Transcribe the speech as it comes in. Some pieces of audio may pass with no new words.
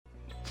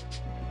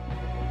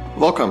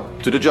Welcome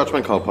to the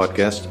Judgment Call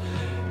podcast,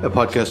 a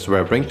podcast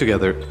where I bring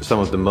together some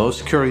of the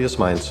most curious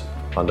minds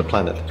on the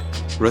planet.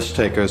 Risk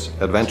takers,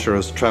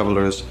 adventurers,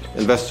 travelers,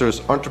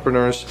 investors,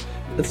 entrepreneurs,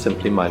 and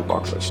simply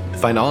mind-bogglers. To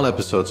find all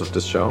episodes of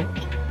this show,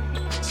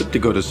 simply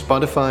go to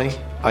Spotify,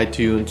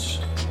 iTunes,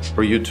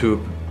 or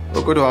YouTube,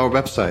 or go to our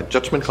website,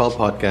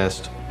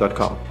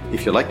 judgmentcallpodcast.com.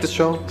 If you like this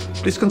show,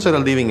 please consider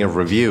leaving a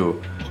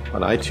review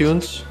on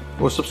iTunes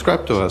or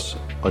subscribe to us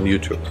on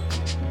YouTube.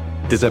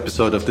 This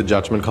episode of the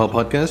Judgment Call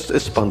podcast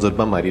is sponsored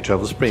by Mighty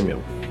Travels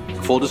Premium.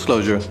 Full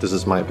disclosure, this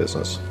is my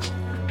business.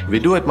 What we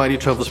do at Mighty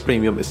Travels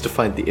Premium is to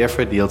find the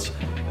airfare deals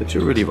that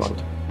you really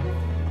want.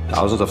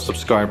 Thousands of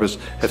subscribers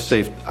have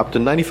saved up to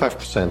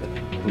 95%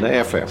 on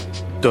their airfare.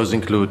 Those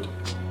include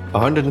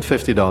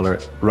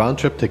 $150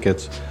 round-trip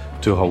tickets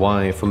to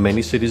Hawaii from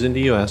many cities in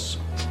the US,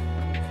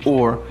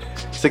 or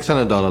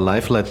 $600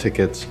 lie-flat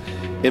tickets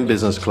in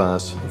business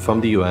class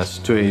from the US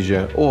to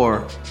Asia,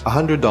 or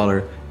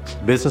 $100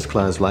 business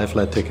class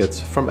lie-flat tickets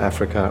from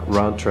Africa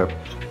round-trip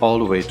all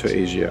the way to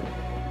Asia.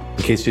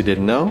 In case you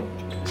didn't know,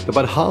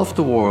 about half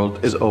the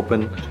world is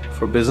open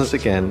for business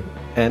again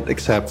and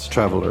accepts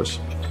travelers.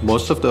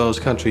 Most of those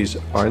countries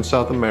are in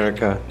South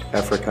America,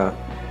 Africa,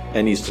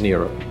 and Eastern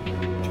Europe.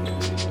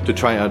 To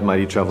try out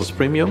Mighty Travels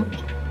Premium,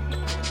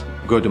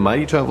 go to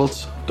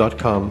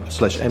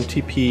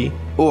mightytravels.com/MTP,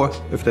 or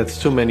if that's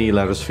too many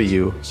letters for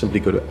you, simply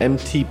go to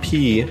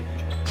MTP,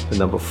 the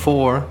number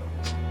 4,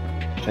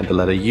 and the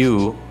letter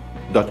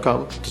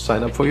U.com to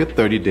sign up for your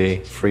 30-day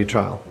free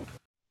trial.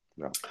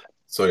 No.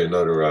 So you're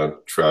not around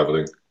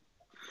traveling?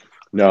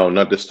 No,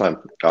 not this time.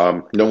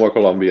 No more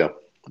Colombia.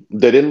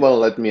 They didn't want to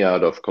let me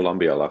out of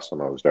Colombia last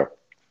time I was there.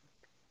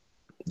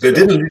 They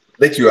didn't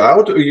let you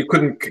out, or you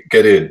couldn't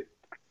get in?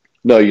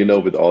 No,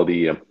 with all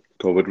the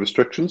COVID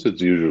restrictions,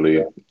 it's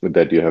usually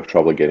that you have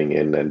trouble getting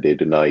in and they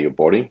deny you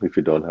boarding if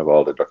you don't have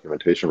all the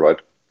documentation right.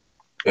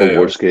 Or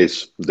worst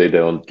case, they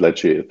don't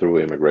let you through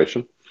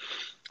immigration.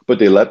 But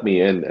they let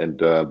me in, and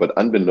but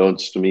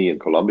unbeknownst to me in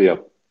Colombia,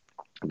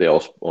 they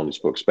also only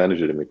spoke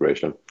Spanish at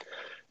immigration.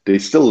 They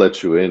still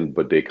let you in,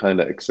 but they kind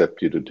of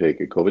accept you to take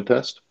a COVID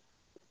test.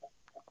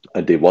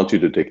 And they want you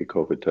to take a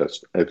COVID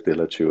test if they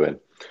let you in.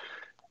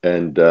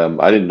 And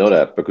I didn't know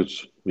that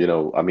because,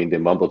 they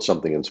mumbled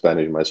something in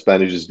Spanish. My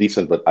Spanish is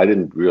decent, but I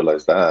didn't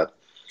realize that.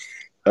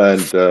 And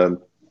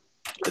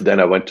then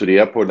I went to the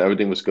airport and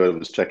everything was good. I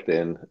was checked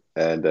in.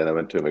 And then I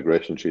went to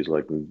immigration. She's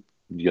like,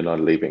 "You're not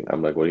leaving."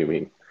 I'm like, "What do you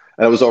mean?"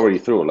 And I was already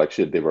through. Like,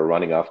 shit, they were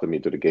running after me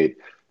to the gate.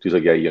 She's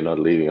like, "Yeah, you're not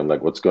leaving." I'm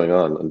like, "What's going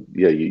on?" And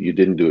yeah, you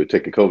didn't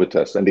take a COVID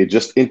test. And they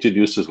just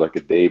introduced us like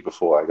a day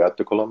before I got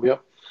to Colombia.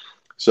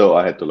 So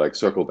I had to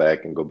circle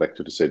back and go back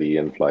to the city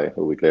and fly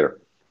a week later.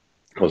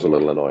 It was a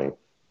little annoying.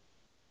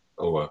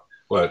 Oh, well.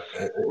 Well,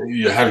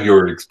 you have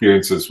your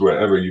experiences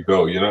wherever you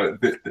go.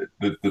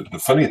 The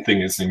funny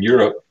thing is in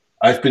Europe,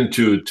 I've been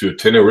to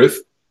Tenerife.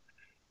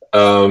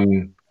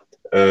 Coming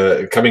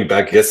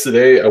back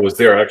yesterday, I was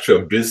there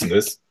actually on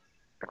business.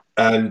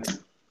 And,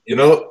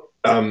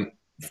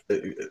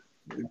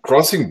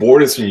 crossing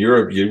borders in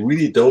Europe, you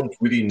really don't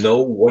really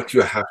know what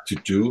you have to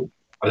do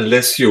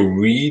unless you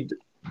read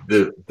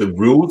the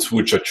rules,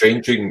 which are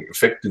changing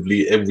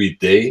effectively every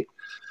day.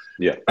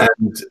 Yeah.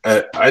 And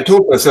I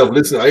told myself,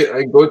 listen,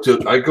 I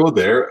go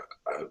there.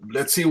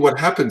 Let's see what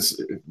happens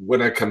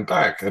when I come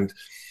back. And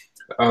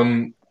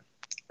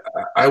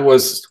I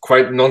was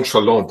quite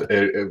nonchalant,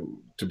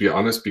 to be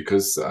honest,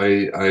 because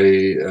I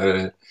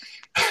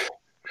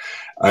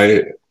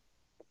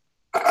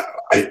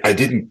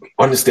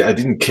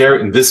didn't care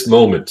in this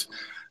moment.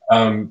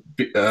 And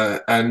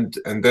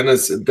then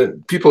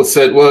people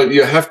said, well,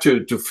 you have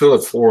to fill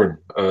a form,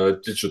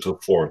 digital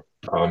form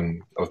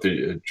of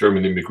the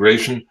German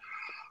immigration,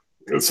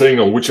 saying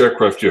on which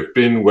aircraft you have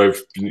been, where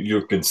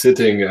you've been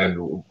sitting, and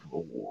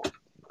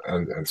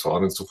so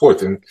on and so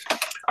forth. And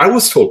I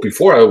was told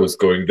before I was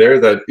going there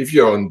that if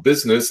you're on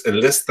business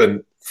in less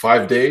than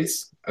 5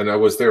 days, and I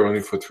was there only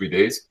for 3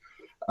 days,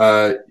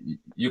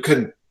 you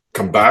can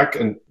come back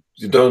and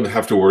you don't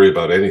have to worry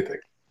about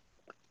anything.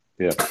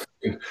 Yeah.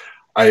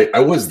 I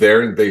was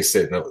there and they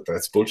said, no,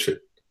 that's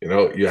bullshit.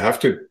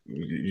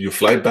 You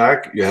fly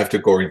back, you have to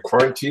go in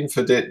quarantine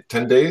for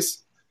 10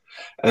 days,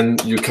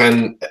 and you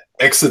can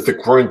exit the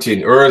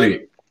quarantine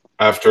early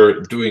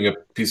after doing a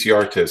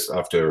PCR test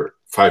after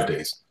 5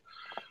 days.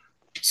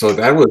 So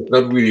that was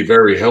not really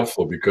very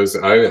helpful because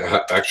I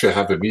actually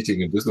have a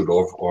meeting in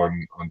Düsseldorf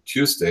on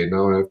Tuesday.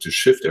 Now I have to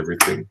shift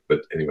everything.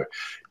 But anyway,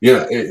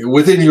 yeah,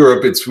 within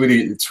Europe, it's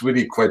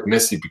really quite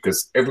messy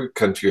because every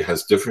country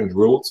has different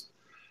rules.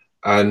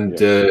 And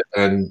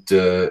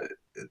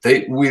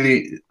they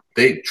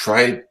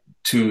try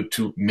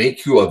to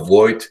make you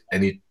avoid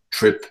any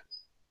trip.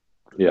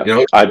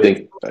 Yeah, I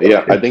think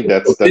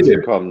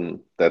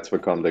that's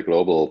become the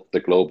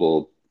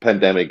global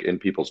pandemic in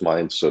people's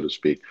minds, so to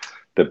speak.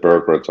 The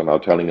bureaucrats are now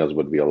telling us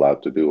what we're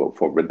allowed to do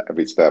for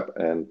every step,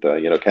 and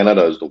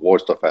Canada is the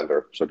worst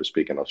offender, so to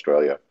speak, in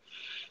Australia.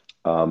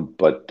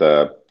 But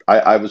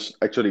I was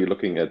actually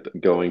looking at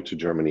going to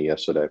Germany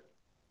yesterday,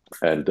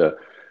 and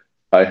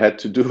I had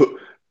to do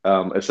A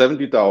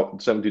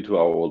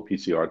 72-hour-old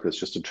PCR test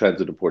just to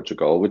transit to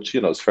Portugal, which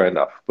is fair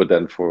enough. But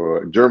then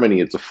for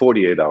Germany, it's a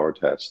 48-hour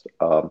test,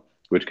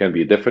 which can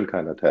be a different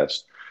kind of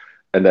test.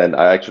 And then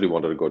I actually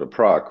wanted to go to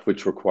Prague,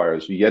 which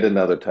requires yet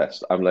another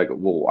test. I'm like,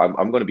 whoa,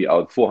 I'm going to be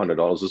out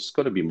 $400. It's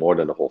going to be more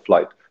than the whole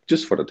flight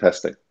just for the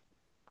testing.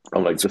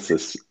 I'm like, this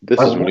is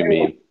really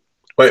mean.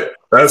 But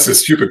that's a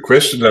stupid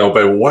question now.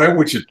 But why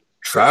would you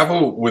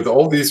travel with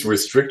all these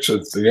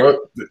restrictions?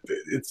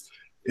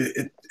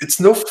 It's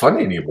no fun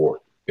anymore.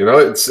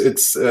 I'm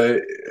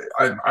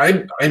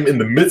in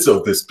the midst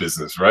of this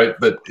business, right?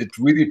 But it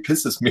really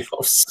pisses me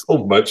off so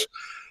much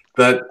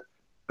that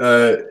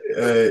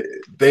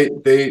they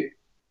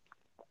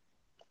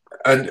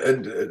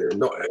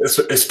no,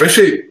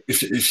 especially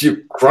if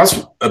you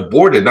cross a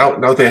border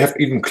now they have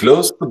even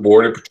closed the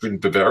border between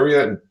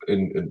Bavaria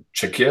and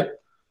Czechia,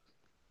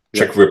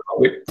 Czech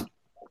Republic,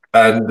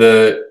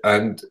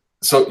 and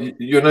so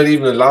you're not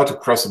even allowed to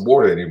cross the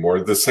border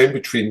anymore. The same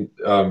between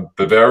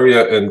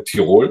Bavaria and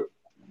Tyrol.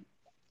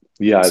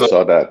 Yeah, I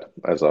saw that.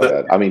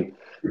 I mean,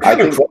 I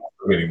think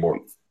anymore.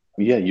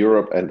 Yeah,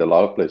 Europe and a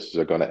lot of places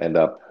are going to end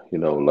up,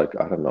 like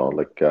I don't know,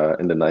 like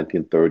in the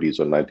 1930s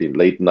or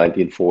late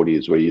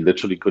 1940s, where you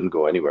literally couldn't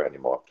go anywhere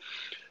anymore.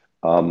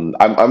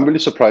 I'm really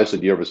surprised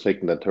that Europe is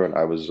taking that turn.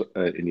 I was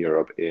in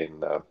Europe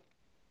in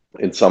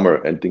summer,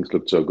 and things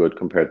looked so good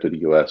compared to the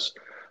US.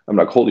 I'm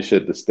like, holy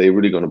shit, they're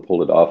really going to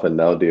pull it off, and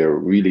now they're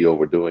really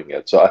overdoing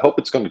it. So I hope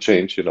it's going to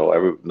change.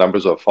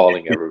 Numbers are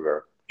falling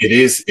everywhere.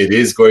 It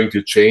is going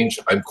to change.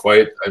 I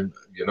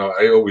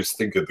always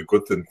think of the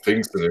good in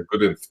things and the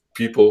good in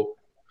people,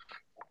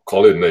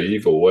 call it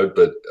naive or what,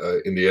 but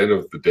in the end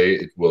of the day,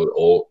 it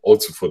will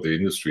also for the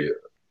industry.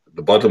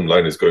 The bottom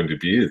line is going to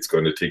be, it's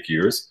going to take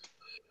years,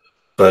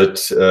 but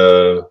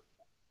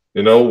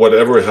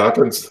whatever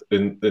happens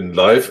in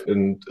life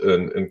and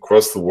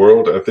across the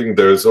world, I think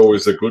there's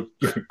always a good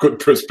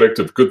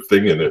perspective, good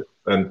thing in it,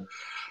 and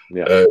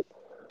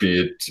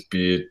be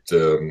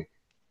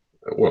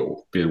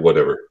it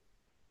whatever.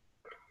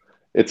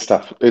 It's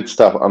tough.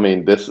 I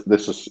mean, this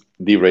is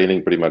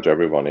derailing pretty much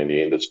everyone in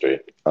the industry.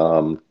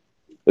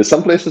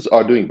 Some places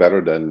are doing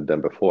better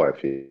than before, I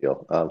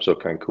feel. So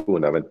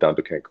Cancun, I went down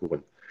to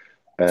Cancun,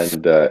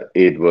 and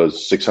it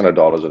was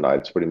 $600 a night.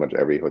 It's pretty much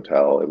every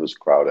hotel. It was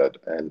crowded,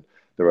 and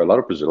there were a lot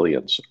of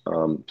Brazilians.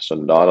 So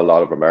not a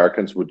lot of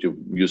Americans, which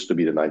used to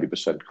be the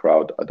 90%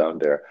 crowd down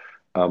there.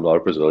 A lot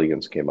of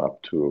Brazilians came up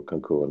to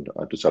Cancun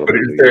to celebrate.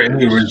 But is there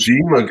any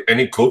regime,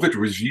 any COVID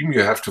regime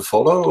you have to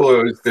follow,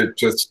 or is it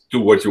just do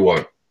what you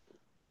want?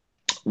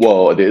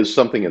 Well, there is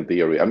something in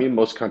theory. I mean,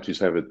 most countries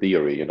have a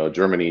theory.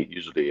 Germany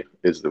usually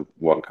is the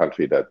one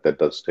country that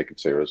does take it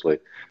seriously.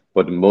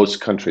 But in most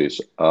countries,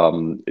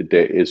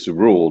 there is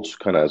rules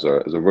kind of as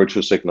a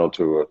virtue signal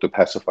to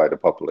pacify the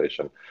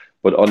population.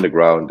 But on the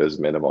ground, there's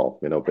minimal.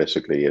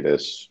 Basically, it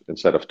is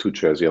instead of 2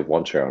 chairs, you have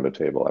 1 chair on the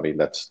table. I mean,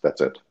 that's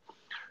it.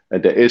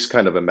 And there is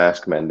kind of a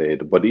mask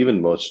mandate, but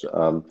even most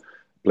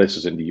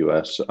places in the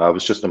U.S. I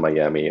was just in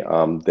Miami.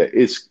 There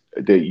is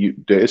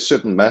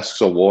certain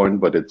masks are worn,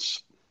 but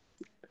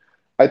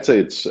I'd say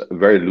it's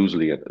very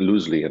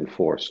loosely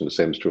enforced, and the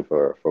same is true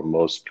for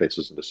most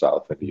places in the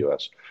South in the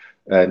U.S.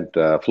 And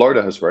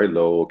Florida has very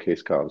low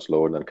case counts,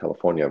 lower than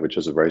California, which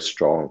has a very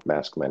strong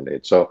mask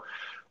mandate. So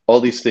all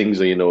these things,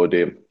 they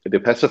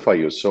pacify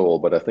your soul,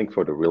 but I think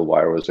for the real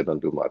virus, they don't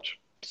do much.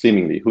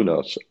 Seemingly, who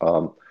knows?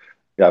 I'm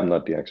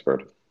not the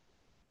expert.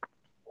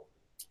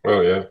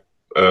 Oh yeah,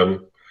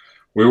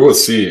 we will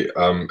see.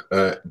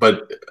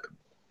 But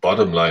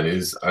bottom line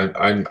is,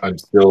 I'm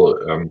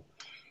still.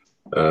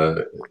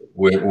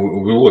 We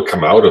will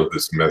come out of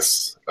this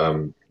mess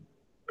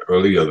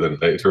earlier than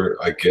later,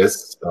 I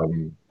guess,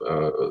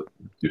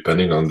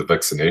 depending on the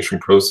vaccination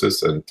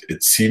process. And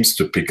it seems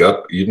to pick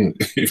up even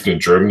in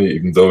Germany,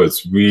 even though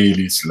it's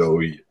really slow.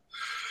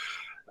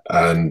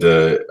 And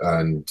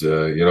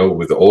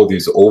with all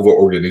these over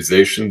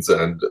organizations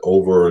and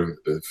over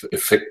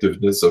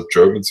effectiveness of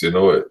Germans,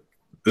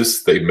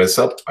 they mess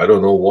up. I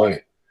don't know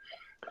why.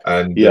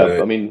 And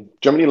I mean,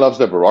 Germany loves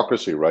their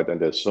bureaucracy, right?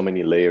 And there's so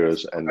many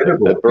layers, and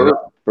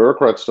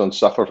bureaucrats don't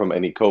suffer from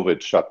any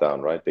COVID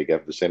shutdown, right? They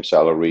get the same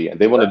salary, and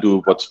they want to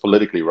do what's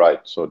politically right,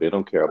 so they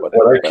don't care about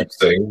what I keep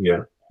saying.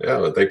 Yeah,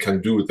 they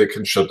can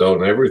shut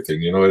down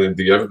everything, and in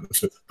the end,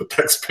 the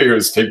taxpayer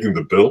is taking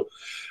the bill.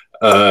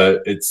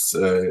 It's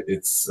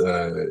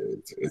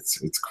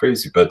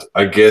crazy, but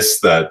I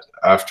guess that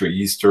after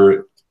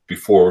Easter,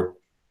 before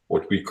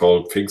what we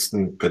call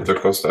Pfingsten,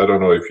 Pentecost, I don't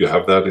know if you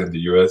have that in the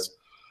US,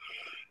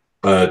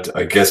 but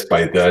I guess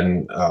by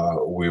then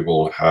we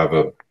will have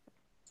a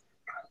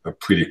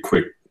pretty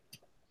quick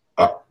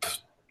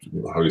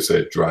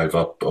drive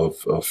up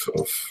of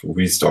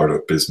restart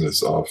of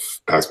business, of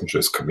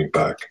passengers coming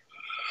back.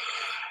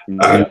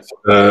 And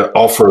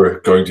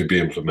offer going to be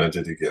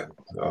implemented again,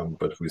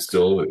 but we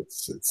still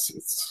it's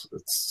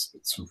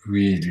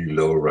really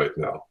low right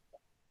now.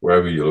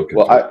 Wherever you look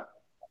at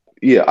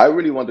Yeah, I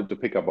really wanted to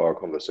pick up our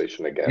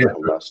conversation again Yeah.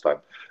 from last time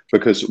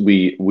because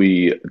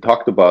we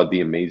talked about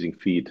the amazing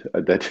feat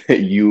that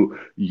you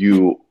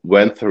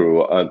went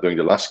through during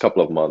the last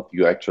couple of months.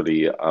 You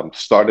actually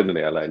started an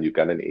airline. You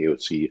got an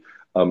AOC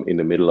in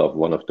the middle of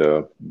one of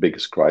the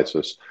biggest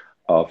crises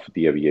of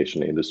the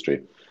aviation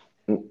industry.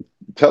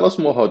 Tell us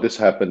more how this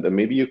happened, and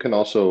maybe you can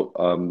also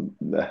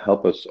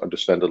help us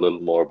understand a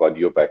little more about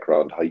your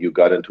background, how you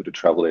got into the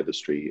travel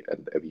industry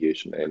and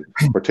aviation in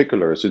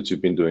particular, since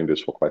you've been doing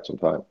this for quite some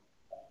time.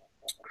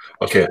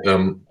 Okay.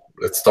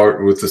 Let's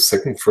start with the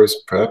second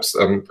first, perhaps.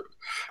 Uh,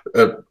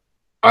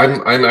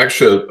 I'm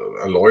actually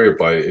a lawyer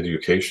by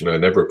education. I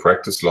never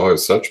practiced law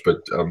as such,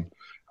 but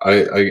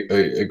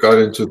I got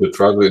into the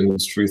travel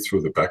industry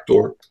through the back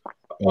door.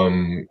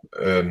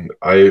 And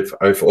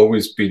I've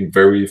always been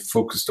very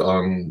focused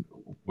on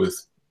with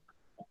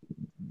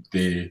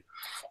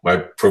my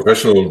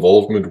professional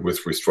involvement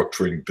with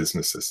restructuring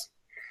businesses.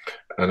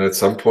 And at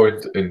some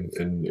point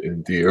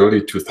in the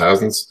early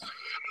 2000s,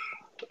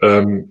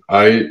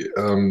 I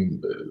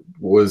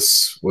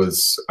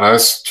was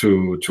asked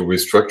to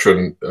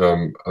restructure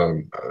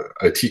an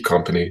IT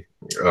company,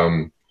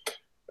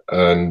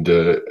 and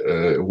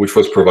which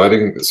was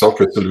providing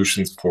software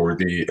solutions for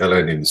the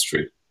airline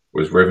industry,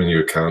 with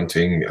revenue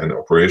accounting and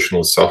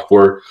operational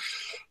software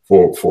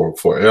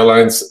for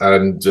airlines.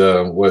 And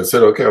well, I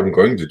said, okay, I'm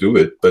going to do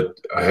it, but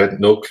I had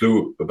no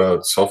clue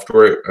about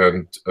software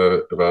and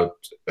about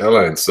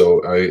airlines,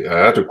 so I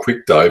had to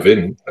quick dive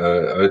in.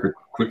 I had to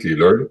quickly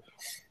learn,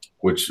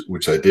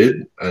 which I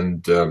did,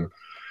 and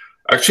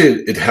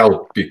actually it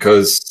helped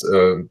because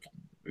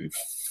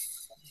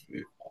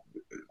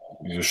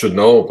you should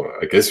know,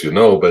 I guess you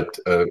know, but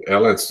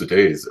airlines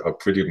today are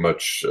pretty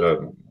much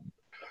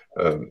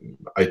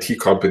IT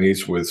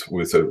companies with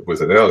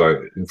an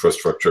airline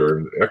infrastructure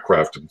and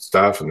aircraft and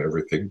staff and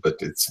everything, but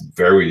it's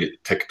very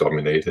tech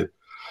dominated.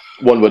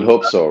 One would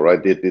hope so,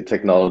 right? The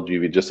technology,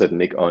 we just had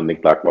Nick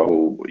Blackmore,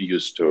 who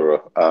used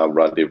to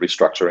run the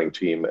restructuring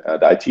team,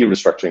 the IT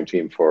restructuring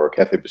team for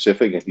Cathay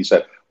Pacific. And he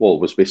said, well,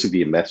 it was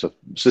basically a mess of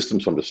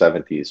systems from the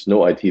 70s.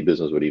 No IT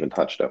business would even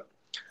touch them,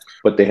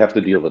 but they have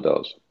to deal with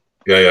those.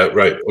 Yeah,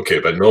 right. Okay,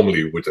 but normally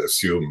you would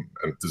assume,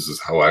 and this is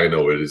how I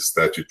know it, is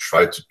that you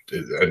try to,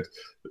 and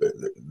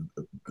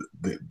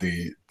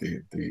the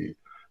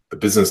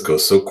business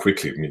goes so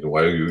quickly.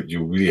 Meanwhile,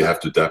 you really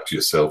have to adapt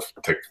yourself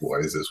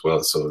tech-wise as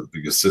well. So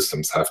your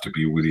systems have to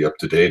be really up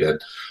to date,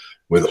 and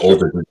with all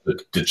the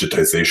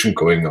digitization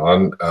going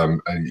on,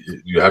 and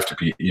you have to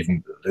be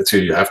even. Let's say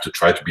you have to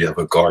try to be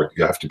avant-garde.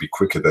 You have to be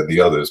quicker than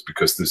the others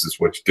because this is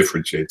what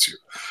differentiates you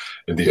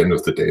in the end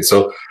of the day.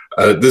 So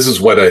this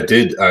is what I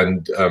did,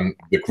 and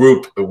the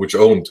group which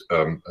owned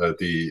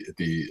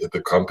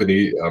the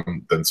company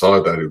then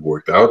saw that it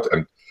worked out,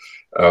 and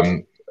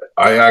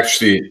I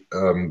actually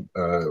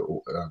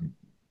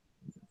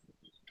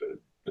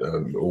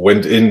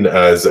went in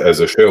as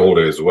a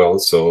shareholder as well.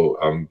 So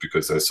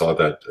because I saw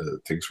that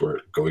things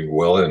were going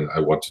well, and I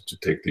wanted to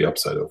take the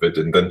upside of it,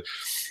 and then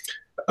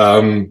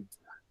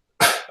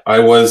I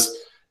was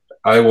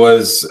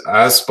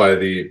asked by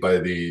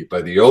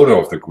the owner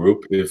of the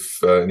group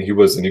if and he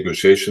was in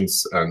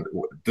negotiations, and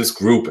this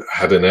group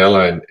had an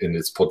airline in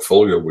its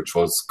portfolio which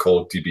was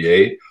called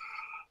DBA.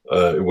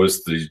 It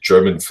was the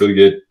German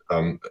affiliate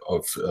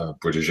of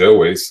British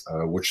Airways,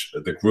 which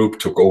the group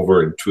took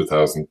over in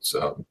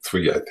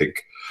 2003, I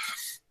think.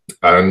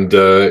 And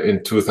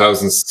in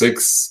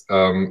 2006,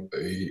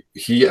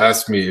 he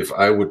asked me if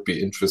I would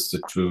be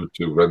interested to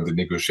run the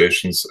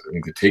negotiations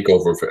in the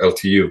takeover for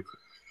LTU.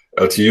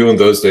 LTU in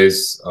those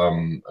days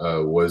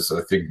was,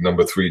 I think,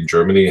 number 3 in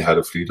Germany, had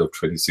a fleet of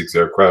 26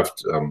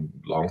 aircraft,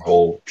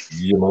 long-haul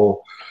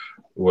EMO,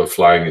 who were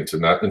flying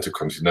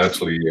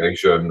intercontinental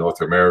Asia,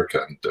 North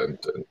America, and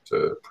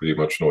pretty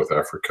much North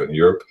Africa and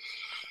Europe.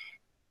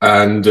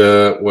 And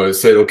well, I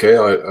said, okay,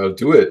 I'll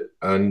do it.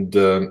 And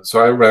so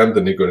I ran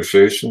the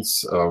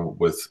negotiations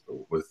with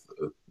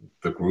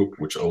the group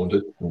which owned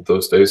it in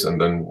those days.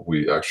 And then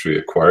we actually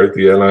acquired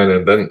the airline.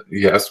 And then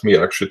he asked me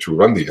actually to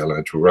run the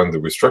airline, to run the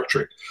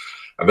restructuring.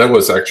 And that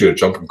was actually a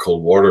jump in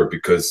cold water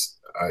because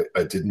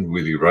I didn't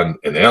really run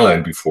an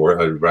airline before.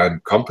 I ran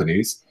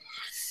companies.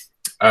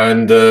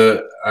 And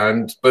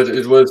but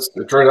it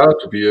turned out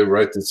to be a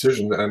right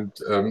decision. And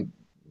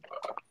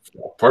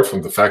apart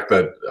from the fact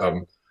that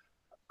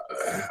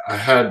I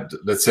had,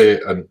 let's say,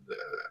 an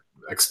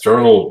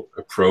external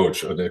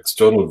approach, an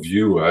external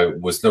view, I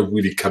was not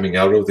really coming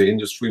out of the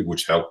industry,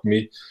 which helped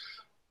me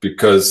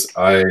because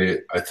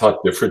I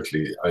thought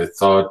differently. I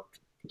thought,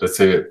 let's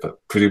say,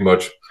 pretty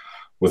much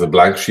with a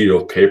blank sheet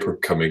of paper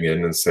coming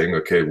in and saying,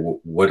 okay,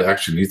 what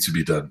actually needs to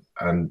be done?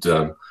 And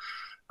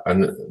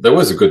there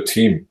was a good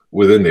team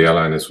within the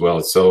airline as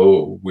well.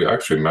 So we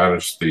actually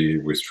managed the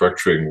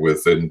restructuring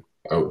within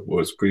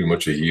was pretty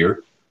much a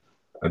year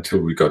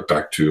until we got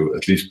back to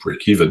at least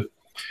break even.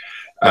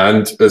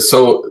 And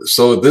so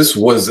this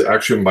was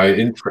actually my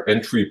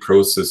entry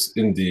process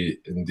in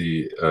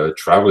the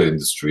travel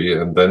industry.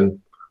 And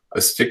then I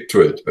stick to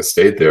it. I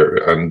stayed there,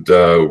 and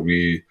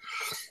we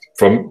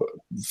from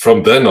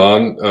from then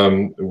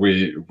on,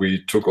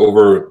 we took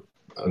over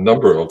a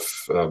number of,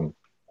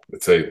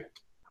 let's say,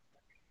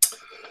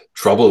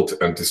 troubled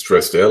and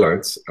distressed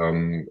airlines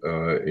in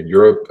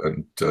Europe,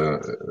 and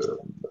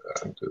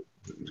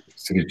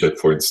CityJet,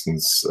 for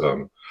instance.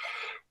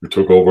 We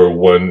took over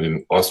one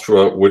in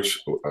Austria,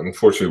 which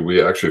unfortunately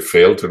we actually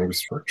failed in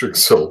restructuring.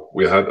 So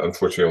we had,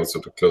 unfortunately, also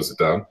to close it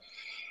down.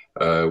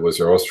 It was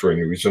our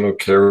Austrian regional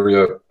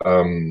carrier.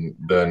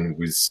 Then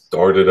we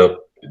started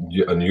up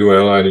a new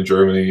airline in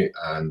Germany,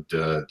 and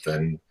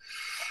then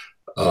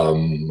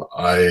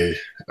I,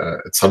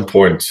 at some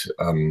point,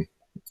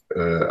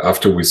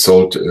 after we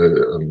sold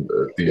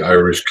the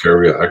Irish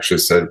carrier, actually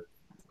said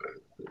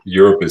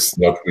Europe is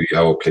not really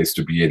our place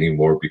to be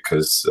anymore,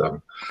 because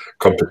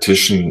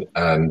competition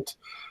and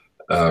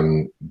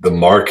the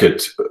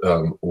market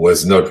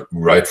was not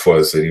right for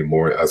us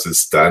anymore as a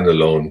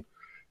standalone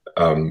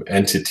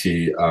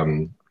entity,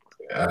 and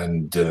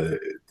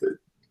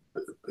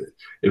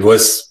it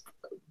was.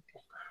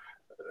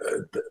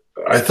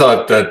 I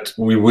thought that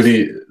we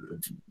really,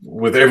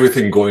 with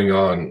everything going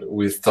on,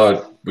 we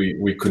thought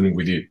we couldn't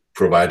really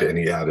provide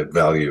any added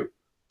value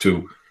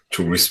to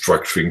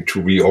restructuring, to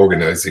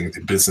reorganizing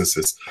the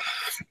businesses.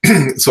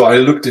 So I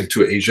looked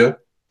into Asia,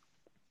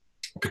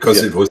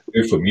 because it was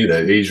clear for me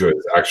that Asia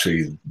is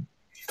actually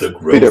the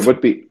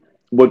growth. Peter,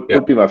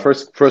 would be my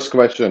first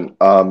question,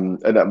 and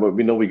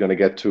we know we're going to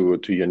get to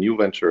your new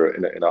venture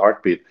in a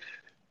heartbeat.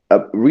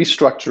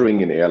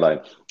 Restructuring an airline.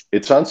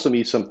 It sounds to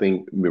me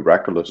something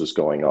miraculous is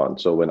going on.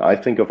 So when I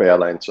think of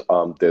airlines,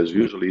 there's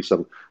usually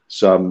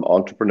some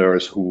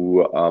entrepreneurs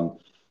who,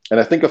 and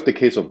I think of the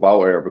case of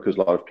WOW Air, because a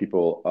lot of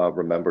people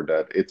remember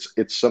that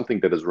it's something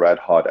that is red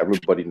hot.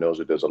 Everybody knows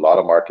it. There's a lot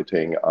of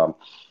marketing.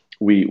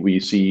 We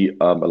see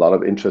a lot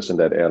of interest in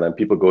that airline.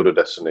 People go to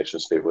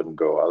destinations they wouldn't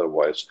go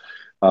otherwise,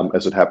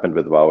 as it happened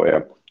with WOW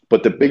Air.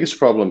 But the biggest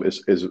problem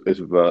is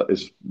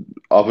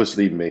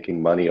obviously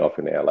making money off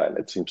an airline.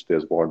 It seems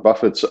there's Warren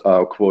Buffett's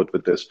quote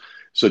with this.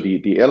 So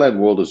the airline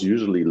world is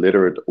usually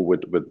littered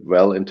with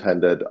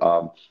well-intended,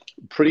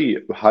 pretty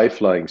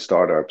high-flying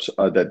startups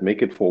that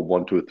make it for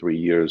 1 to 3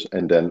 years,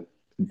 and then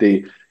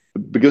they,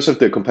 because of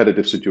their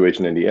competitive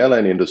situation in the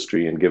airline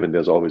industry, and given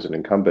there's always an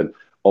incumbent,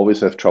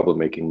 always have trouble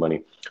making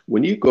money.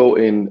 When you go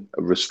in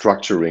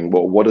restructuring,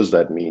 well, what does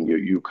that mean?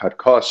 You cut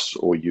costs,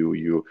 or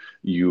you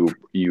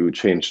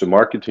change the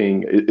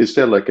marketing? Is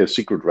there like a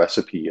secret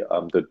recipe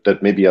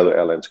that maybe other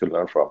airlines can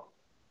learn from?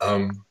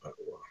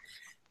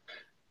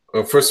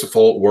 Well, first of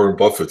all, Warren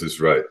Buffett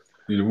is right.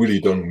 You really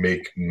don't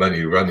make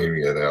money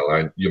running an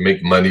airline. You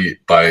make money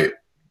by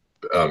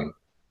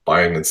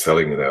buying and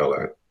selling an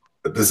airline.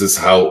 This is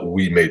how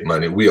we made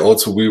money. We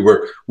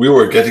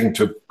were getting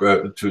to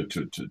a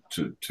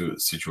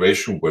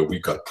situation where we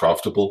got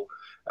profitable,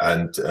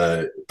 and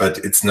but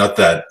it's not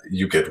that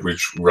you get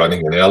rich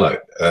running an airline.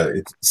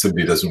 It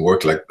simply doesn't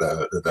work like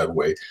that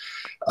way.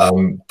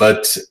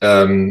 But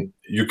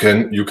you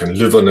can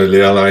live on an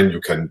airline.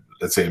 You can,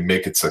 let's say,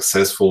 make it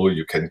successful.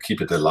 You can keep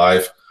it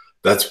alive.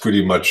 That's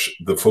pretty much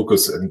the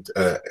focus. And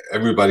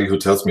everybody who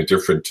tells me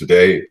different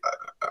today,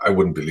 I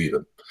wouldn't believe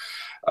them.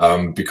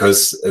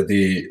 Because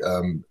the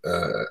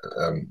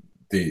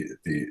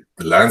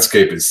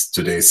landscape is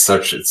today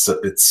such,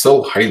 it's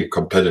so highly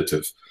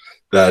competitive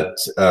that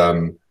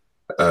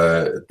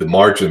the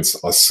margins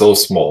are so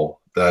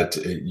small that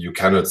you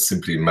cannot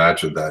simply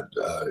imagine that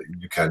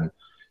you can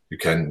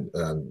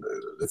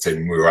let's say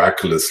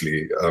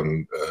miraculously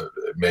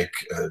make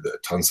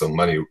tons of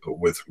money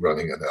with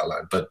running an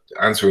airline. But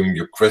answering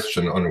your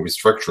question on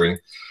restructuring,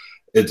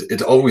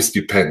 it always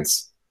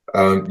depends.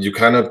 You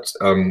cannot.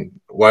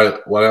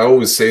 While I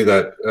always say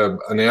that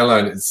an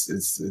airline it's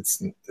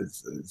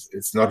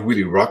not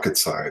really rocket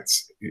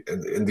science.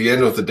 In the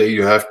end of the day,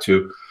 you have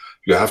to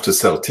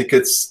sell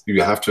tickets.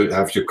 You have to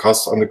have your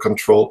costs under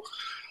control,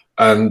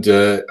 and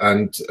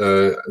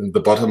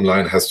the bottom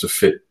line has to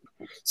fit.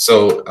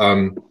 So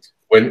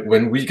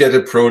when we get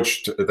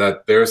approached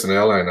that there's an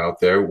airline out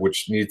there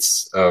which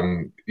needs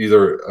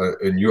either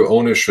a new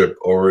ownership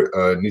or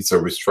needs a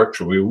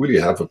restructure, we really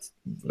have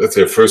let's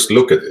say a first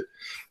look at it.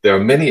 There are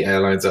many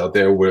airlines out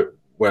there where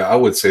I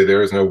would say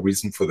there is no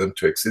reason for them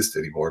to exist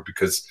anymore,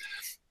 because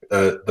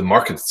the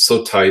market is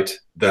so tight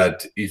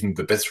that even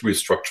the best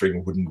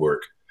restructuring wouldn't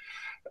work.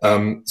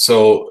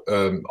 So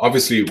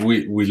obviously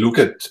we look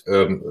at,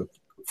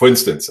 for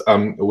instance,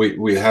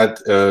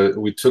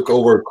 we took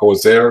over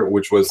Corsair,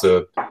 which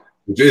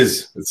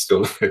is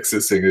still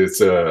existing.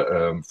 It's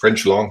a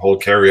French long-haul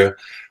carrier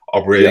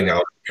operating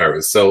out of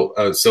Paris. So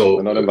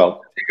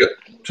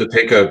to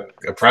take a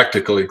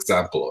practical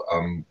example,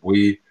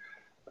 we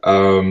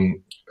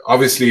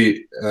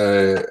obviously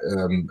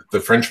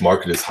the French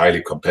market is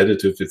highly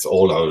competitive. It's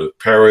all out of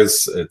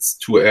Paris. It's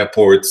 2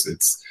 airports.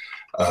 It's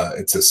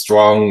a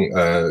strong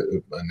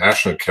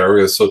national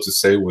carrier, so to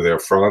say, with Air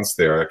France.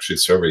 They are actually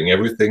serving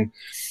everything.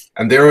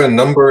 And there are a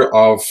number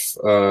of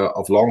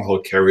long-haul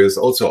carriers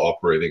also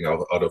operating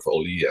out of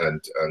Orly and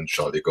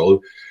Charles de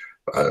Gaulle,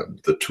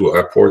 the 2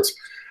 airports.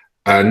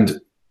 And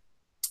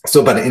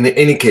so, but in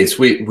any case,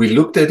 we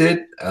looked at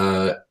it,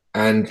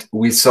 and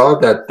we saw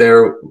that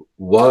there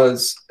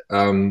was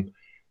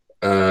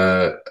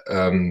a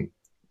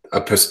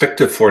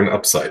perspective for an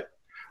upside.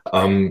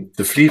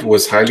 The fleet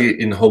was highly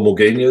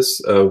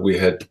inhomogeneous. We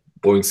had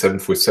Boeing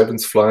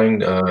 747s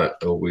flying.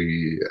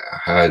 We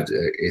had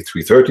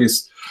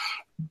A330s,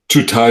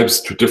 two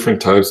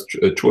different types,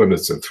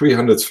 200s and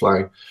 300s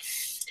flying.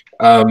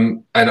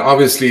 And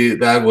obviously,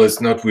 that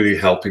was not really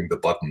helping the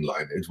bottom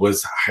line. It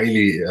was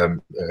highly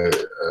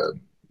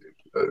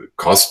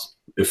costly.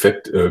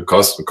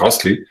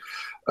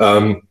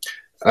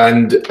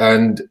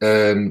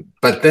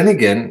 But then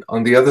again,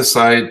 on the other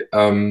side,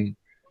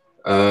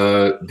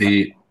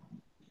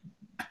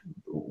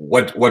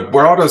 what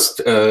brought us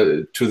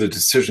to the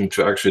decision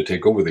to actually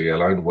take over the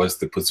airline was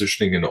the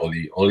positioning in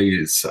Oli. Oli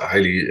is a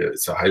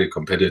highly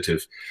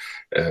competitive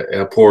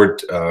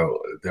airport.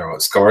 There are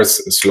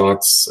scarce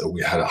slots.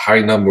 We had a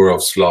high number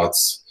of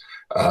slots,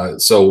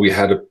 so we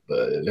had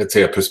let's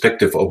say a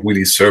perspective of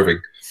really serving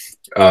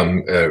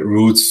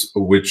routes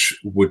which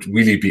would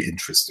really be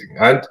interesting.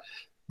 And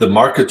the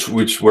markets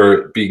which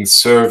were being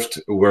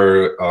served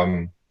were,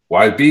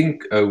 while being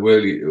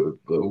really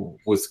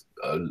with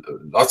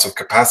lots of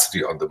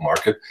capacity on the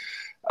market,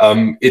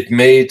 it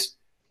made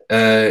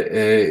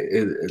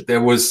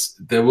there was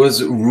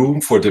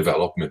room for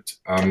development.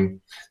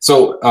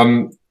 So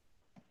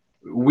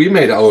we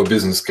made our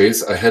business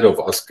case ahead of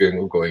us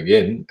going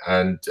in,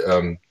 and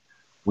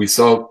we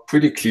saw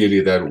pretty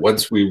clearly that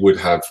once we would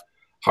have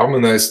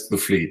harmonized the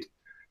fleet,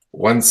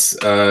 once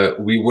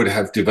we would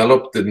have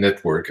developed the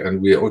network,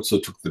 and we also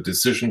took the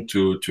decision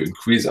to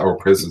increase our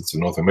presence in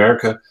North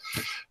America.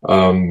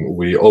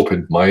 We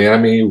opened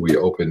Miami. We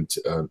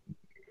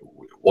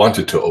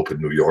wanted to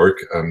open New York.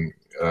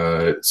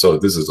 So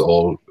this is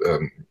all,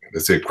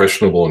 let's say,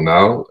 questionable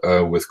now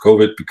with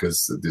COVID,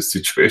 because the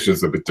situation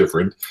is a bit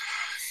different.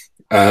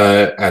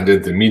 And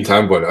in the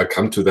meantime, when I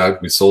come to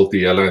that, we sold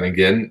the airline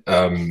again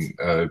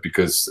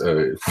because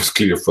it was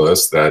clear for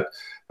us that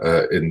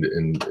in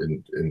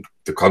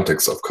the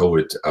context of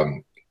COVID,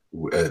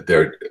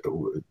 there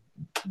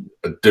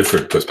a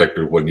different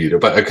perspective was needed.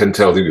 But I can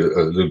tell you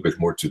a little bit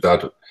more to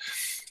that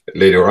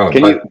later on.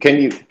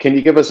 Can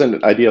you give us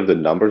an idea of the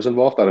numbers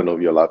involved? I don't know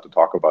if you're allowed to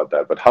talk about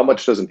that, but how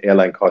much does an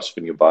airline cost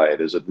when you buy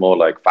it? Is it more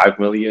like 5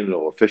 million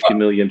or 50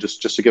 million?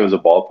 Just to give us a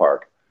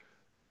ballpark.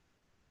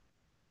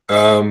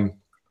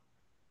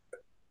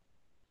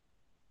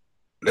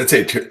 Let's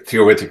say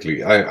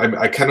theoretically,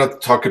 I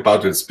cannot talk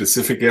about a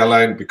specific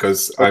airline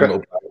because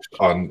okay. I'm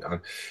on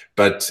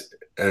but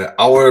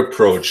our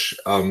approach,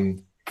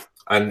 and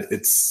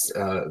it's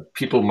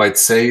people might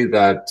say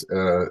that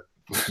you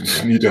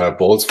need to have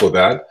balls for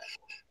that.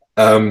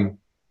 For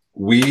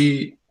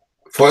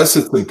us,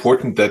 it's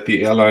important that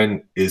the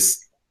airline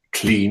is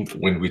clean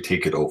when we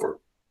take it over.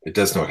 It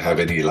does not have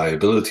any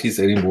liabilities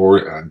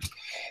anymore, and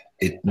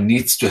it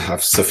needs to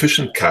have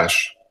sufficient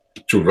cash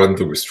to run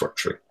the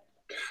restructuring.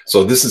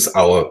 So this is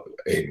our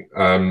aim,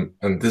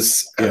 and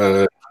this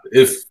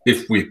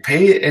if we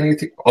pay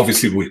anything,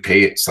 obviously we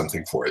pay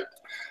something for it.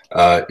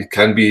 It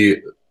can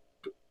be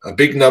a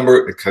big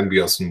number, it can be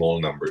a small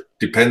number,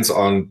 depends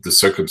on the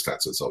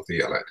circumstances of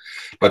the airline.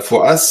 But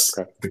for us,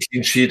 okay, the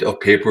clean sheet of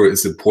paper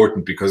is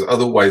important, because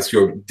otherwise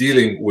you're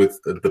dealing with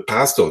the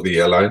past of the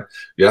airline.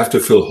 You have to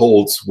fill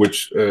holes,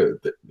 which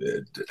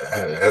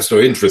has no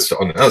interest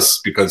on us,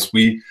 because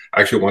we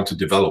actually want to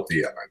develop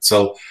the airline.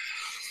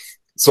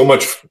 So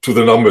much to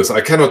the numbers. I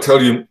cannot tell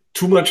you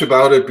too much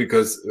about it,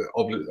 because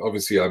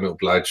obviously I'm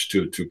obliged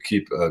to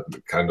keep a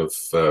kind of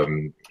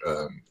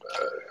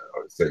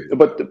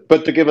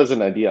But to give us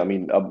an idea, I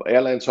mean,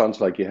 airline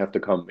sounds like you have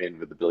to come in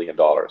with $1 billion.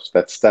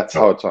 That's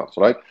how it sounds,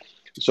 right?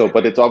 So,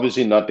 but it's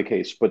obviously not the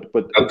case. But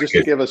just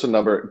to give us a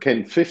number,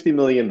 can $50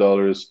 million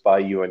buy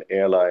you an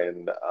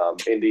airline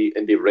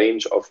in the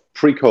range of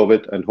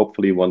pre-COVID and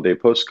hopefully one day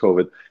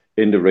post-COVID,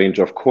 in the range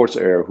of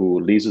Corsair, who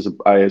leases,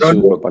 I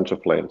assume, a bunch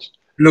of planes?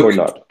 Look, or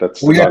not?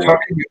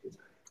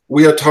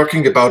 We are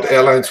talking about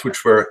airlines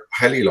which were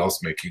highly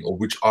loss-making, or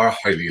which are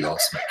highly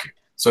loss-making.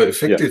 So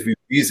effectively,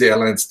 these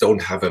airlines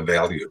don't have a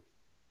value.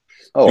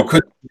 You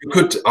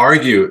could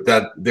argue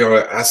that there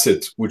are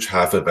assets which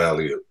have a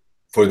value.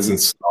 For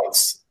instance,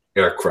 slots,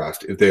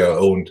 aircraft, if they are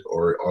owned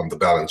or on the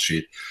balance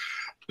sheet.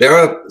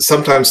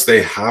 Sometimes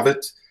they have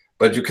it,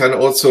 but you can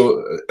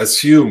also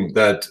assume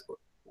that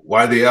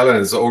while the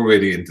airline is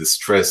already in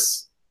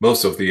distress,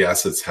 most of the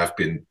assets have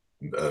been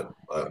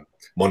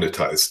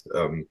monetized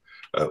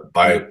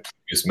by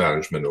previous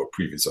management or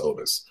previous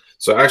owners.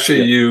 So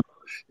actually,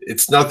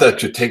 it's not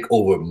that you take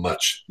over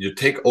much. You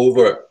take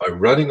over a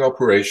running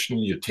operation,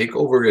 you take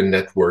over a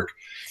network,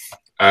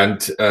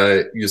 and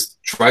you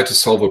try to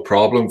solve a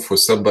problem for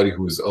somebody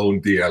who's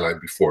owned the airline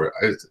before.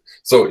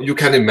 So you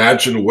can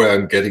imagine where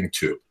I'm getting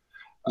to.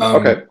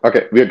 Okay.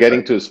 We're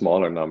getting to a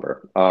smaller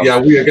number. We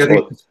are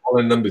getting to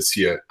smaller numbers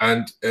here.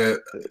 And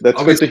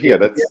that's good to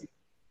hear.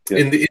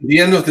 In the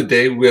end of the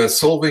day, we are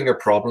solving a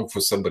problem for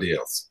somebody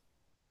else.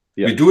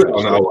 We do it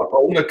on our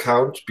own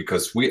account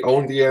because we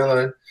own the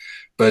airline,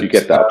 but you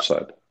get the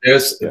upside.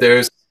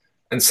 There's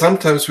and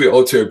sometimes we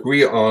also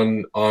agree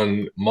on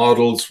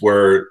models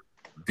where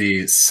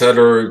the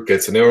seller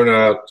gets an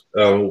earnout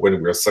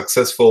when we're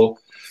successful.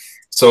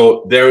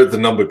 So there, the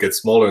number gets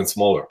smaller and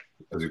smaller,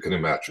 as you can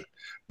imagine.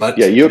 But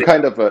yeah, you're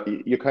kind of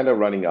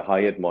running a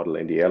Hyatt model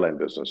in the airline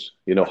business.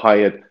 You know,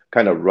 Hyatt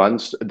kind of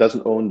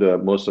doesn't own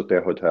most of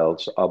their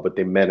hotels, but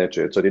they manage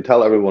it. So they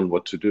tell everyone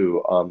what to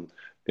do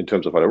in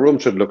terms of what a room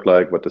should look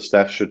like, what the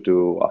staff should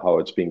do, how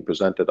it's being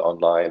presented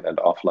online and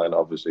offline,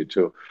 obviously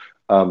too.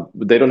 But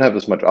they don't have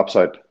as much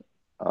upside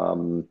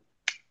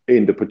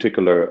in the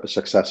particular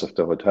success of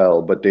the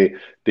hotel, but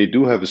they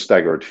do have a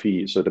staggered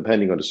fee. So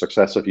depending on the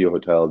success of your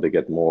hotel, they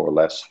get more or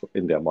less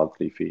in their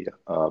monthly fee.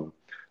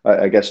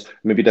 I guess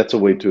maybe that's a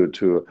way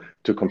to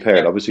compare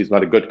it. Obviously, it's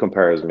not a good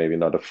comparison, maybe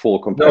not a full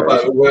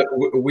comparison. No,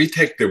 but we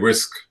take the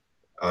risk,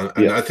 and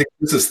Yeah. I think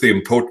this is the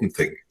important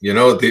thing. You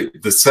know,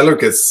 the seller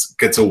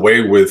gets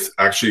away with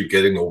actually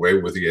getting away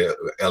with the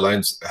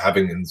airlines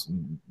having in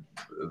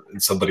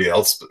somebody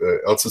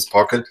else's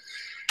pocket,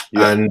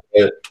 Yeah. and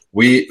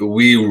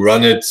we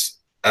run it.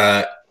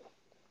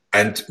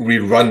 And we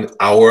run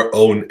our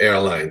own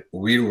airline.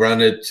 We run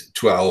it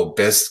to our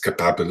best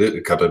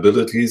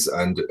capabilities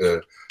and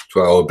to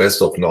our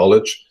best of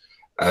knowledge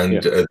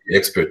and the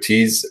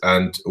expertise,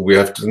 and we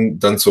have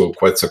done so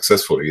quite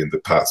successfully in the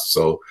past.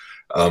 So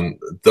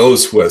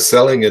those who are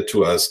selling it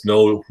to us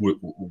know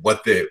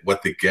what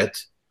they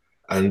get,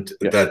 and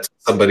that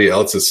somebody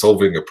else is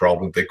solving a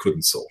problem they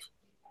couldn't solve.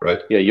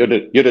 Right? Yeah,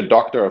 you're the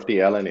doctor of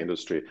the airline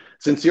industry.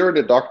 Since you're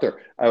the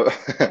doctor,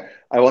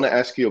 I want to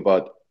ask you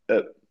about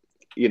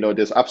you know,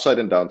 there's upside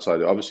and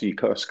downside. Obviously,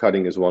 cost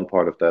cutting is one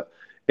part of that.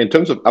 In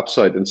terms of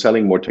upside and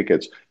selling more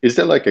tickets, is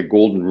there like a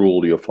golden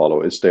rule you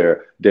follow? Is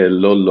there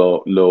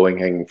low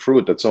hanging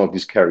fruit that some of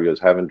these carriers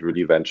haven't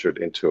really ventured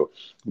into?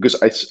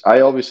 Because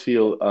I always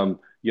feel,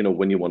 you know,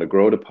 when you want to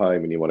grow the pie,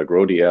 when you want to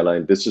grow the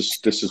airline, this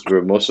is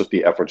where most of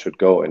the effort should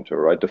go into,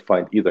 right? To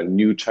find either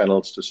new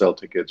channels to sell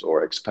tickets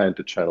or expand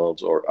the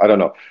channels, or I don't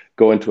know,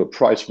 go into a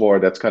price war.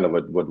 That's kind of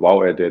what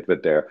WOW Air did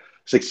with their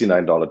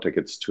 $69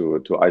 tickets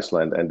to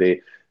Iceland, and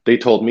they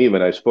told me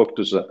when I spoke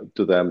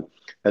to them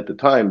at the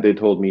time, they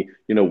told me,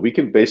 you know, we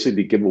can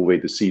basically give away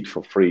the seat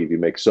for free. We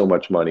make so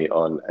much money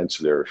on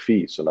ancillary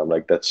fees. And I'm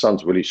like, that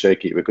sounds really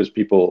shaky, because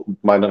people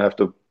might not have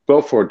to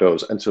go for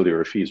those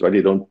ancillary fees, right?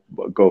 They don't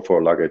go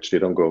for luggage. They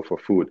don't go for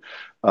food.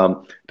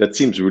 That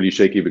seems really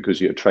shaky, because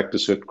you attract a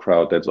certain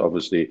crowd that's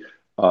obviously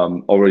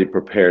already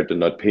prepared to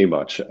not pay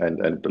much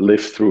and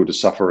live through the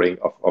suffering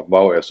of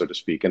WOW Air, so to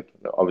speak. And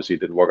obviously it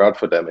didn't work out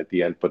for them at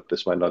the end, but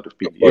this might not have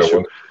been the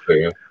issue.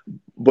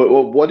 But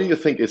what do you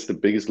think is the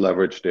biggest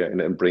leverage there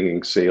in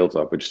bringing sales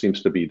up, which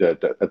seems to be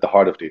at the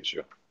heart of the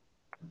issue?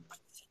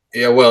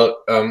 Yeah,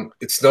 well,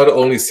 it's not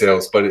only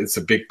sales, but it's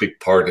a big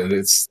part, and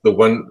it's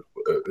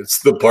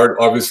the part,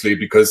 obviously,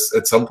 because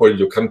at some point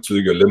you come to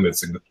your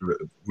limits in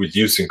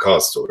reducing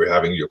costs, or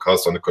having your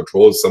costs under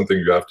control is something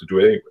you have to do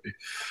anyway.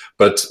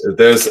 But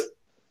there's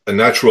a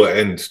natural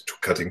end to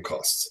cutting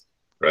costs,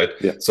 right?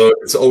 Yeah. So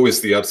it's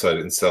always the upside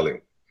in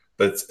selling.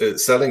 But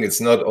selling,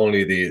 it's not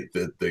only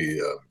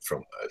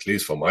from, at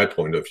least from my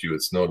point of view,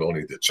 it's not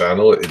only the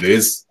channel. It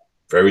is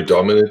very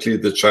dominantly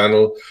the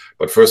channel.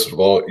 But first of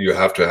all, you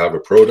have to have a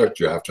product.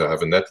 You have to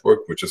have a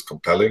network which is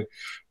compelling,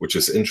 which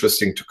is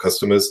interesting to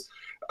customers,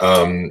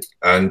 and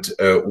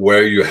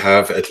where you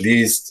have at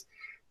least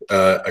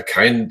a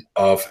kind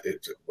of,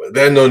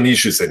 there are no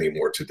niches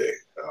anymore today.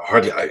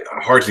 I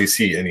hardly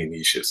see any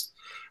niches.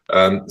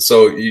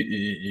 So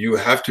you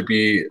have to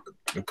be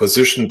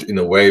positioned in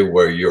a way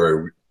where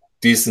you're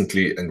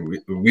decently and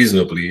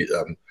reasonably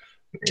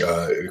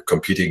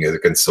competing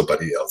against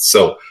somebody else.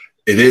 So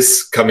it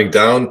is coming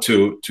down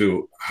to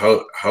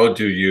how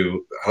do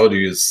you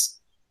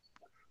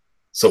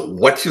so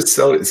what you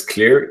sell is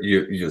clear.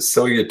 You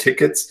sell your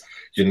tickets.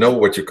 You know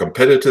what your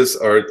competitors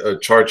are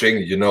charging.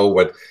 You know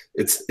what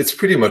it's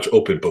pretty much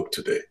open book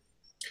today.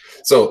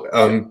 So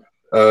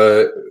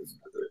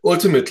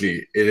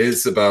ultimately, it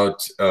is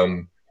about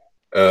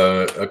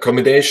a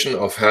combination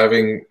of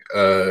having,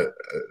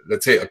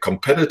 let's say, a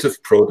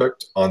competitive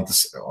product on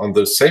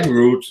the same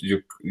route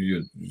you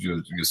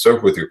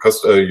serve with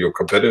your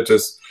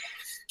competitors,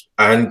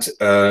 and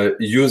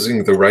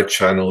using the right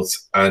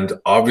channels, and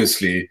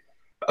obviously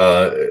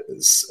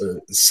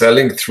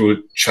selling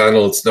through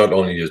channels, not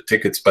only your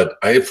tickets. But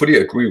I fully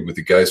agree with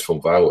the guys from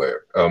WOW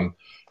Air.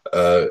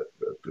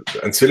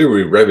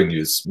 Ancillary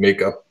revenues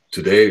make up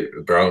today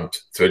around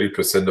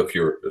 30% of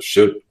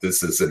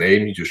this is an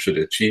aim you should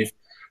achieve,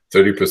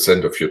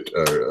 30%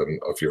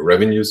 of your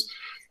revenues,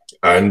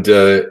 and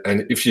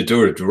if you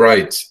do it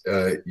right,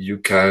 you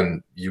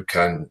can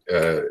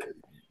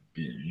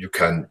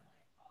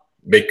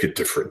make a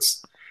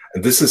difference.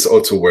 And this is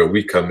also where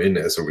we come in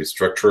as a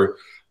restructurer.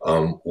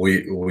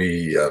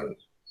 We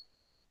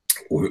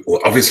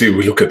obviously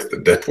we look at the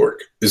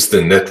network. Is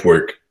the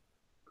network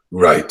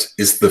right?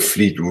 Is the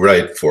fleet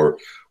right for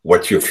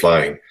what you're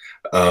flying?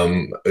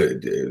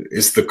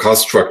 Is the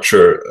cost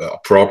structure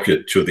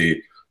appropriate to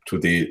the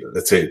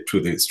let's say to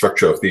the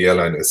structure of the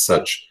airline as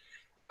such?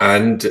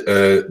 And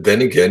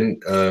then again,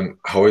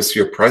 how is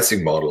your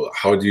pricing model?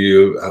 How do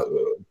you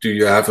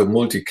have a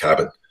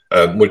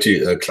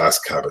multi-class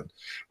cabin?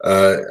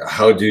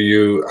 How do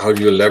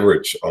you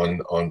leverage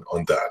on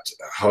that?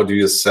 How do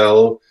you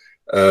sell?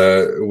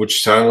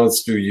 Which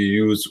channels do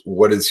you use?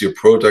 What is your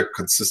product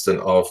consistent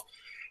of?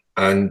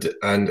 And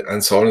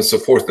so on and so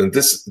forth. And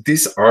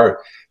these are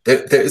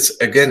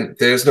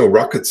there's no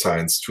rocket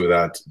science to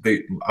that.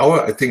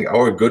 I think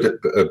our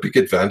big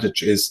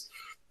advantage is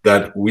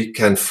that we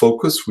can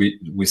focus.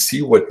 We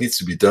see what needs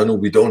to be done,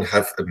 and we don't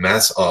have a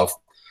mass of,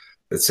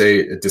 let's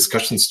say,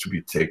 discussions to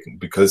be taken,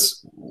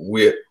 because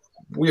we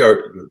are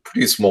a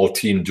pretty small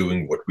team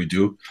doing what we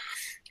do,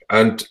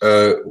 and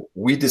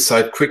we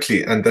decide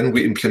quickly, and then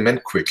we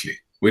implement quickly.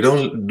 We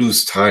don't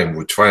lose time.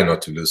 We try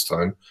not to lose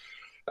time.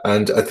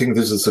 And I think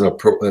this is an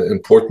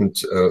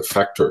important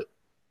factor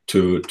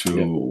to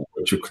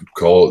what you could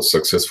call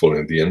successful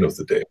in the end of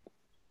the day.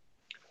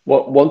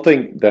 Well, one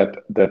thing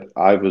that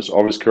I was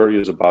always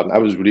curious about, and I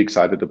was really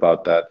excited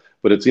about that,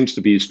 but it seems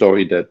to be a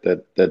story that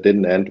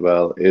didn't end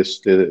well, is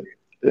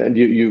and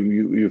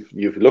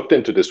you've looked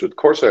into this with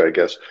Corsair, I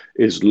guess,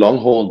 is long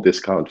haul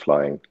discount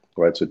flying,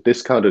 right? So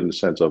discounted in the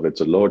sense of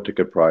it's a lower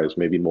ticket price,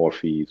 maybe more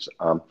fees.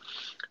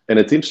 And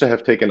it seems to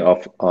have taken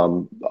off,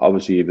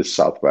 obviously, with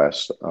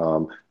Southwest,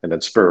 and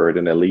then Spirit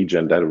and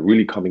Allegiant that are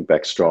really coming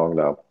back strong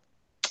now.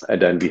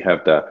 And then we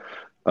have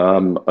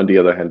on the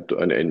other hand,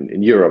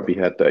 in Europe, we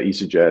had the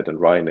EasyJet and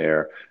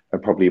Ryanair,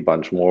 and probably a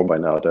bunch more by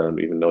now that I don't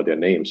even know their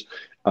names.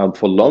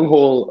 For long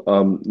haul,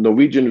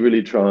 Norwegian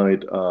really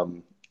tried.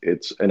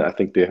 And I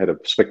think they had a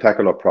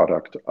spectacular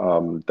product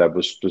that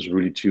was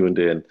really tuned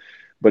in.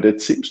 But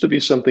it seems to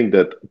be something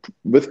that,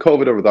 with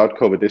COVID or without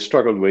COVID, they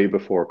struggled way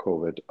before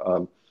COVID.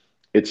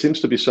 It seems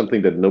to be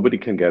something that nobody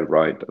can get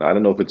right. And I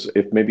don't know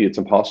if maybe it's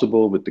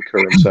impossible with the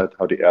current set,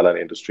 how the airline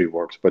industry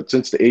works. But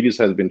since the 80s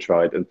has been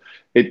tried, and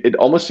it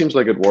almost seems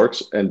like it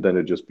works, and then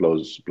it just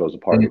blows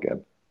apart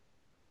again.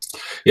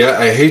 Yeah,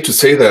 I hate to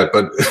say that,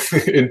 but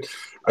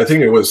I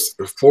think it was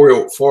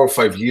 4 or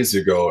 5 years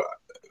ago,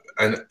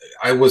 and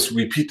I was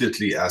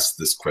repeatedly asked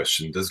this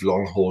question: does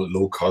long haul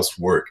low cost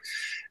work?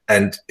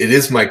 And it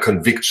is my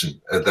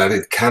conviction that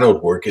it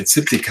cannot work. It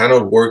simply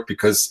cannot work,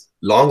 because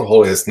long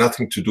haul has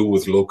nothing to do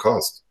with low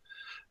cost.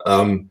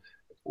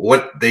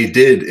 What they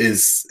did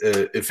is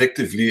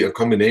effectively a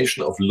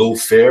combination of low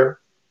fare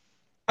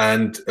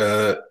and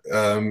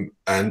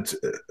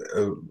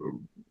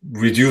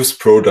reduced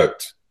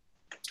product.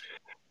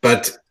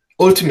 But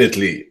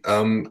ultimately,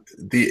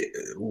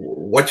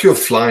 what you're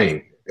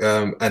flying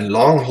and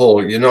long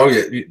haul,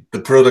 the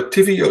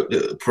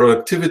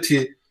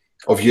productivity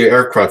of your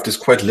aircraft is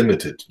quite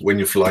limited when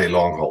you fly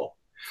long haul,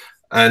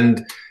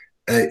 and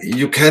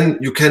you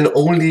can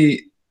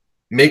only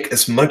make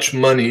as much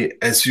money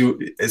as you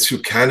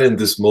can in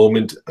this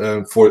moment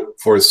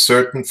for a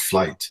certain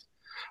flight.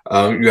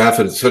 You have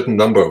a certain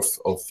number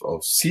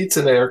of seats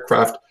in the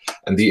aircraft,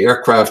 and the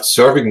aircraft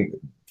serving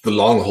the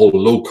long haul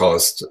low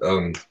cost,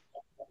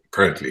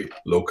 currently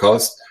low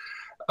cost,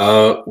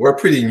 were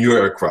pretty new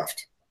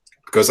aircraft,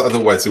 because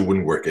otherwise it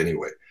wouldn't work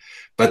anyway.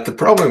 But the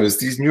problem is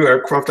these new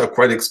aircraft are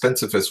quite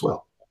expensive as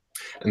well.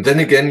 And then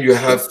again, you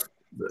have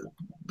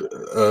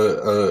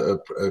a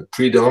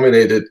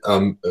predominated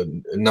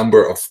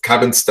number of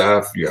cabin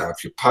staff. You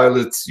have your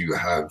pilots. You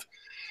have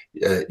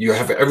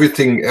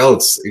everything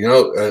else.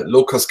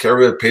 Low cost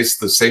carrier pays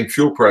the same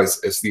fuel price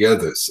as the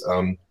others.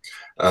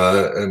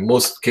 In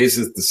most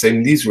cases, the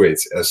same lease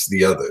rates as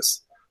the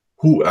others,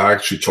 who are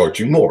actually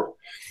charging more.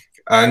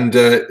 And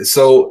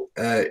so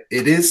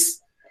it is.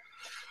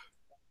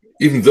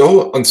 Even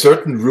though on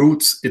certain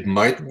routes it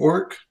might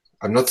work,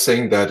 I'm not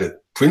saying that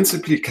it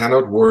principally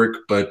cannot work,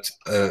 but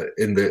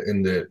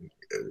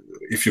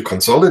if you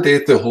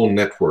consolidate the whole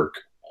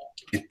network,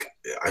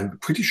 I'm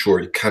pretty sure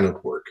it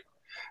cannot work.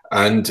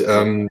 And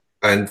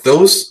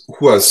those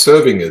who are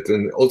serving it,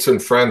 and also in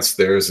France,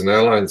 there is an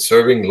airline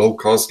serving low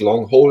cost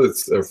long haul.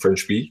 It's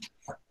French B.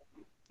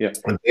 Yeah.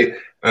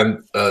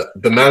 And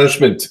the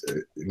management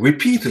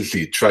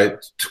repeatedly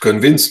tried to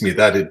convince me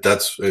that it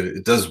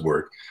does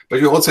work. But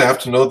you also have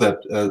to know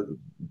that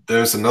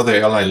there's another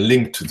airline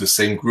linked to the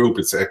same group.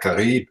 It's Air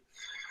Caribe,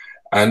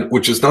 and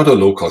which is not a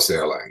low-cost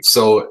airline.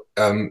 So,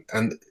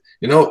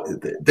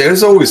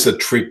 there's always a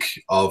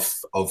trick of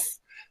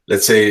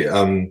let's say,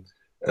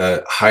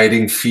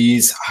 hiding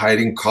fees,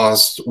 hiding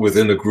costs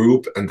within a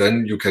group, and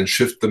then you can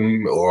shift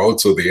them, or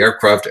also the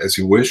aircraft, as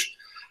you wish.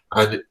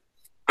 And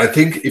I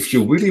think if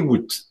you really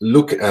would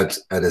look at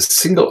a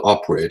single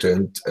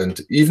operator,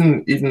 and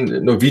even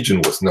Norwegian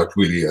was not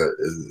really a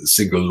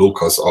single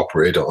low-cost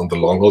operator on the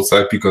long-haul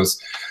side, because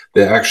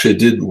they actually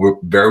did work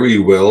very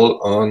well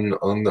on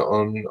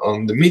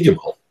the medium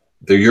haul,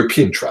 the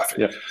European traffic.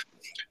 Yeah.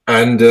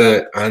 And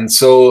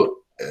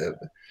so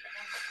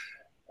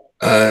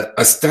a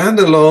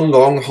standalone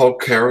long-haul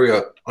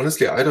carrier,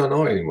 honestly, I don't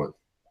know anyone.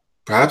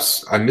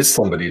 Perhaps I miss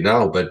somebody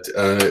now, but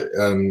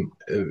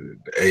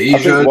Asia. I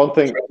think one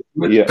thing,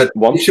 yeah, but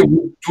if you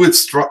do it,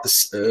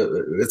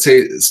 let's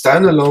say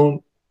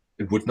standalone,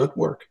 it would not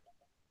work.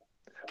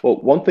 Well,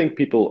 one thing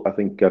people I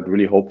think got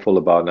really hopeful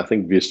about, and I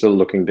think we're still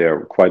looking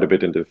there quite a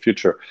bit into the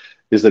future,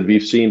 is that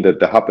we've seen that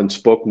the hub and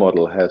spoke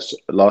model has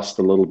lost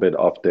a little bit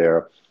of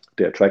their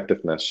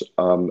attractiveness,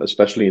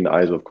 especially in the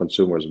eyes of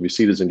consumers. We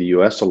see this in the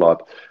US a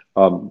lot,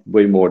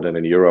 way more than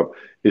in Europe,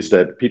 is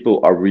that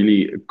people are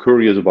really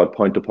curious about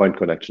point-to-point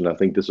connection. I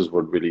think this is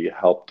what really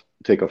helped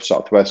take off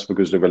Southwest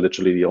because they were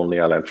literally the only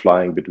airline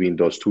flying between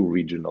those two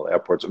regional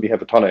airports. And we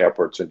have a ton of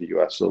airports in the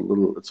US,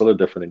 so it's a little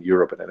different in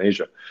Europe and in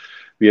Asia.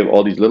 We have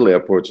all these little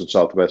airports in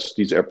Southwest.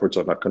 These airports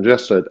are not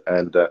congested,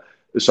 and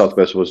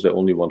Southwest was the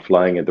only one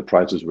flying, and the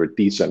prices were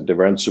decent. They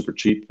weren't super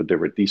cheap, but they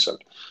were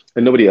decent,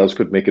 and nobody else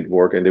could make it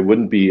work. And there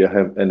wouldn't be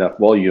have enough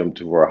volume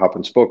to for a hub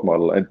and spoke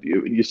model. And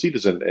you see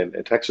this in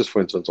Texas,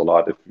 for instance, a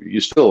lot. If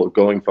you're still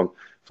going from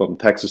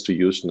Texas to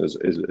Houston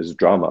is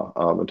drama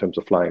in terms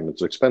of flying.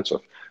 It's expensive,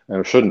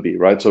 and it shouldn't be,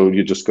 right? So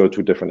you just go to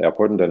a different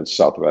airport, and then it's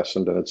Southwest,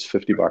 and then it's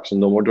 $50 and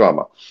no more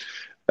drama.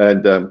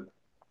 And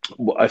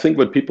I think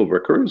what people were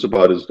curious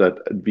about is that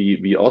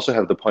we also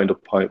have the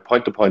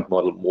point-to-point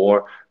model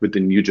more with the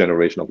new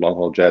generation of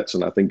long-haul jets,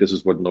 and I think this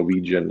is what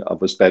Norwegian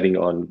was betting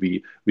on.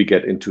 We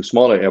get into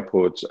smaller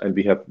airports, and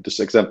we have this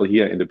example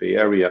here in the Bay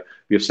Area.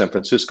 We have San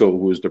Francisco,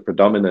 who is the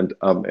predominant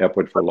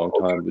airport for a long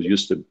time. It was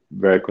used to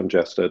very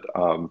congested,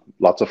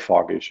 lots of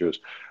fog issues,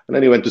 and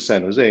then he went to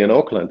San Jose and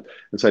Oakland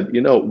and said,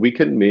 we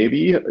can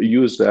maybe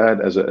use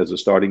that as a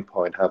starting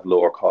point, have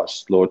lower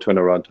costs, lower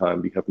turnaround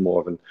time. We have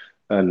more of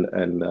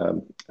and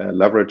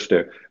leverage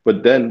there.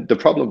 But then the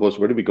problem was,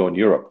 where do we go in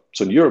Europe?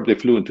 So in Europe, they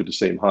flew into the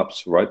same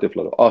hubs, right? They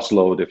flew to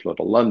Oslo, they flew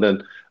to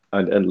London,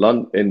 and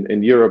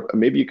in Europe,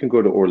 maybe you can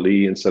go to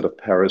Orly instead of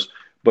Paris.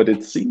 But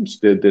it seems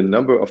that the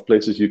number of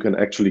places you can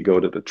actually go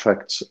that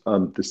attracts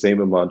the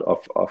same amount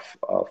of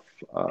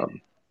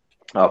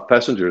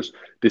passengers,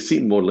 they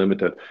seem more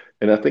limited.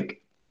 And I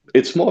think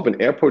it's more of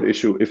an airport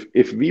issue.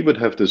 If we would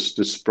have this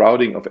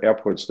sprouting of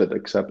airports that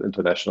accept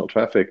international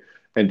traffic,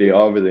 and they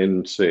are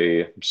within,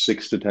 say,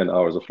 6 to 10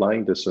 hours of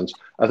flying distance,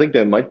 I think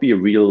there might be a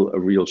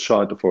real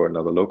shot for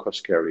another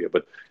low-cost carrier.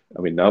 But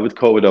I mean, now with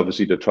COVID,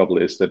 obviously the trouble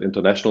is that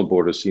international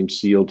borders seem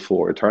sealed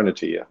for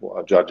eternity,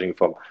 judging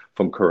from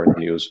current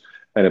news.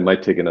 And it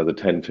might take another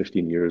 10,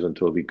 15 years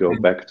until we go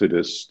back to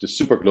this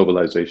super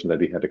globalization that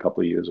we had a couple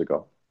of years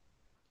ago.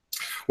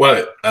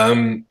 Well,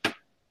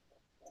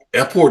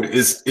 airport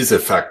is a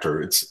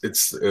factor.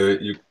 It's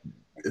an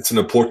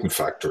important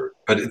factor,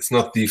 but it's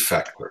not the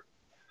factor.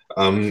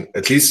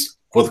 At least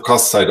for the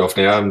cost side of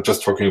it, I'm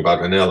just talking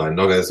about an airline,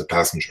 not as a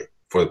passenger.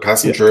 For the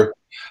passenger,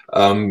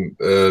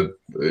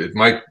 it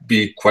might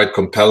be quite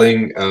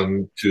compelling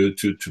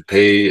to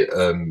pay,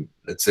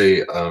 let's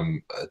say, a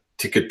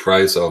ticket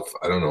price of,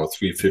 I don't know,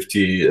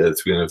 350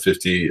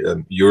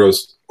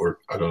 euros, or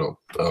I don't know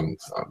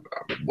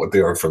what they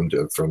are from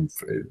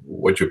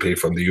what you pay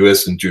from the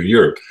US into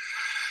Europe.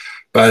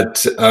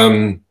 But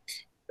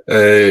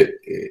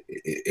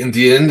in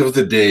the end of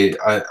the day,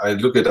 I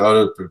look at out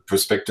of the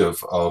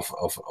perspective of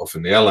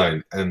an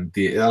airline, and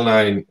the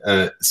airline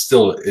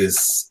still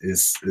is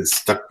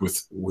stuck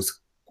with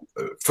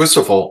first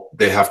of all,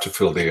 they have to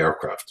fill the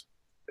aircraft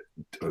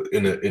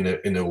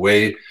in a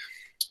way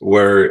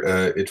where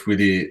it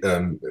really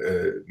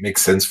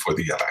makes sense for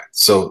the airline.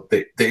 So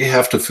they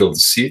have to fill the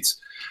seats,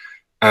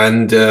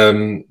 and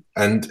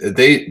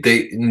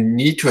they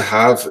need to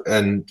have,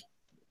 and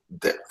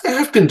they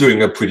have been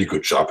doing a pretty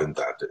good job in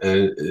that.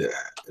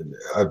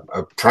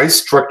 A price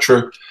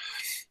structure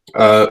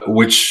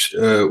which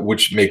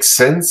makes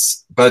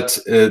sense, but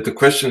the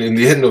question in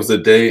the end of the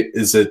day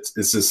is it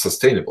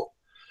sustainable?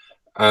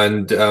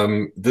 And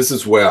this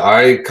is where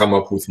I come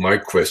up with my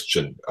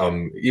question.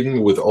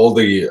 Even with all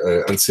the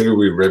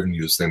ancillary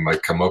revenues they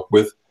might come up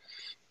with,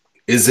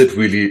 is it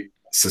really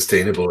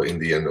sustainable in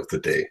the end of the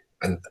day?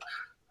 And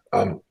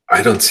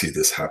I don't see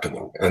this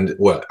happening. And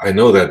well, I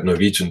know that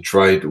Norwegian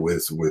tried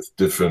with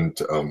different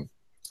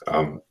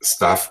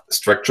staff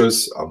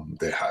structures.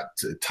 They had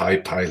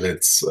Thai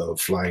pilots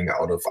flying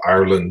out of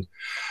Ireland.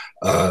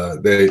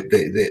 They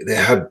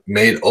had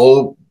made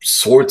all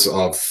sorts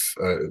of,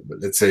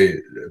 let's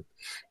say,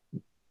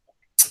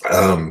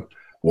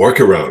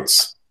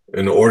 workarounds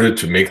in order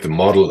to make the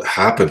model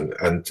happen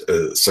and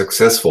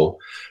successful,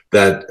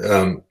 that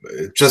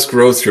just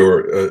grows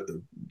your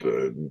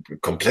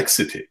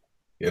complexity.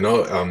 You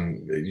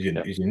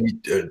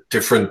need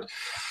different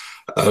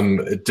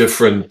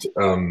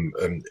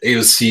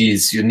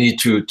AOCs. You need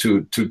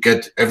to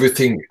get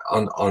everything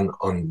on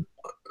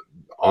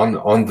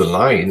the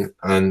line,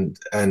 and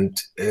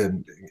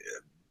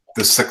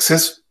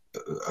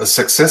a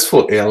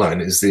successful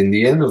airline is, in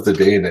the end of the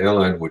day, an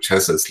airline which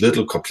has as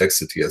little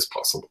complexity as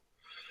possible.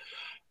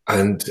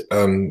 And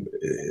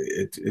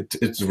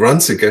it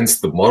runs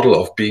against the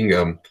model of being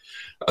a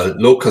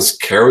low-cost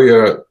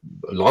carrier,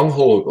 long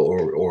haul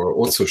or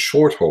also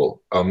short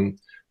haul.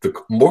 The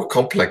more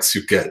complex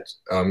you get,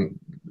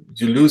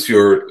 you lose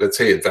your, let's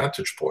say,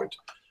 advantage point.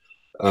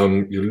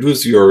 You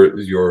lose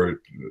your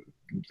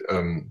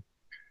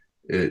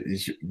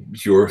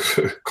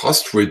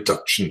cost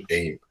reduction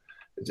aim,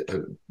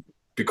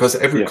 because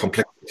every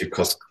complexity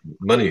costs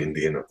money in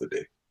the end of the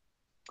day.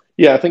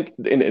 Yeah, I think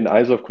in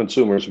eyes of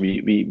consumers,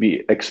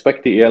 we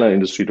expect the airline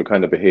industry to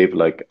kind of behave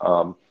like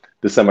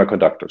the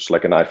semiconductors,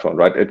 like an iPhone,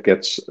 right? It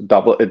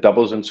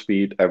doubles in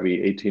speed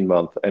every 18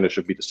 months, and it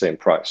should be the same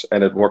price.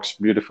 And it works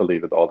beautifully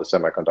with all the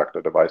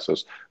semiconductor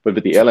devices. But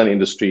with the airline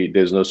industry,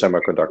 there's no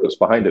semiconductors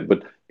behind it.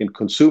 But in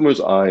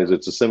consumers' eyes,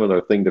 it's a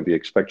similar thing that we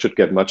expect should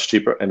get much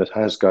cheaper, and it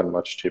has gotten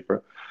much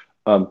cheaper.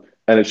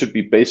 And it should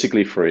be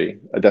basically free.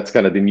 That's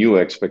kind of the new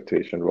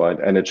expectation, right?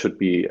 And it should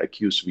be a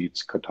Q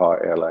Suites,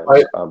 Qatar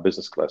Airlines,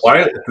 business class.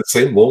 While at the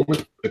same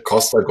moment, the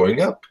costs are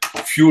going up.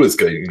 Fuel is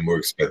getting more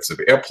expensive.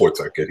 Airports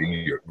are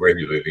getting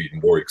regularly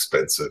more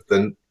expensive.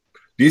 Then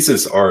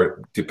leases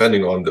are,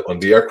 depending on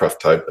the aircraft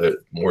type,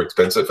 more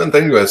expensive. And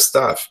then you have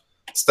staff.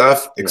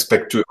 Staff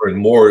expect to earn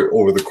more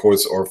over the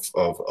course of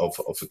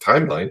a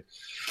timeline.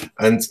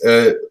 And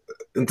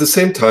at the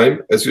same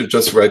time, as you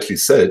just rightly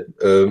said,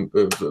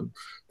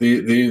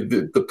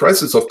 the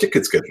prices of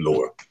tickets get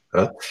lower.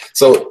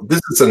 So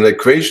this is an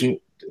equation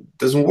that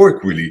doesn't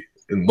work really.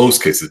 In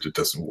most cases, it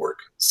doesn't work.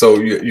 So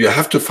you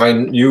have to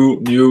find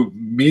new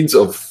means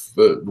of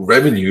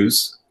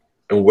revenues,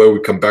 and where we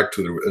come back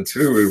to the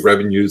ancillary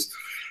revenues,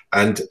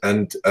 and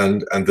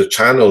the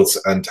channels,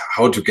 and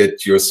how to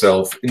get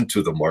yourself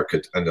into the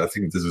market. And I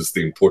think this is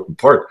the important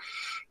part.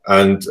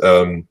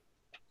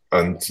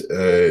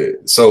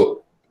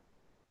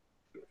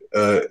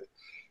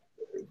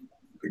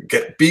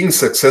 Being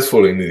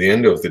successful in the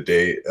end of the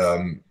day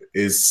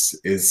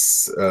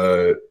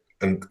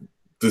and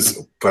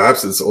this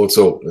perhaps is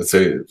also, let's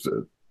say,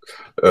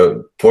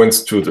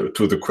 points to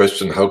the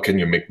question: how can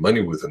you make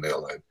money with an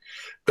airline?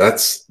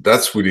 That's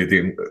really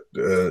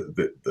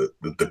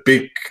the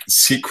big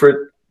secret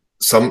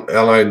some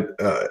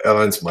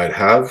airlines might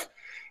have.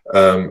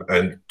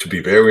 And to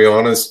be very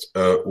honest,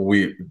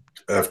 we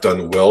have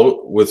done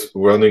well with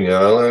running an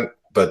airline,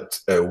 but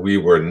we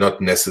were not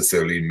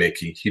necessarily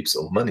making heaps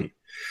of money.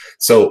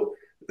 So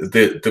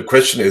the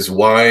question is,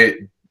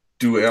 why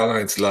do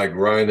airlines like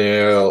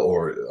Ryanair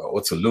or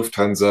also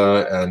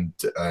Lufthansa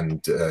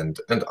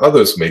and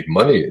others make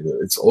money?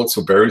 It's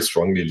also very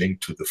strongly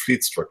linked to the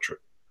fleet structure.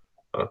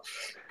 I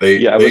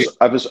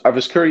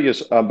was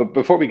curious, but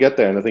before we get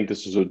there, and I think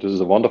this is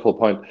a wonderful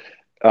point,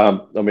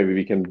 or maybe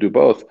we can do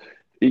both.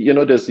 You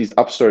know, there's these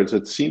upstarts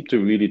that seem to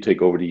really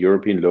take over the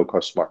European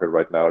low-cost market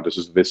right now. This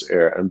is Wizz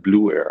Air and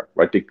Blue Air,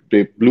 right?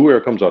 Blue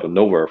Air comes out of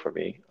nowhere for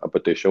me,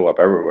 but they show up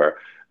everywhere.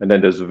 And then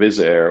there's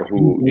Wizz Air,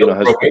 who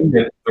has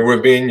the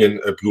Romanian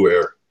Blue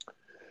Air.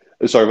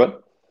 Sorry,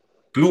 what?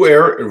 Blue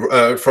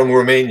Air from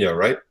Romania,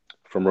 right?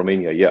 From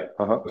Romania, yeah.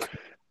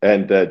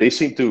 And they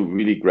seem to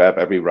really grab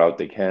every route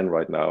they can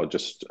right now,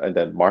 and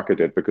then market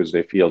it, because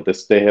they feel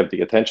they have the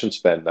attention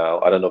span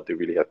now. I don't know if they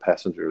really have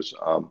passengers,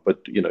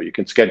 but you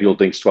can schedule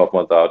things 12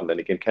 months out, and then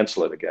you can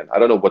cancel it again. I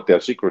don't know what their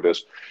secret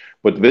is,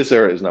 but Wizz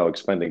Air is now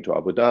expanding to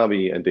Abu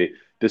Dhabi, and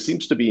there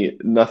seems to be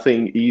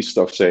nothing east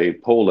of, say,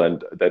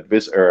 Poland that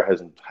Wizz Air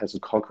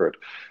hasn't conquered.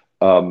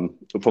 From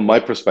my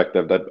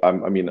perspective, that I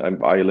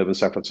live in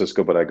San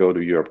Francisco, but I go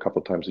to Europe a couple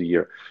of times a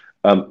year.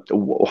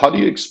 How do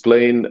you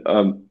explain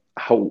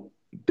how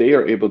they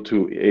are able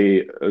to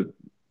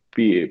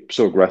be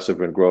so aggressive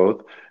in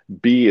growth?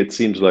 B, it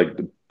seems like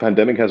the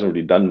pandemic hasn't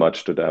really done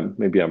much to them.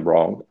 Maybe I'm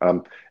wrong.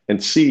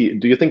 And C,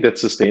 do you think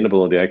that's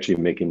sustainable and they're actually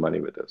making money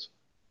with this?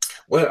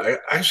 Well,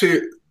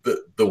 actually,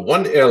 the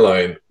one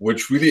airline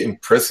which really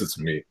impresses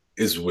me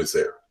is Wizz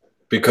Air,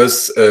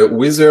 because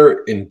Wizz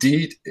Air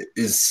indeed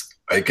is,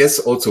 I guess,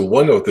 also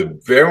one of the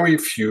very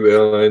few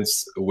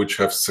airlines which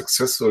have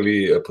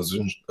successfully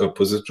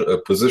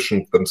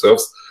positioned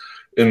themselves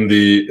in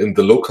the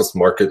low-cost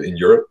market in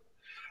Europe.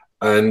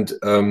 And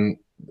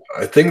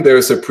I think there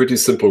is a pretty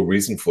simple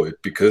reason for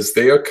it, because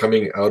they are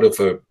coming out of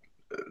a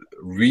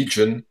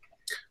region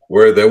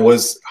where there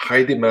was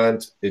high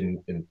demand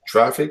in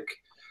traffic,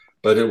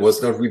 but it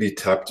was not really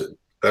tapped in.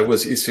 That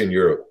was Eastern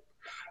Europe.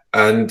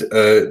 And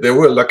they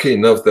were lucky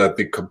enough that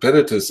the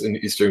competitors in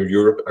Eastern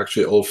Europe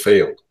actually all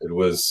failed. It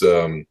was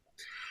the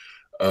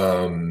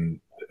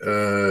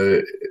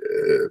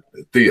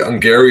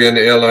Hungarian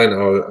airline,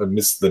 I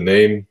missed the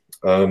name,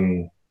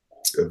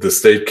 the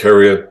state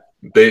carrier.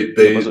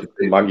 Was it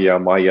Maya?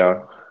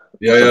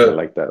 Something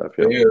like that, I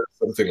feel. Yeah,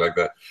 something like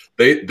that.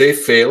 They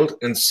failed,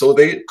 and so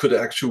they could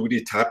actually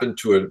really tap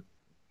into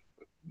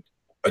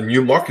a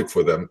new market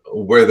for them,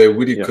 where they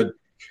really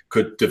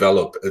could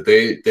develop.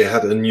 They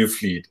had a new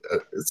fleet,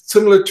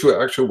 similar to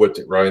actually what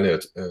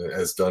Ryanair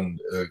has done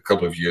a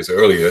couple of years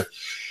earlier,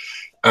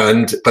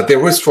 but they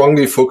were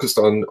strongly focused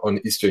on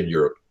Eastern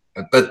Europe.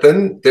 But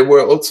then they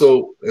were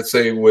also, let's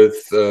say,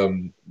 with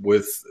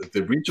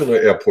the regional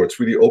airports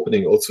really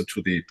opening also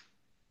to the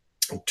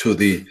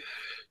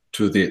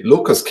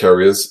low-cost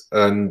carriers,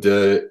 and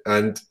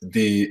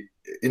the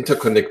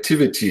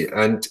interconnectivity,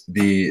 and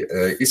the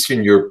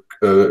Eastern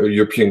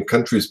European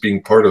countries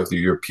being part of the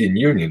European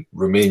Union,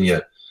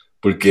 Romania,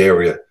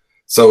 Bulgaria.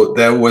 So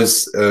there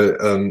was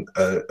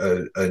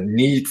a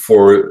need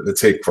for,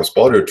 let's say,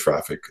 cross-border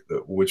traffic,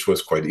 which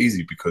was quite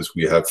easy because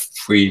we have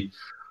free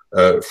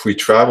free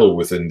travel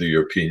within the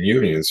European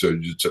Union. So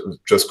you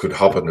just could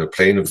hop on a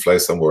plane and fly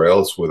somewhere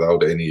else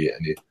without any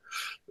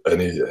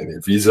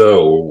visa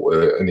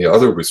or any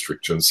other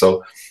restrictions.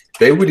 So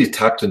they really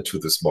tapped into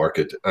this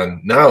market,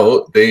 and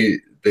now they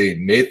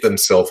made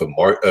themselves a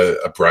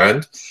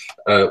brand,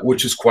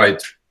 which is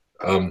quite.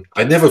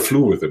 I never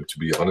flew with them, to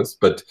be honest,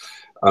 but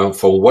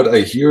from what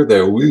I hear,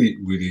 they're really,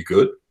 really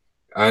good,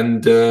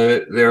 and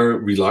they're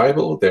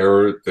reliable.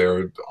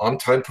 Their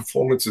on-time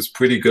performance is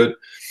pretty good,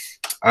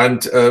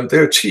 and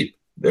they're cheap.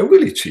 They're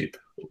really cheap.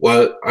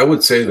 Well, I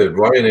would say that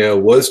Ryanair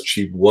was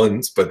cheap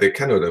once, but they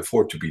cannot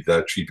afford to be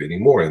that cheap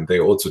anymore. And they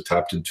also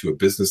tapped into a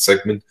business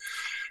segment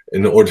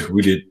in order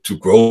really to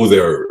grow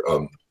their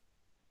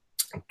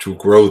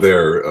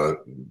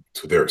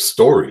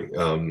story.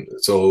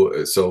 So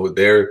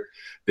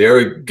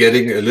they're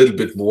getting a little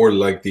bit more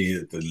like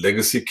the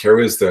legacy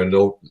carriers. They're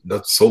not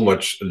so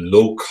much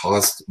low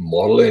cost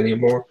model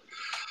anymore.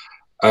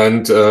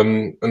 And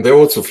they're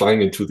also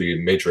flying into the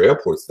major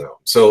airports now.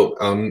 So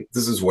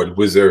this is what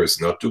Wizz Air is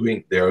not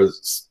doing. They are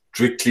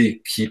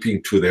strictly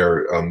keeping to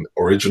their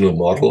original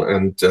model,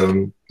 and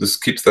this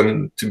keeps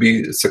them to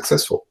be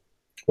successful.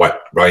 Well,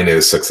 Ryanair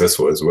is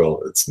successful as well.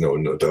 It's no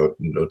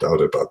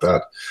doubt about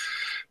that.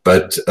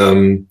 But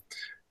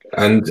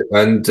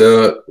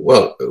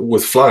well,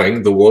 with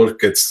flying, the world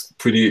gets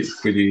pretty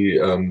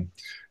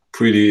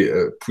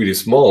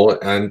small,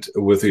 and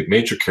with the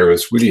major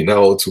carriers really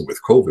now also with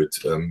COVID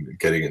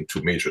getting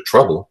into major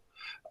trouble,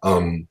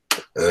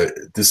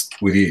 this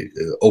really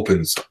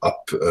opens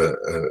up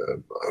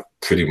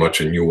pretty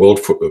much a new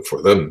world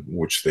for them,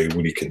 which they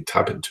really can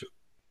tap into.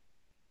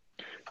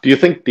 Do you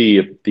think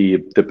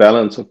the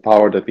balance of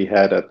power that we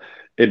had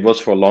it was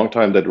for a long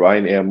time that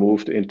Ryanair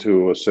moved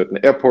into certain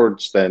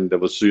airports, then there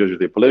was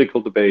usually a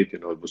political debate.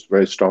 It was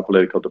very strong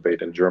political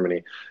debate in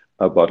Germany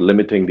about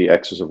limiting the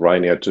access of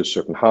Ryanair to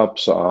certain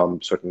hubs,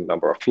 certain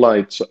number of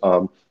flights.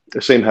 The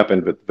same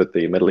happened with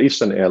the Middle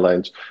Eastern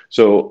airlines.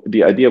 So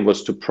the idea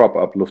was to prop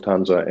up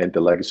Lufthansa and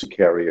the legacy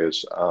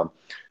carriers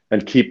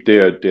and keep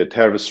their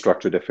tariff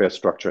structure, their fare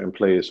structure in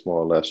place, more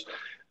or less.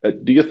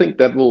 Do you think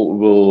that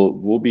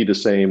will be the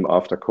same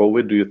after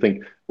COVID? Do you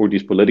think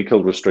these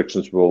political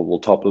restrictions will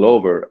topple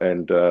over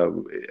and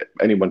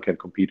anyone can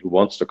compete who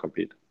wants to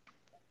compete?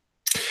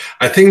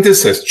 I think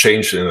this has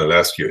changed in the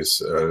last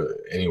years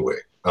anyway.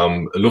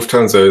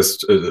 Lufthansa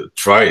has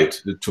tried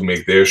to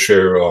make their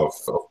share of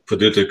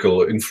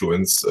political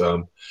influence,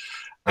 and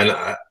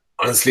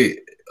honestly,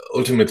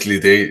 ultimately,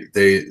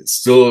 they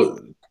still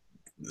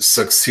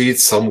succeed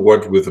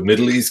somewhat with the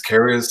Middle East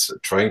carriers,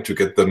 trying to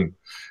get them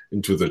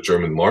into the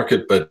German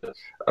market. But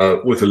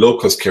with the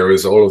low-cost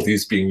carriers, all of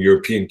these being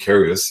European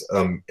carriers,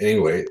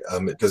 anyway,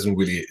 it doesn't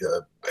really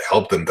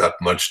help them that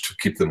much to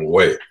keep them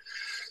away.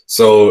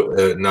 So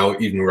now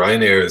even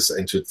Ryanair has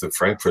entered the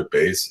Frankfurt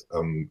base,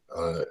 and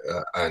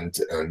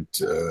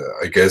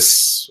I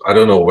guess I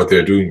don't know what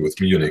they're doing with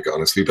Munich,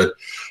 honestly, but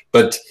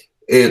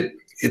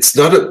it's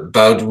not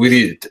about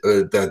really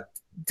that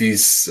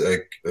these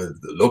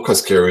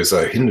low-cost carriers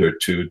are hindered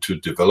to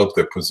develop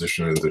their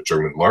position in the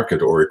German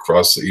market or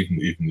across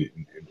even in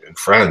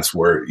France,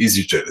 where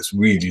EasyJet is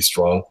really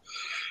strong,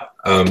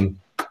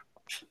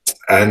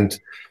 and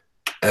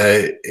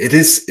it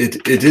is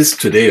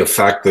today a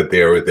fact that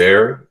they are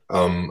there.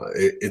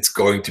 It's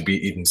going to be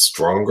even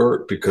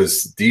stronger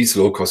because these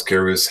low-cost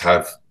carriers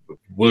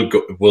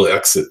will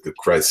exit the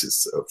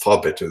crisis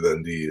far better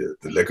than the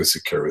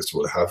legacy carriers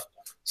will have,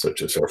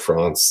 such as Air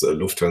France,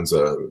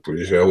 Lufthansa,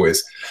 British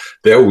Airways.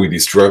 They're really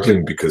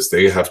struggling because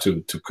they have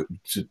to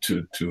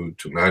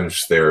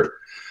manage the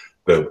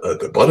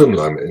bottom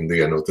line in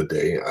the end of the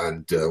day,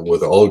 and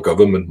with all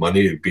government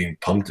money being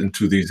pumped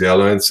into these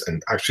airlines,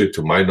 and actually,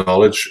 to my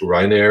knowledge,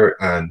 Ryanair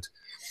and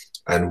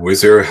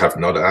Wizz Air have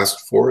not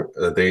asked for.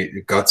 They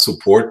got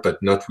support,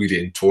 but not really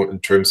in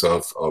terms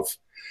of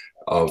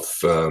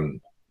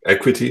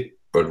equity,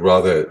 but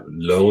rather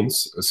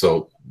loans.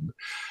 So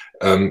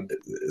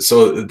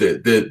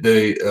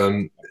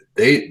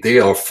they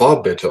are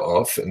far better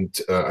off, and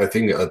I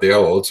think they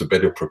are also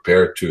better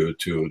prepared to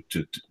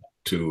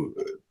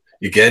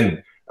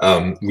again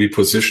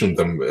reposition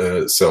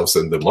themselves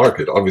in the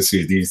market.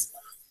 Obviously, these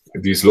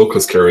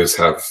low-cost carriers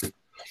have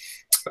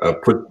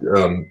put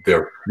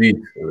their fleet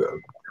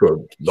to a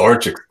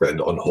large extent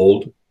on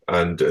hold,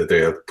 and they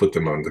have put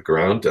them on the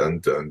ground.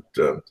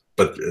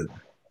 But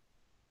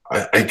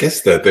I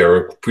guess that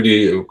they're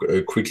pretty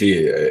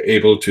quickly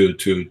able to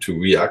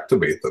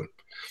reactivate them.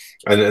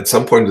 And at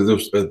some point,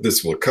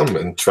 this will come,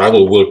 and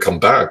travel will come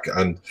back.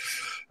 And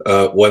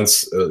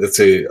once, let's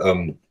say,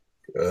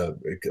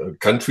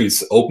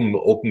 countries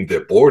open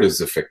their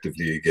borders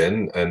effectively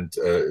again and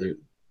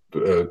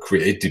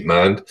create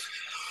demand.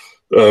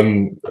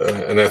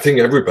 And I think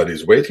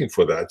everybody's waiting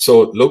for that.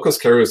 So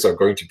low-cost carriers are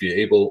going to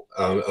be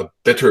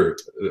better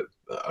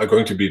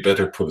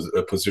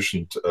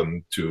positioned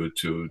to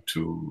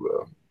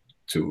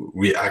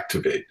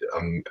reactivate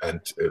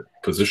and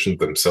position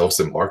themselves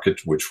in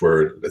market, which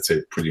were, let's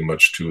say, pretty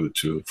much to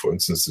for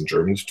instance in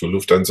Germany, to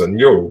Lufthansa and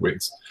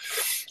Eurowings.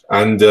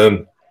 And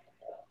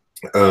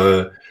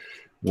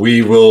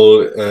we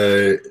will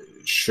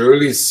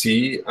surely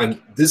see,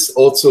 and this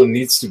also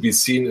needs to be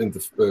seen in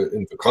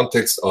the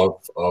context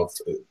of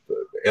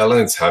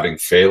airlines having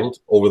failed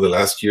over the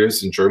last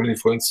years in Germany,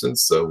 for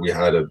instance. We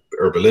had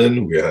Air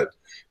Berlin, we had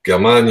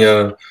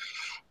Germania,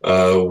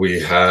 we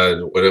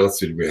had, what else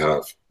did we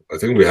have? I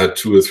think we had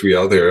 2 or 3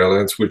 other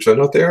airlines which are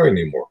not there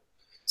anymore.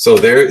 So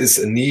there is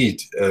a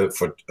need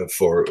for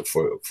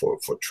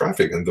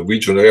traffic, and the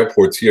regional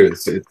airports here,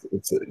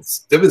 it's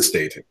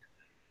devastating.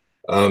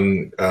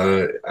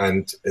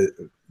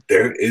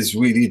 There is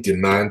really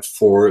demand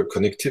for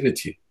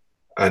connectivity,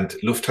 and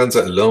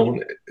Lufthansa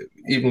alone,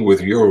 even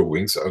with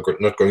Eurowings, are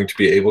not going to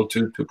be able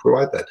to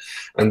provide that.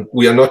 And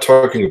we are not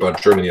talking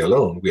about Germany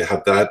alone. We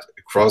have that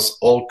across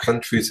all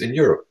countries in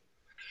Europe.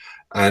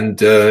 And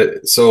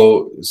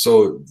so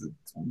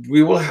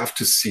we will have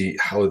to see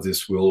how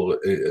this will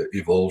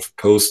evolve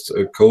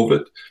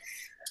post-COVID.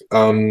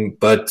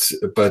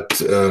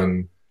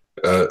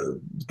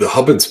 The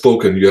hub and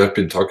spoke, and you have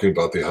been talking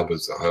about the hub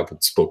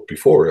and spoke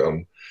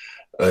before.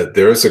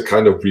 There is a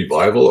kind of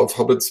revival of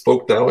hub and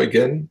spoke now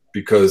again,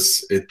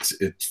 because it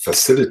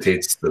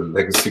facilitates the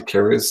legacy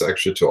carriers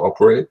actually to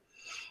operate,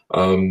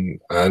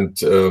 and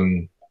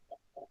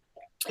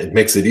it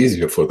makes it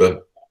easier for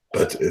them.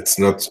 But it's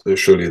not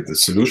surely the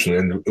solution,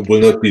 and it will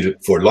not be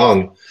for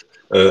long,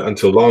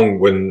 until long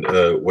when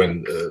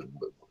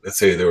let's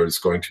say there is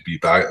going to be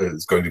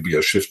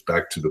a shift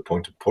back to the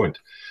point-to-point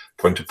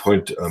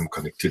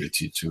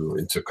connectivity to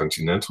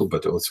intercontinental,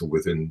 but also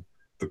within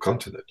the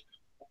continent.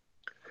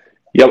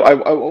 Yeah,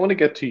 I want to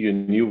get to your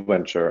new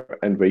venture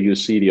and where you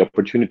see the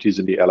opportunities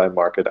in the airline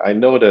market. I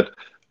know that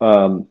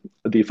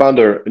the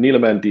founder,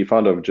 Neeleman, the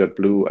founder of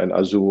JetBlue and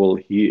Azul,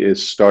 he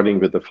is starting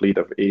with a fleet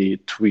of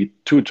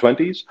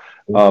A220s.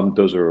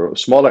 Those are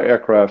smaller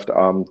aircraft.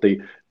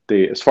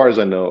 They, as far as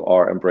I know,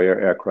 are Embraer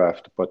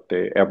aircraft, but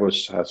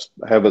Airbus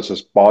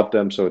has bought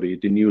them, so the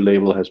new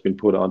label has been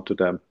put onto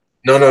them.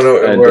 No,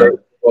 and, we're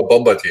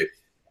Bombardier.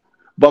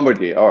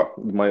 Bombardier. Oh,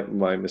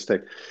 my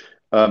mistake.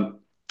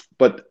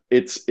 But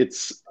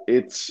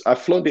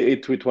I've flown the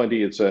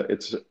A320.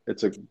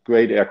 It's a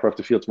great aircraft.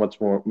 It feels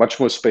much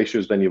more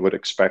spacious than you would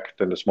expect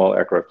than a small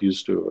aircraft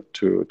used to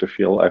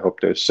feel. I hope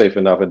they're safe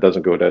enough and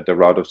doesn't go the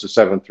route of the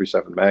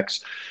 737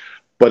 MAX.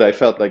 But I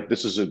felt like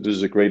this is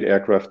a great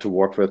aircraft to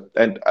work with.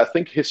 And I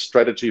think his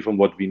strategy, from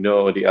what we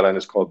know, the airline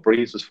is called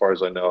Breeze, as far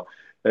as I know,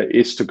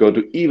 is to go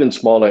to even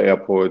smaller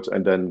airports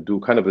and then do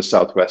kind of a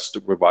Southwest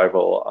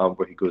revival,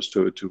 where he goes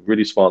to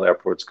really small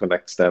airports,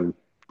 connects them,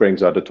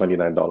 brings out a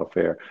 $29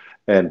 fare,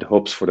 and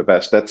hopes for the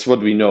best. That's what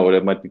we know.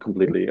 That might be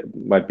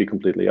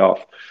completely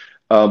off,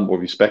 or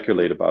we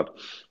speculate about.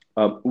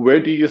 Where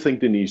do you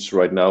think the niche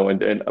right now,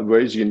 and where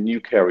is your new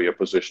carrier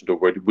positioned, or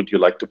where would you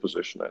like to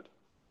position it?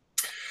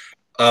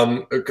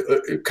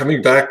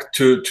 Coming back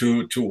to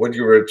what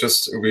you were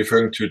just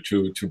referring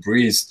to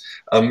Breeze,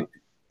 I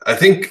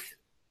think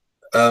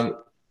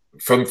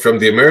from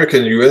the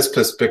American US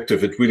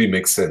perspective, it really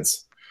makes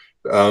sense,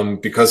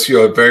 because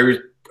you are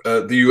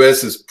the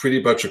US is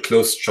pretty much a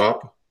closed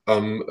shop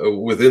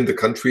within the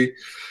country,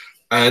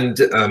 and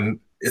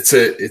it's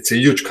a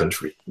huge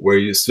country where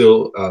you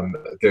still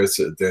there's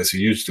a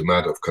huge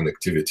demand of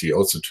connectivity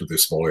also to the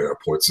smaller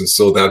airports, and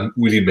so that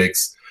really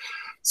makes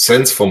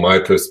sense from my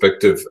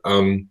perspective.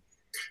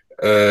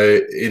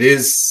 It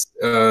is,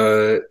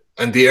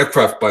 and the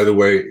aircraft, by the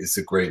way, is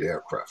a great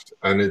aircraft,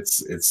 and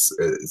it's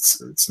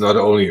not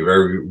only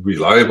very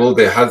reliable.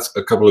 They had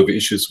a couple of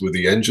issues with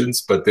the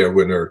engines, but they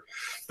were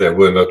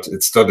not.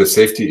 It's not a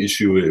safety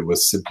issue. It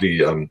was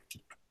simply a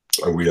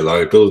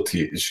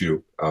reliability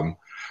issue.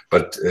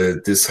 But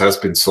this has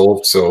been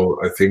solved. So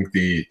I think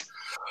the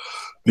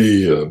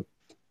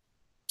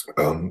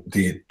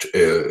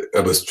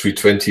Airbus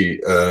 220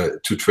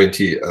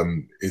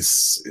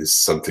 is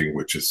something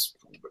which is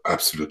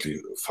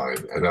absolutely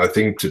fine, and I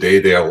think today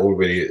they are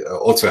already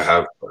also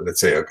have, let's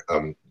say,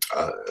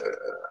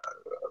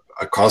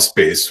 a cost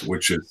base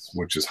which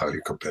is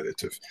highly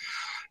competitive.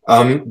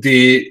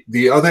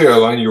 The other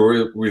airline you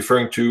were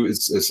referring to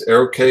is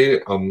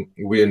AirK.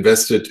 We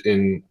invested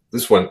in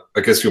this one.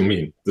 I guess you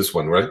mean this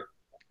one, right?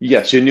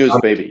 Yes, your news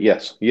baby.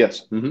 Yes.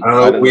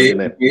 Mm-hmm.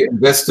 We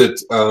invested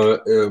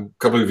a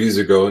couple of years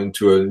ago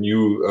into a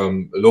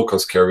new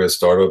low-cost carrier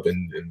startup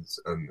in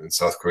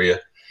South Korea,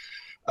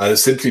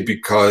 simply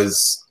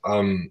because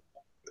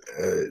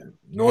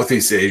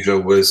Northeast Asia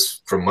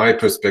was, from my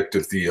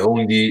perspective, the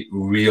only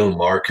real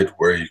market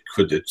where you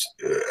could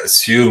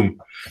assume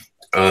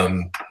a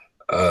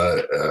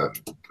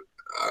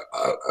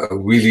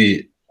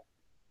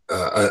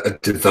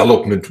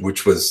development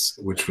which was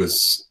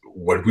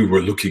what we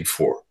were looking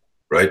for,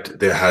 right?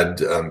 They had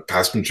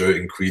passenger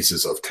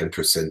increases of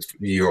 10%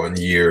 year on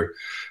year.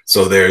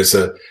 So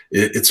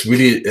it's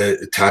really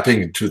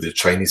tapping into the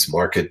Chinese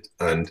market,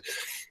 and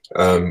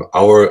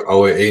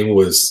our aim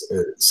was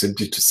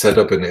simply to set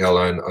up an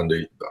airline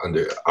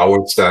under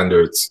our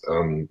standards.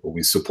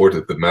 We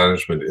supported the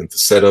management in the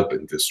setup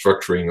and the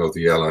structuring of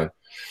the airline,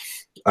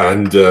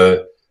 and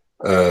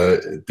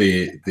the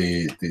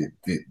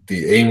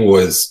aim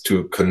was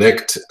to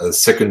connect a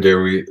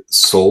secondary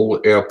Seoul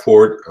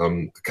airport,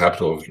 the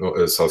capital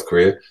of South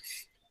Korea,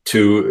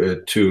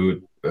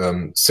 to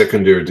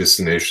secondary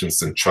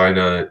destinations in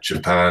China,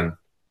 Japan,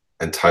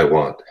 and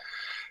Taiwan.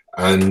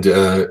 And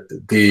I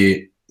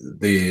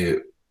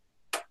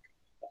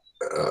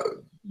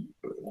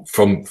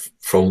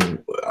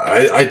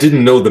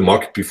didn't know the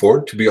market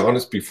before, to be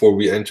honest, before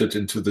we entered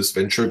into this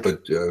venture,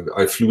 but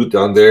I flew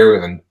down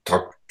there and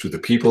talked to the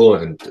people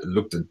and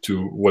looked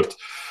into what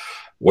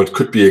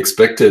could be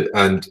expected,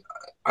 and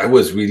I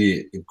was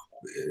really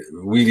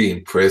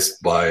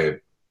impressed by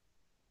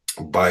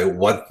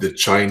what the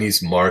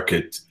Chinese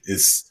market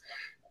is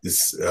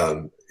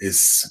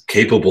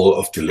capable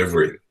of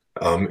delivering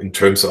in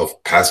terms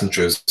of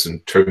passengers, in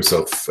terms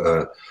of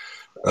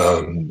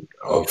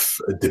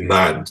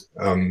demand.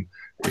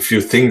 If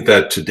you think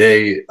that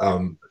today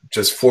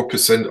just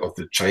 4% of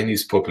the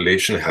Chinese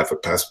population have a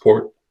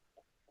passport,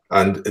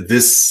 and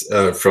this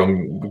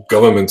from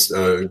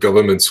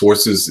government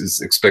sources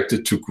is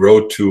expected to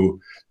grow to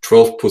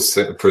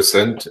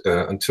 12%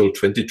 until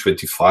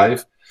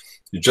 2025.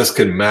 You just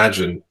can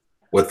imagine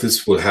what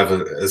this will have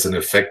as an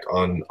effect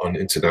on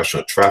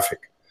international traffic.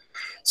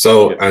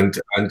 So,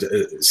 and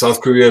South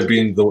Korea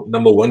being the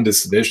 #1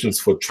 destinations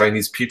for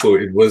Chinese people,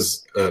 it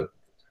was,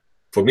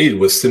 for me, it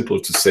was simple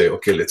to say,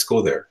 okay, let's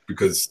go there,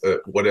 because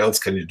what else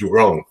can you do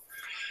wrong?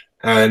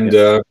 And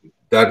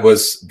that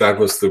was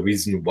the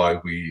reason why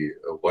we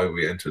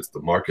entered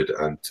the market.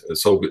 And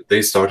so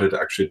they started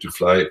actually to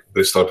fly.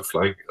 They started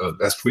flying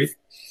last week,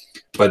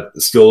 but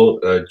still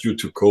due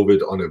to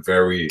COVID on a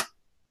very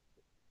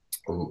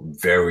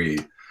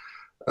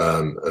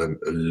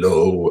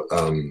low,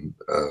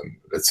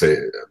 let's say,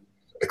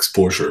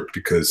 exposure,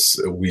 because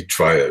we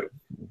try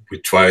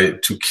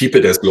to keep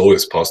it as low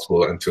as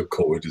possible until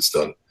COVID is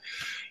done.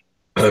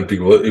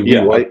 Because we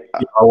want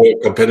our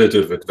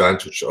competitive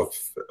advantage of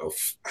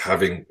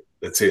having,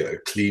 let's say, a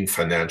clean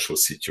financial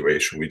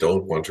situation. We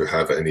don't want to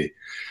have any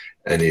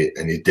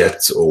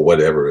debts or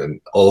whatever,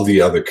 and all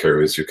the other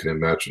carriers you can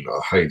imagine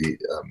are highly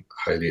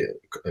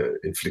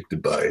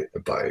inflicted by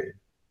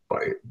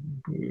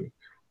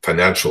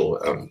financial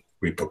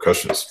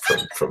repercussions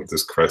from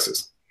this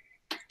crisis.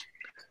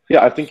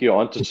 Yeah, I think you're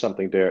onto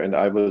something there. And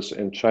I was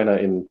in China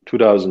in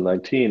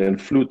 2019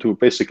 and flew to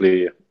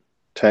basically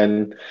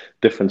 10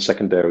 different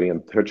secondary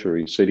and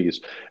tertiary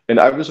cities. And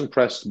I was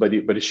impressed by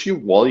the sheer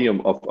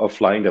volume of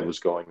flying that was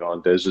going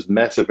on. There's just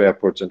massive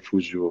airports in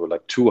Fuzhou,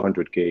 like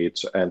 200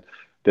 gates, and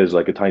there's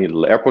like a tiny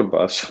little airport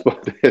bus,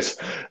 but there's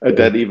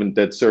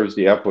that serves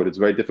the airport. It's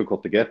very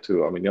difficult to get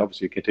to. I mean,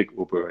 obviously you can take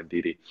Uber and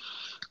Didi,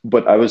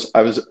 but I was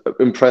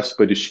impressed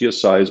by the sheer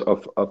size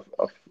of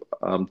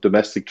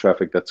domestic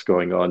traffic that's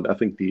going on. I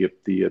think the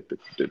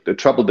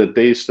trouble that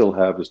they still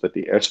have is that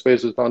the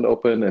airspace is not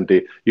open, and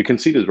you can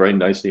see this very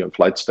nicely on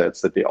flight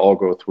stats that they all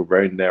go through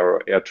very narrow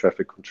air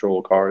traffic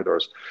control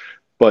corridors.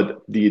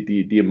 But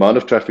the amount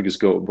of traffic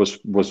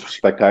was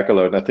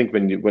spectacular, and I think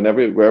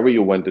wherever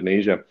you went in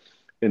Asia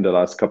in the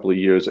last couple of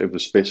years, it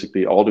was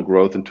basically all the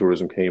growth in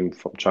tourism came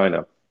from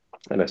China.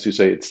 And as you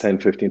say, it's 10,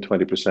 15,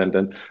 20%.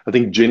 And I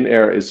think Jin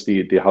Air is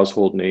the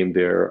household name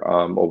there,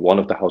 or one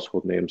of the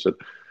household names that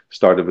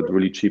started with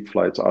really cheap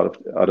flights out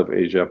of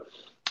Asia,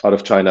 out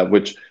of China,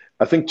 which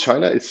I think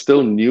China is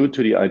still new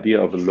to the idea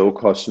of a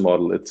low-cost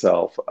model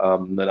itself.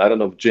 And I don't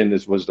know if Jin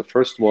was the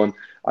first one.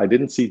 I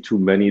didn't see too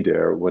many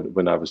there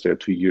when I was there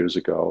 2 years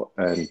ago.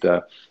 And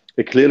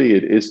clearly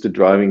it is the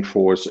driving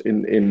force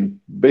in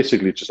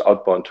basically just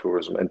outbound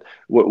tourism. And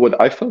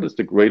what I felt is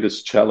the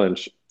greatest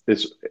challenge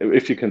is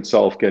if you can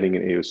solve getting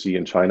an AOC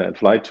in China and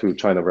fly to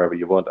China wherever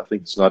you want. I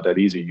think it's not that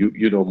easy.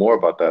 You know more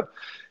about that.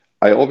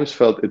 I always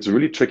felt it's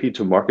really tricky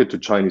to market to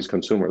Chinese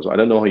consumers. I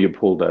don't know how you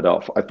pull that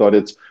off. I thought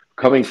it's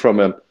coming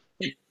from a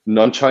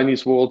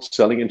non-Chinese world,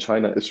 selling in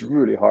China is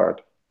really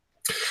hard.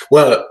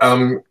 Well,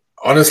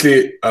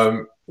 honestly,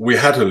 we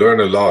had to learn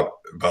a lot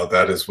about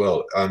that as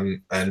well.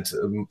 And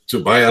to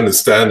my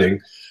understanding,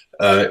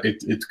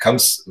 it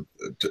comes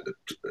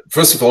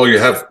first of all, you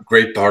have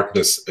great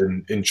partners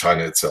in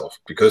China itself,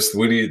 because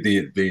really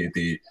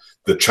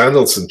the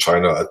channels in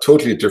China are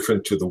totally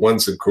different to the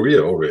ones in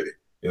Korea already,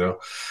 you know.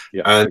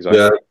 Yeah, and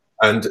exactly.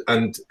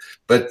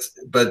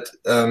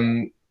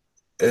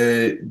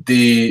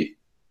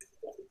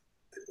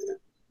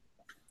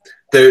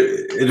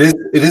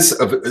 It is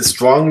a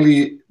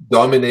strongly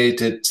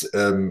dominated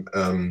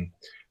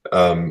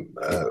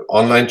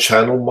online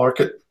channel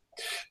market.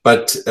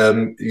 But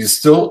you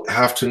still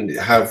have to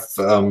have,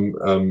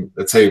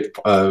 let's say,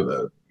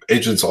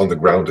 agents on the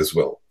ground as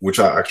well, which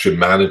are actually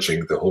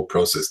managing the whole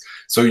process.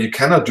 So you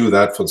cannot do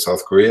that from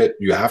South Korea.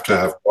 You have to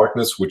have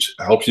partners which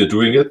help you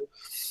doing it,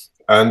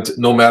 and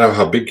no matter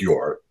how big you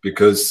are,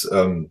 because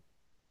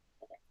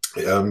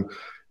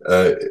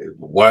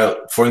while,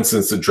 for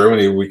instance, in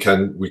Germany, we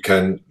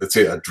can let's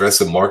say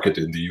address a market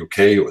in the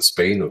UK or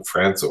Spain or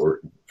France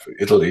or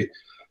Italy,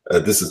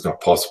 this is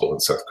not possible in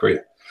South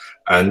Korea,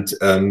 and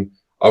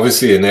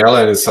obviously, an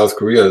airline in South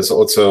Korea is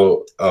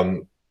also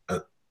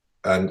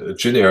and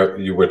Junior,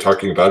 you were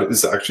talking about,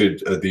 is actually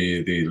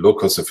the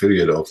low-cost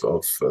affiliate of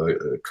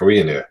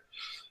Korean Air.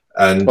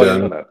 And I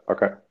didn't know that.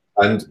 Okay.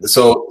 and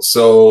so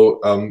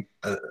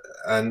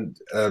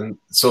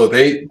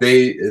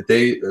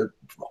they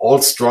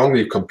all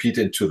strongly compete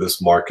into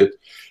this market.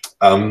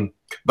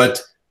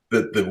 But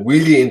the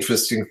really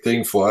interesting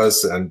thing for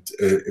us, and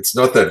it's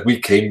not that we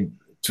came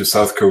to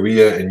South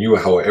Korea and knew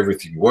how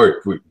everything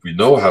worked. We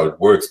know how it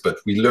works, but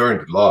we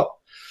learned a lot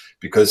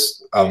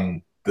because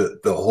the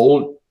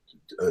whole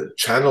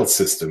channel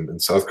system in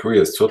South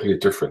Korea is totally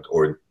different,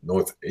 or in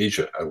North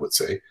Asia, I would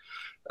say,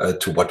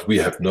 to what we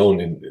have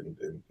known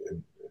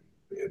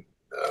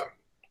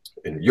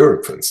in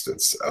Europe, for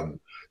instance.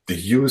 The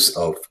use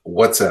of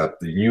WhatsApp,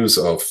 the use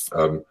of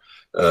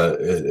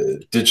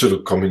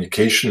digital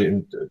communication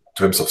in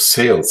terms of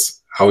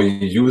sales, how you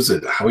use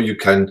it, how you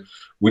can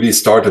really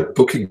start a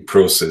booking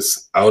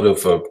process out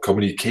of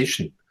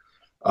communication.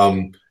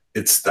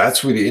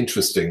 That's really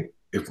interesting.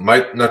 It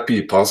might not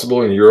be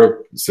possible in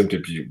Europe simply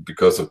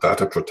because of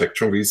data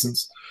protection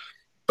reasons,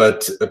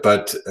 but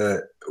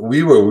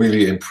we were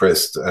really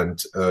impressed,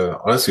 and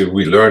honestly,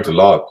 we learned a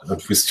lot,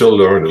 and we still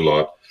learn a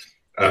lot.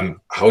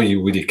 How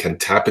you really can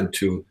tap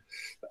into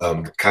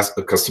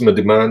customer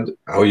demand,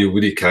 how you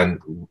really can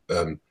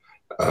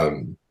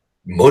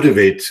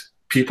motivate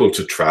people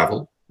to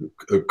travel,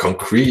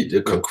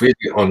 concretely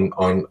on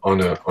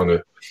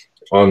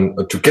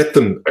to get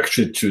them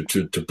actually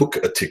to book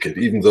a ticket,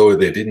 even though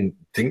they didn't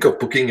think of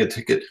booking a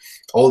ticket.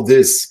 All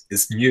this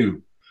is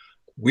new.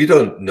 We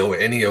don't know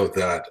any of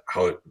that.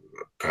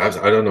 Perhaps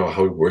I don't know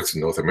how it works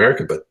in North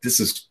America, but this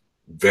is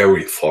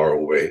very far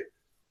away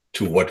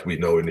to what we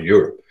know in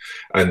Europe.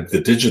 And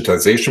the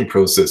digitization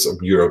process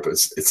of Europe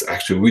it's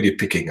actually really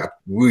picking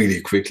up really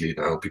quickly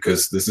now,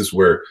 because this is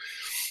where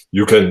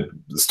you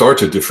can start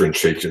to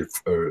differentiate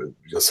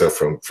yourself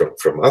from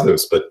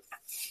others. But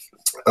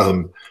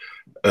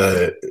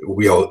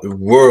we are a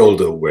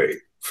world away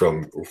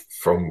from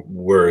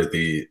where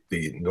the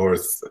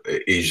North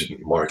Asian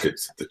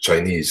markets, the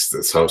Chinese,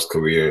 the South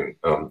Korean,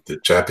 the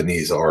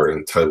Japanese are,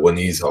 and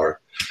Taiwanese are.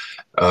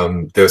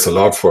 There's a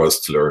lot for us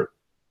to learn.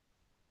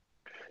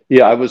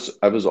 Yeah, I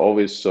was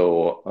always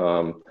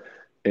so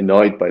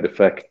annoyed by the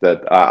fact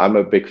that I'm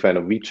a big fan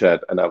of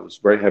WeChat, and I was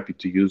very happy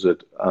to use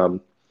it.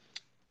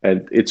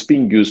 And it's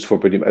being used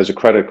for as a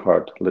credit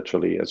card,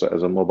 literally as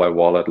a mobile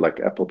wallet like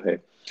Apple Pay.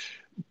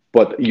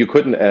 But you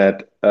couldn't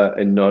add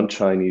a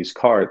non-Chinese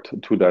card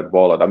to that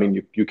wallet. I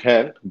mean, you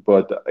can,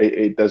 but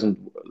it doesn't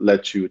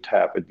let you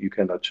tap it. You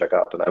cannot check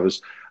out.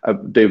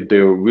 And they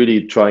were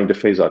really trying to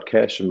phase out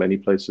cash in many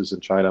places in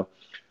China.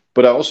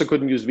 But I also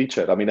couldn't use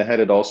WeChat. I mean, I had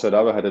it all set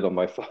up. I had it on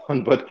my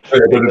phone, but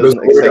it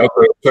doesn't work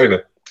outside of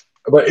China.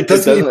 But it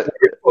doesn't even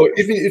work,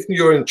 even if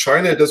you're in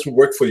China, it doesn't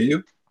work for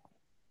you.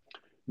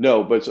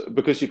 No, but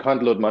because you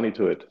can't load money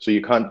to it, so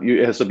you can't.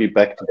 It has to be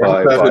backed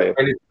by a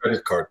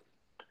credit card.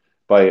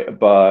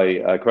 By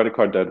a credit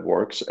card that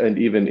works. And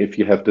even if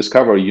you have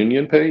Discover or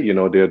Union Pay,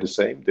 they're the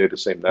same. They're the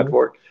same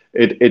network.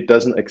 It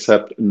doesn't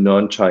accept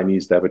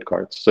non-Chinese debit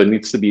cards. So it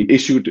needs to be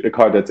issued a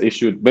card that's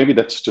issued. Maybe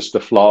that's just a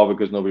flaw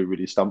because nobody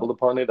really stumbled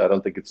upon it. I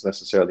don't think it's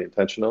necessarily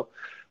intentional.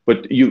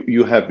 But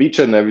you have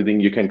WeChat and everything.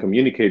 You can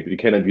communicate, but you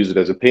cannot use it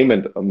as a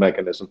payment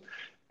mechanism.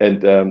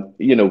 And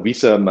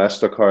Visa,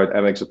 MasterCard,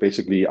 Amex are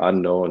basically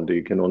unknown.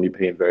 You can only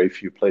pay in very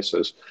few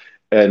places.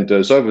 And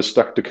so I was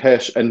stuck to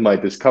cash and my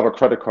Discover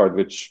credit card,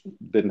 which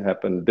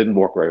didn't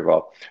work very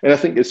well. And I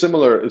think a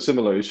similar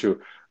issue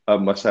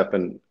must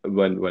happen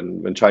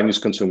when Chinese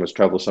consumers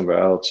travel somewhere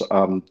else.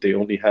 They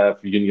only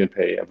have Union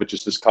Pay, which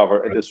is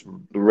Discover. It is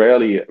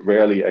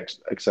rarely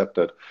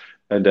accepted.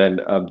 And then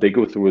they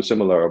go through a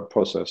similar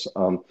process.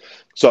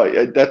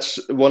 So that's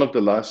one of the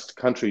last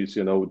countries.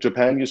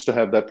 Japan used to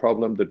have that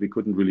problem that we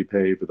couldn't really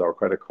pay with our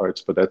credit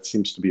cards, but that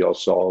seems to be all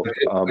solved.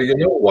 You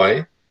know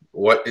why?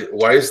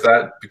 Why is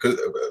that? Because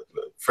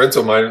friends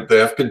of mine, they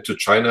have been to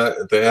China.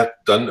 They have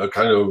done a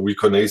kind of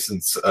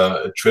reconnaissance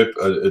trip,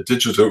 a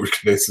digital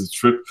reconnaissance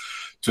trip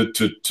to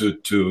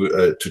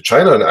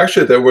China, and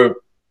actually they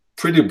were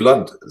pretty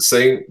blunt,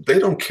 saying they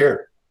don't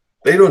care.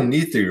 They don't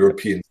need the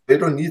Europeans. They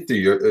don't need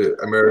the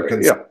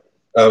Americans.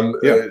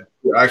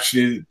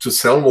 Actually to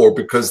sell more,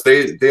 because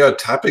they are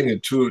tapping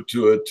into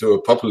to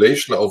a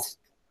population of,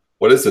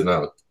 what is it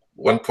now,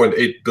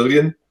 1.8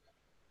 billion.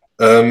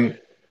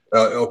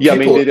 I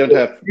mean, they don't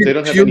have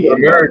any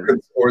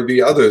Americans or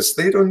the others.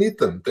 They don't need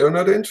them. They're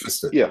not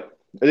interested. Yeah,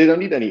 they don't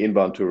need any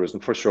inbound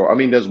tourism for sure. I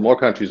mean, there's more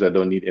countries that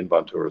don't need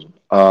inbound tourism.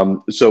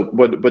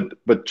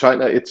 But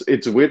China,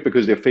 it's weird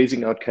because they're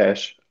phasing out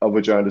cash, of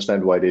which I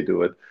understand why they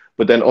do it.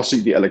 But then also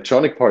the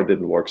electronic part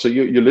didn't work. So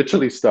you're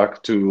literally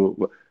stuck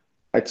to,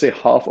 I'd say,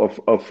 half of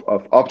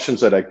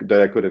options that I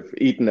could have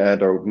eaten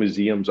at, or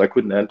museums I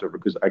couldn't enter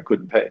because I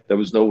couldn't pay. There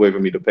was no way for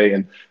me to pay.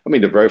 And I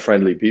mean, they're very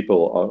friendly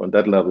people on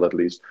that level, at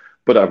least.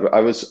 But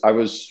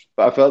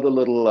I felt a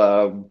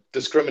little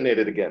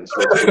discriminated against.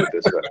 Let's put it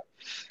this way.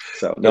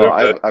 So no,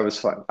 I was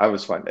fine. I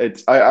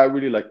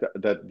really like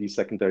that these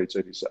secondary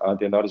cities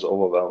they're not as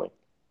overwhelming.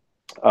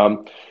 I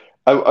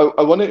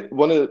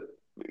want to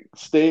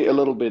stay a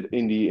little bit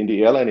in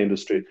the airline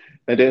industry,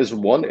 and there's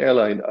one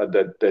airline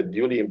that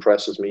really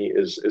impresses me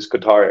is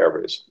Qatar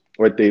Airways.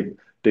 Right,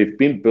 they've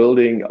been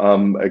building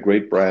a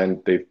great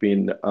brand. They've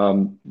been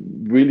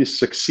really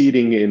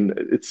succeeding in,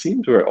 it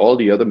seems, where all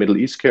the other Middle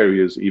East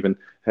carriers even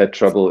had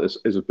trouble, is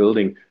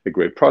building a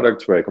great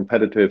product, very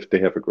competitive. They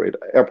have a great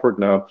airport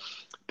now.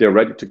 They're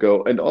ready to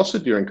go. And also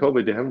during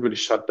COVID, they haven't really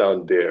shut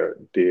down their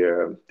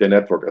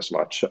network as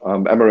much.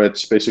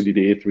 Emirates, basically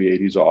the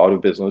A380s are out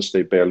of business.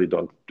 They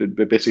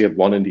basically have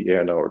one in the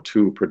air now, or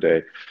two per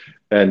day.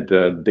 And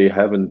they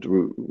haven't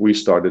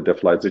restarted their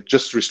flights. They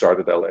just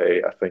restarted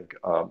LA, I think,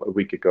 a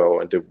week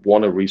ago, and they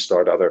want to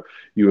restart other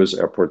US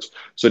airports.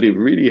 So they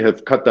really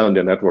have cut down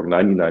their network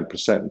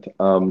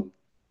 99%.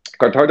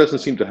 Qatar doesn't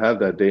seem to have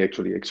that. They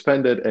actually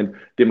expanded, and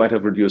they might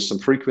have reduced some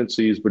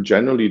frequencies, but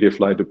generally they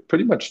fly to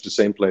pretty much the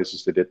same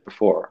places they did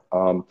before,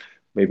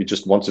 maybe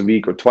just once a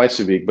week or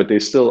twice a week, but they're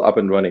still up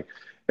and running.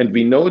 And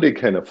we know they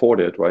can afford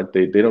it, right?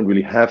 They don't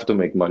really have to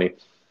make money.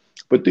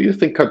 But do you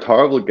think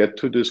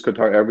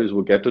Qatar Airways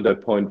will get to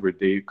that point where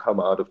they come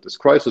out of this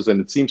crisis?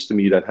 And it seems to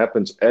me that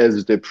happens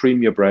as the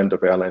premier brand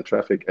of airline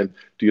traffic. And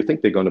do you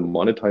think they're going to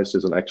monetize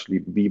this and actually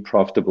be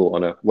profitable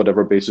on a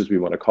whatever basis we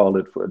want to call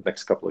it for the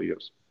next couple of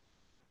years?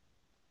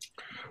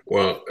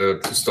 Well,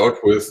 to start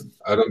with,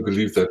 I don't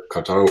believe that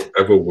Qatar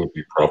ever will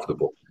be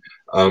profitable.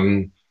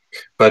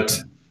 But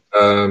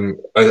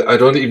I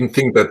don't even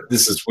think that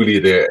this is really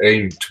their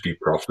aim to be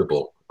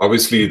profitable.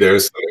 Obviously,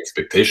 there's an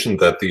expectation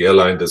that the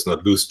airline does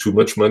not lose too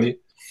much money,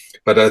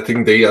 but I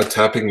think they are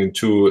tapping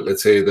into,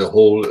 let's say, the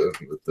whole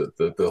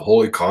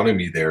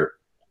economy there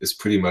is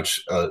pretty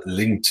much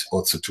linked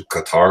also to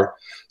Qatar.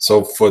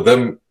 So for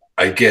them,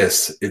 I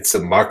guess it's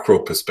a macro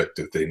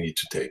perspective they need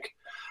to take.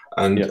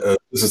 And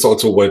this is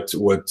also what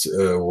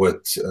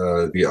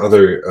the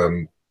other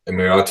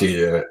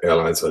Emirati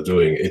airlines are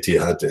doing,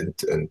 Etihad and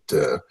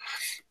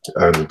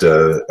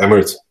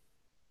Emirates.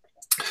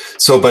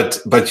 So,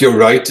 but you're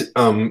right.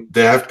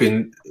 They have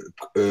been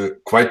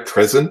quite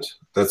present.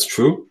 That's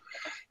true.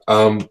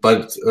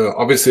 But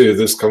obviously,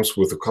 this comes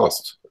with a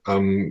cost.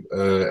 And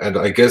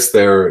I guess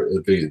they're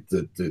the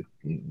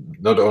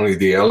not only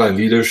the airline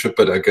leadership,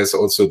 but I guess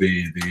also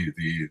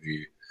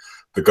the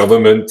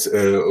government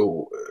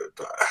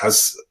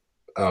has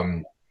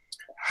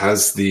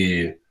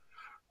the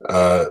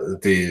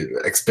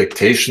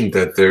expectation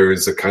that there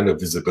is a kind of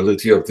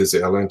visibility of this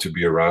airline to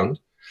be around,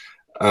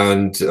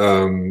 and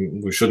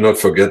we should not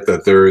forget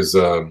that there is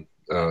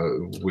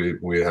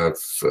we have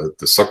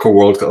the Soccer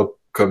World Cup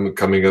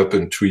coming up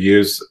in 2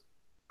 years.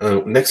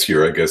 Next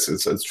year, I guess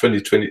it's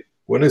 2020.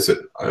 When is it?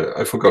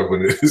 I forgot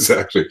when it is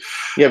actually.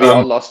 Yeah, we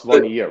all lost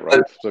 1 year,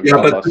 right? So we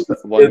all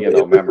lost 1 year in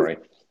our memory.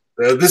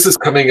 This is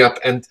coming up,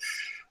 and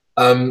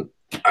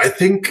I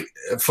think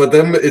for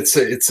them it's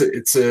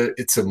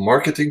a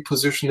marketing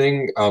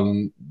positioning.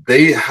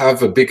 They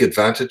have a big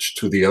advantage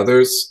to the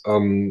others.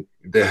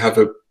 They have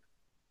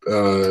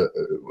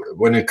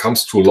when it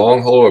comes to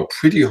long haul, a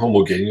pretty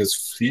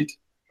homogeneous fleet,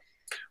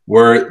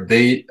 where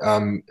they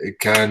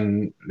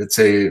can, let's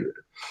say,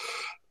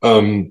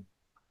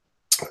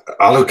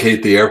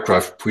 allocate the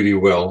aircraft pretty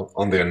well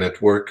on their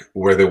network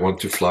where they want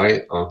to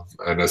fly,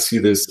 and I see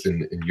this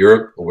in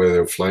Europe, where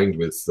they're flying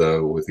with the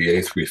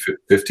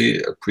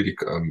A350 pretty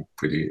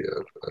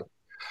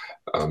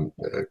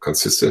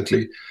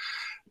consistently,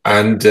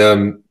 and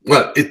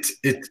well,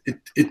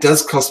 it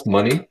does cost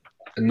money,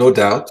 no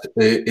doubt.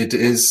 It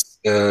is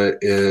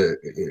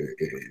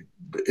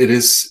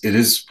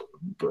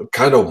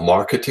kind of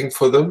marketing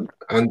for them,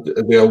 and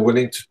they are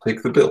willing to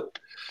take the bill.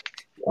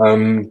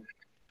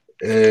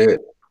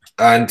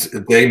 And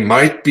they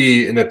might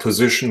be in a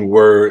position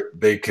where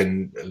they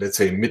can, let's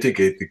say,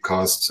 mitigate the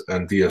costs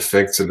and the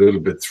effects a little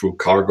bit through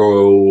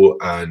cargo,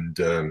 and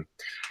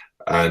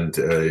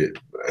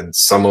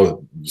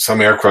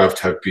some aircraft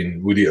have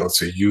been really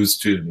also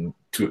used to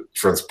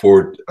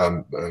transport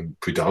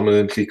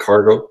predominantly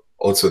cargo,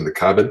 also in the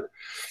cabin.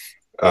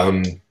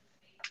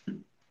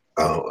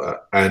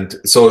 And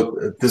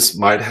so this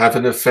might have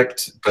an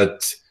effect,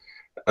 but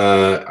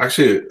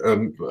actually,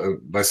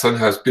 my son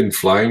has been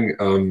flying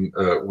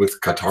with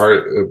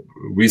Qatar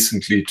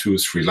recently to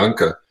Sri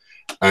Lanka,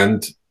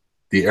 and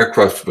the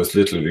aircraft was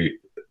literally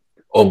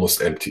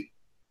almost empty.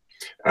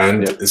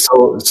 And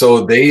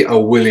so they are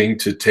willing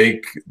to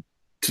take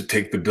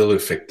the bill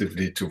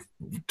effectively to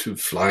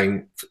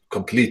flying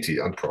completely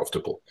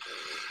unprofitable.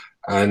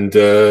 And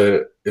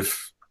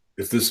if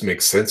this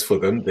makes sense for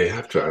them, they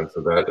have to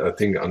answer that. I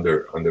think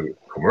under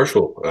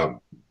commercial.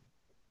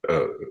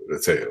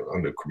 Let's say,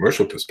 on the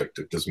commercial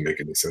perspective, doesn't make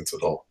any sense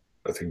at all.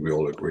 I think we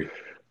all agree.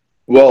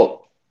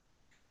 Well,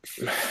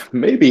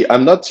 maybe,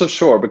 I'm not so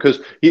sure, because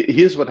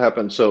here's what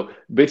happens. So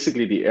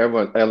basically, the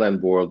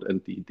airline world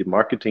and the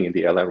marketing in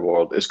the airline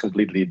world is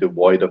completely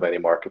devoid of any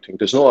marketing.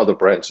 There's no other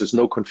brands. There's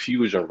no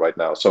confusion right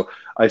now. So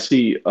I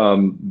see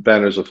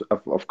banners of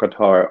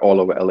Qatar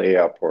all over LA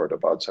airport,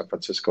 about San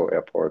Francisco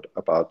airport,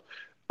 about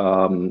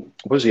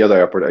what was the other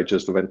airport I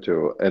just went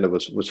to, and it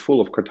was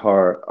full of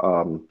Qatar.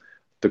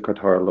 The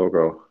Qatar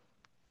logo.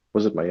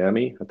 Was it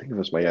Miami? I think it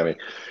was Miami.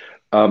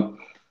 Um,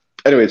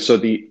 anyway, so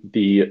the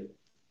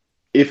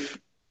if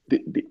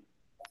the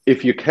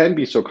if you can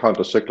be so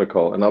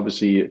counter-cyclical, and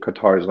obviously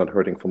Qatar is not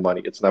hurting for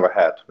money, it's never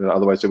had.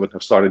 Otherwise, they wouldn't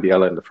have started the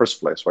airline in the first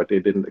place, right? They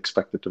didn't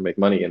expect it to make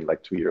money in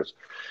like 2 years.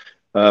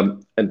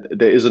 And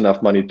there is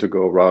enough money to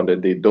go around,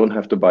 and they don't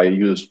have to buy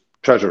used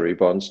treasury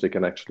bonds. They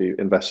can actually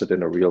invest it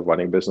in a real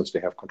running business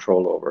they have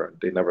control over.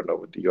 They never know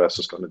what the US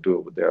is going to do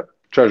with their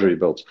treasury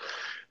bills.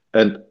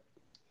 And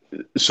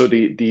so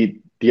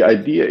the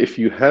idea, if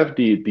you have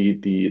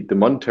the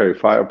monetary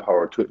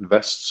firepower to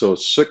invest so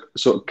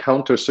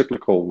counter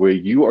cyclical, where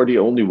you are the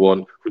only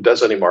one who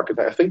does any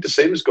marketing, I think the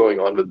same is going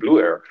on with Blue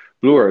Air.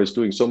 Blue Air is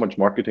doing so much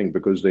marketing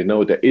because they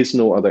know there is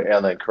no other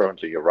airline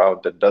currently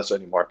around that does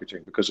any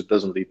marketing, because it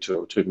doesn't lead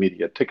to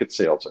immediate ticket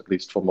sales, at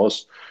least for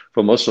most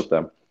of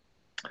them.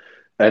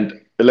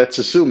 And let's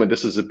assume, and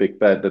this is a big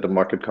bet, that the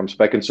market comes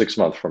back in 6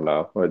 months from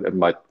now. Right? It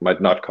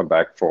might not come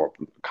back for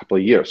a couple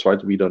of years,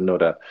 right? We don't know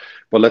that.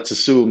 But let's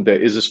assume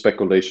there is a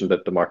speculation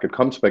that the market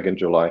comes back in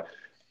July.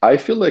 I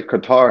feel like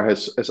Qatar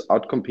has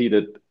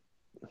outcompeted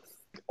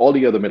all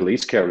the other Middle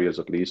East carriers,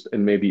 at least,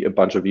 and maybe a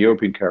bunch of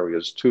European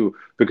carriers too,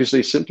 because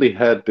they simply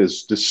had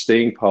this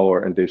staying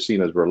power, and they're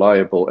seen as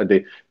reliable, and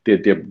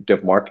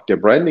their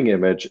branding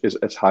image is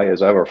as high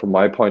as ever from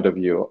my point of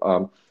view.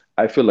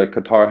 I feel like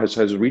Qatar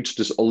has reached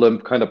this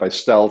Olymp kind of by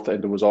stealth,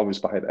 and it was always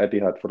behind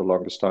Etihad for the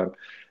longest time.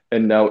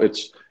 And now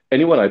it's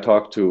anyone I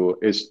talk to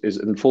is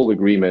in full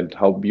agreement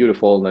how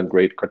beautiful and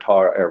great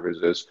Qatar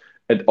Airways is.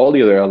 And all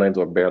the other airlines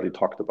are barely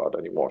talked about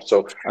anymore.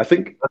 So I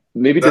think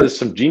maybe there's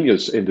some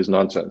genius in this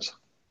nonsense.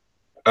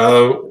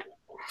 If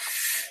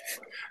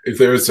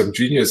there is some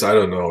genius, I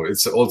don't know.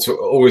 It's also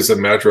always a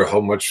matter of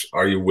how much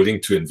are you willing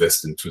to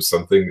invest into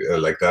something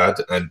like that,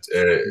 and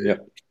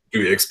do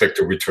you expect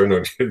a return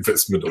on your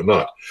investment or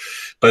not?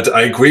 But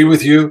I agree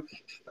with you.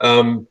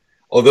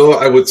 Although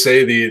I would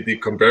say the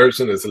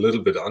comparison is a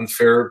little bit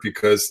unfair,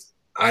 because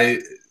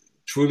I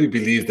truly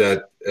believe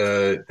that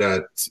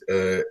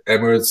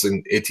Emirates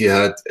and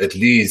Etihad at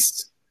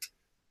least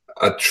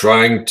are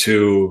trying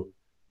to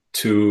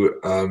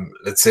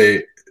let's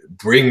say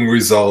bring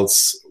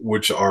results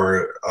which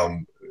are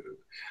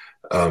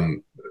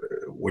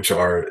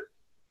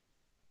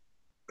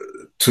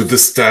to the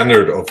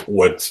standard of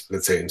what,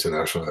 let's say,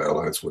 international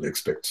airlines would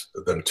expect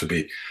them to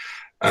be,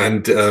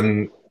 and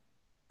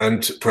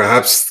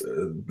perhaps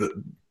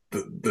the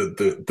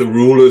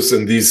rulers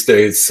in these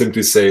states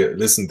simply say,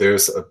 listen,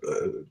 there's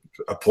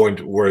a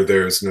point where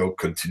there is no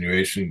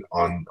continuation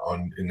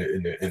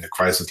in a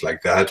crisis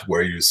like that,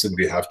 where you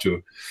simply have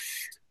to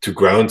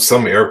ground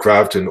some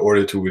aircraft in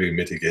order to really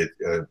mitigate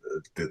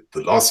the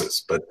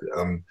losses. But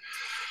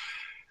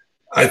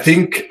I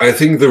think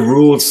the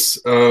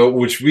rules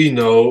which we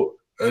know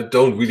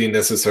don't really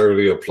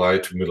necessarily apply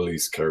to Middle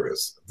East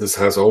carriers. This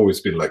has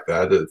always been like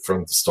that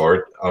from the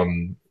start,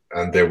 and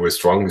they were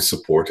strongly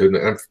supported,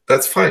 and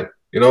that's fine.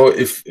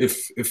 If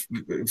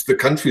the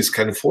countries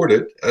can afford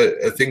it,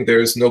 I think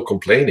there is no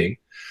complaining,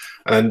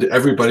 and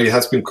everybody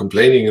has been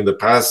complaining in the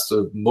past,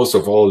 most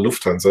of all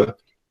Lufthansa,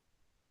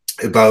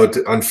 about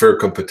unfair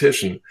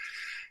competition.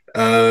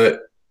 I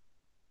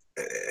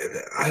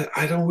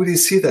don't really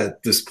see that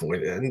at this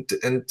point, and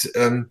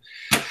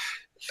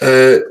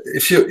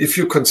if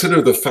you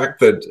consider the fact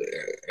that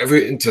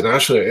every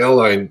international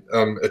airline,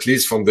 at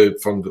least from the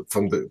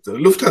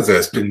Lufthansa,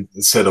 has been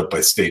set up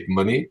by state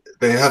money.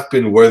 They have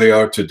been where they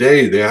are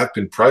today. They have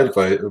been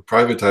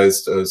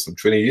privatized some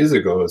 20 years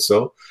ago or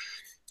so.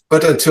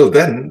 But until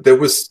then, they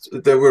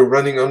were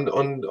running on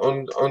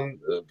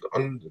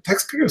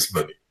taxpayers'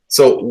 money.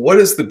 So what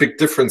is the big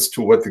difference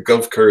to what the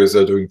Gulf carriers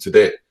are doing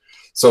today?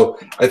 So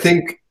I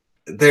think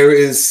there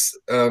is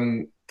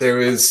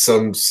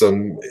some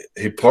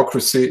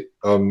hypocrisy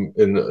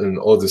in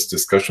all this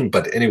discussion.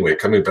 But anyway,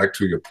 coming back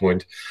to your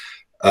point,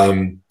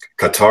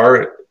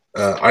 Qatar,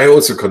 I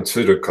also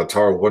consider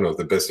Qatar one of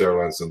the best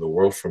airlines in the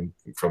world from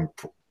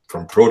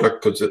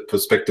product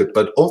perspective,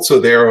 but also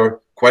they are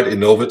quite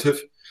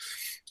innovative.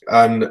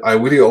 And I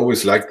really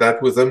always like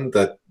that with them,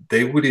 that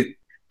they really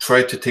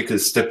try to take a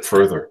step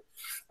further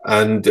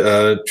and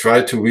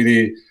try to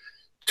really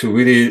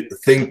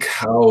think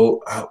how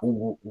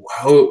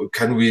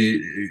can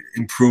we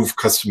improve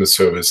customer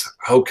service?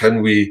 How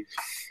can we?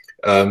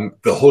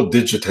 The whole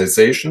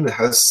digitization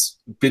has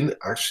been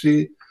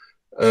actually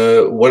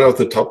one of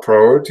the top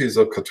priorities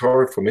of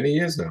Qatar for many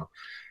years now.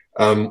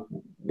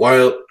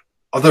 While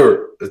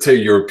other, let's say,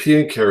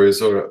 European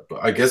carriers, or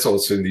I guess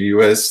also in the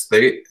US,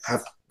 they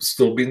have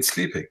still been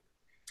sleeping.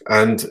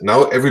 And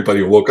now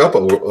everybody woke up,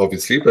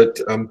 obviously, but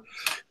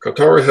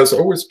Qatar has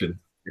always been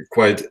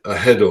quite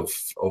ahead of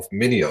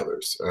many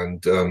others.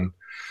 And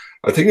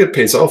I think it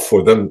pays off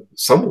for them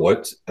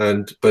somewhat,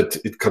 but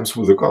it comes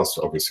with a cost,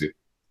 obviously.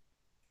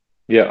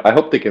 Yeah, I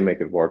hope they can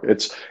make it work.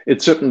 It's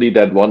certainly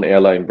that one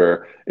airline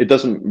where it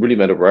doesn't really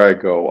matter where I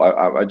go.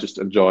 I just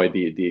enjoy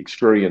the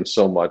experience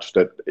so much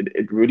that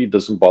it really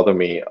doesn't bother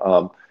me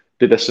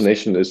the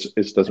destination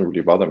is doesn't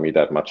really bother me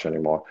that much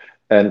anymore.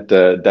 And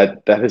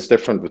that is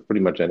different with pretty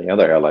much any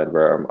other airline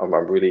where I'm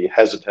really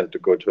hesitant to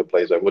go to a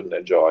place I wouldn't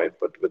enjoy.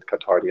 But with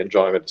Qatar, the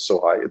enjoyment is so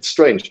high. It's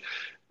strange,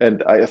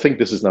 and I think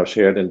this is now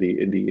shared in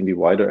the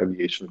wider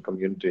aviation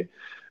community.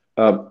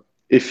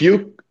 If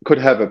you could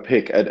have a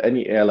pick at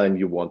any airline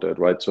you wanted,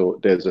 right? So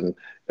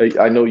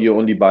I know you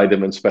only buy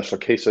them in special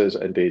cases,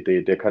 and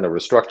they're kind of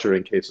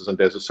restructuring cases, and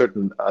there's a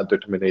certain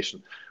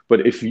determination.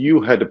 But if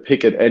you had a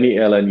pick at any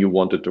airline you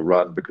wanted to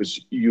run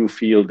because you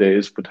feel there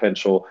is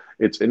potential,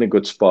 it's in a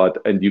good spot,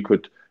 and you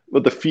could,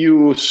 with a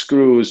few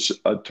screws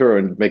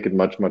turned, make it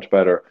much, much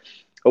better.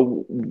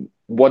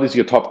 What is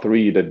your top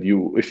three that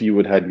if you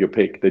would have your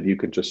pick, that you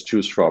could just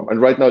choose from?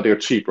 And right now they're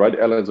cheap, right?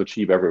 Airlines are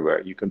cheap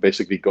everywhere. You can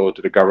basically go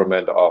to the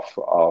government of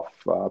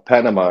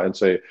Panama and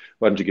say,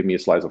 why don't you give me a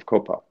slice of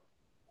copa?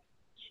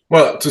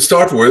 Well, to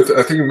start with,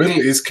 I think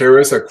Middle East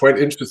carriers are quite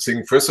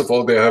interesting. First of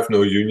all, they have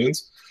no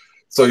unions.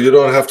 So you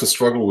don't have to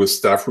struggle with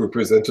staff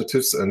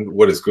representatives and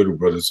what is good and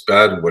what is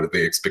bad and what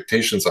the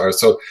expectations are.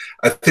 So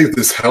I think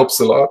this helps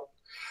a lot.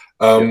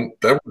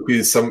 That would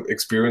be some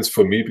experience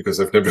for me because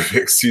I've never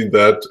seen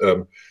that,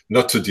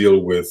 not to deal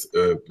with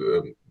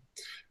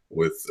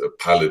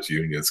pilot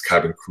unions,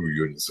 cabin crew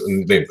unions,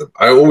 and name them.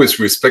 I always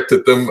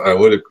respected them. I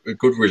had a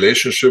good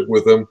relationship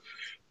with them,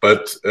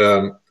 but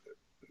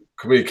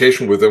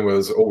communication with them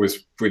was always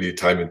pretty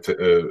time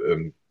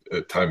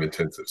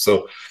intensive.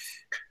 So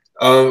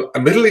a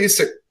Middle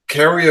East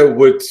carrier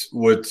would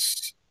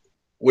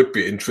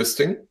be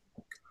interesting.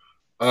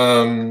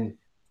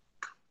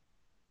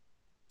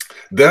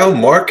 There are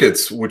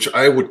markets which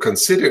I would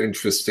consider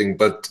interesting,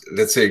 but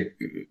let's say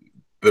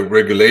the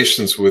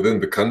regulations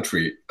within the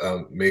country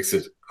makes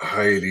it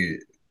highly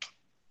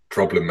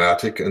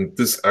problematic. And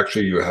this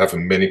actually you have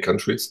in many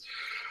countries.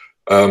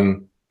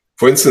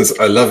 For instance,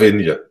 I love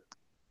India.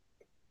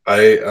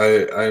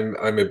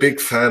 I'm a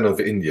big fan of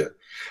India.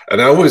 And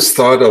I always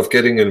thought of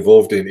getting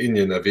involved in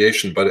Indian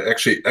aviation, but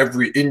actually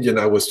every Indian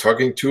I was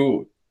talking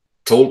to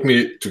told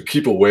me to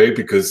keep away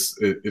because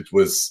it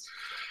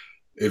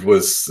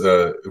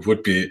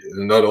would be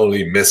not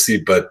only messy,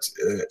 but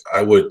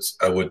I would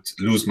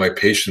lose my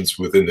patience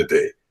within a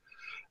day,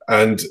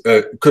 and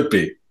could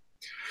be.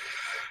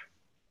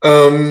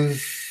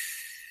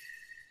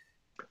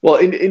 Well,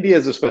 India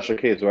is a special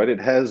case, right? It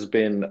has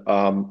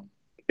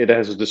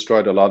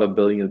destroyed a lot of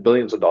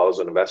billions of dollars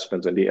in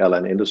investments in the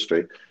airline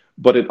industry,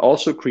 but it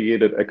also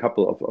created a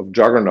couple of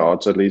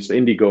juggernauts. At least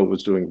Indigo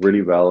was doing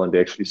really well, and they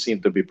actually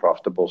seemed to be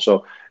profitable.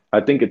 So I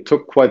think it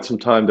took quite some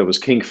time. There was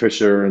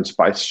Kingfisher and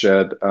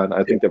SpiceJet, and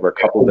I think there were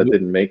a couple that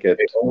didn't make it.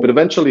 But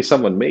eventually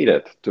someone made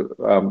it.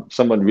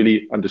 Someone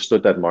really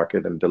understood that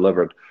market and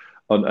delivered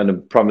on a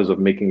promise of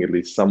making at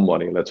least some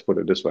money, let's put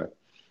it this way.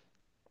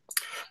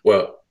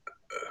 Well,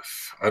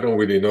 I don't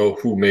really know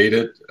who made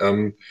it.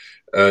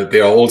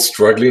 They are all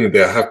struggling. They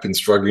have been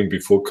struggling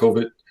before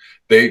COVID.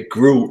 They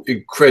grew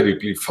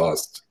incredibly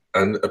fast,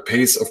 and a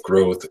pace of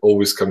growth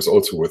always comes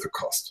also with a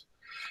cost.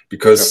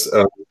 Because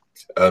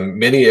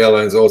many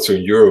airlines also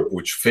in Europe,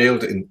 which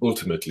failed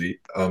ultimately,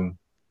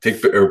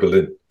 take Air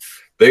Berlin.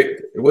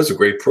 It was a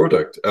great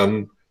product.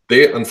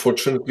 They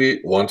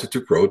unfortunately wanted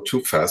to grow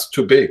too fast,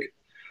 too big.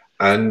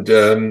 And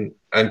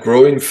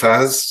growing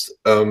fast,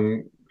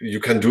 you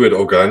can do it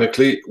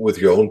organically with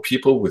your own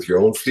people, with your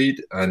own fleet,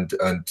 and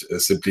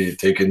simply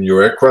take in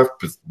your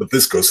aircraft. But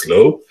this goes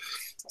slow.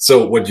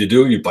 So what you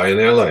do, you buy an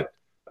airline,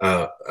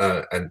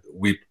 and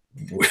we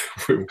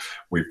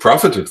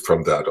profited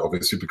from that,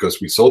 obviously,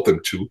 because we sold them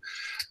too.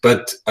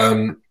 But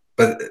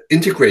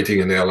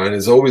integrating an airline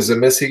is always a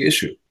messy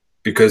issue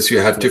because you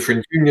have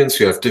different unions,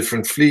 you have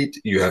different fleet,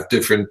 you have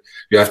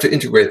to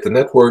integrate the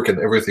network and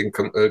everything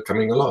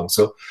coming along.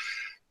 So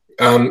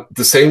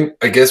the same,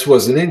 I guess,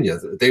 was in India.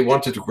 They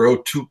wanted to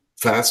grow too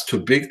fast, too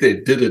big. They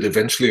did it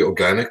eventually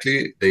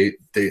organically. They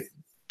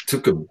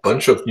took a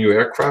bunch of new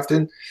aircraft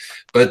in,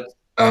 but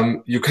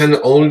you can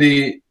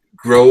only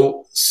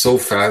grow so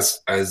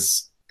fast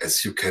as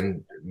you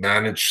can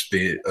manage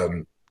the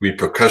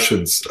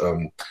repercussions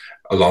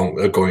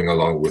going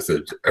along with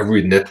it.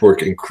 Every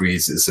network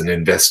increase is an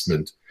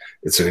investment.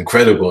 It's an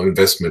incredible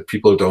investment.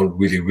 People don't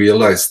really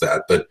realize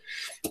that, but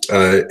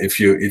if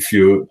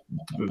you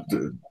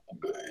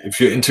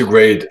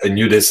integrate a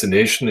new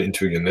destination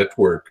into your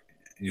network,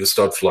 you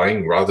start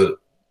flying rather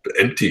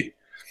empty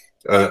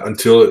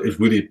until it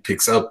really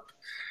picks up.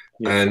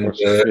 And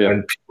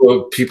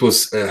people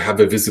have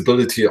a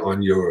visibility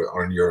on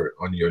your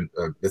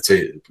let's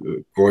say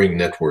growing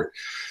network.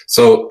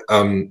 So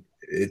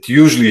it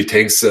usually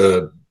takes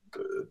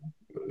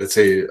let's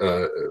say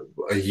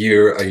a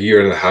year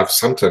and a half,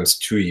 sometimes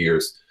 2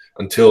 years,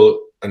 until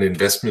an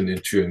investment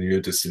into a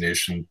new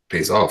destination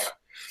pays off.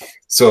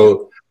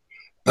 So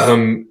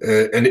and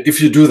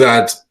if you do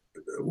that,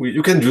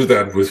 you can do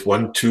that with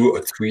 1, 2,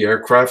 or 3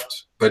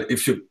 aircraft. But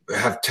if you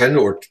have 10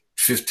 or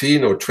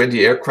 15 or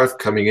 20 aircraft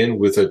coming in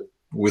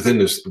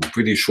within a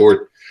pretty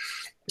short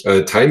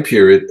time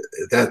period,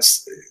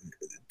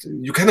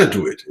 you cannot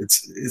do it.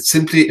 It's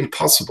simply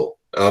impossible.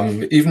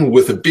 Even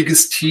with the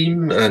biggest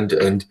team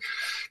and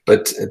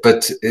but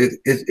it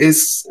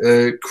is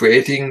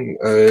creating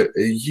a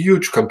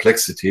huge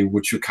complexity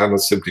which you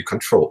cannot simply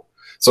control.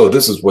 So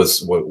this is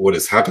what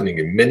is happening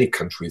in many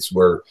countries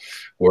where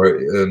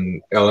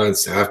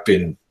airlines have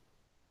been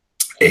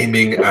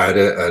aiming at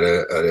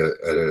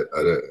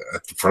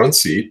the front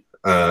seat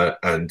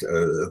and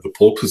the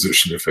pole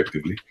position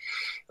effectively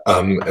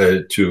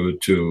to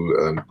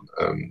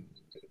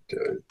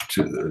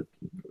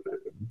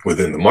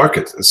within the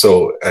market.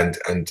 So and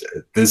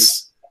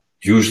this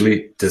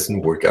usually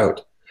doesn't work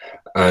out.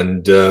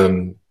 And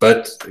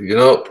but you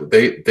know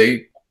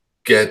they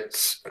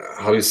get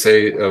how you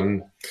say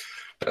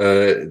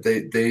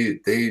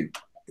they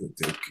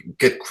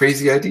get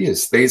crazy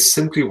ideas. They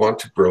simply want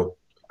to grow,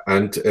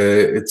 and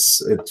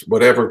it's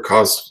whatever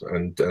costs,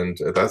 and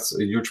that's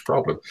a huge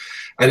problem.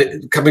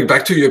 And coming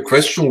back to your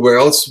question, where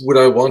else would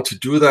I want to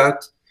do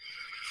that?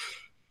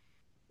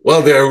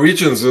 Well, there are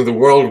regions in the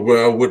world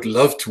where I would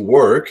love to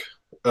work,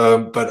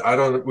 but I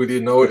don't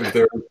really know if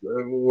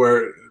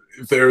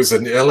there is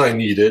an airline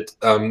needed.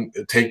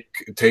 Take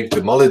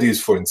the Maldives,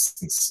 for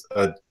instance.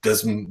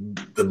 Does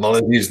the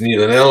Maldives need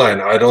an airline?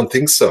 I don't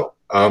think so.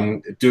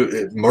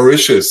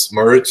 Mauritius,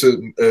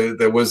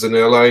 there was an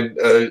airline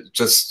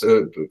just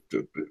at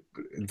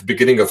the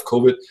beginning of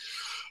COVID,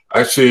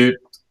 actually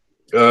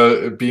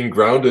being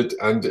grounded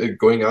and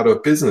going out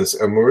of business.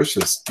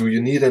 Mauritius, do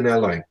you need an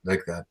airline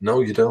like that?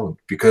 No, you don't,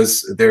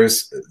 because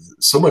there's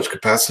so much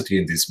capacity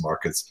in these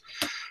markets.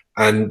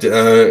 And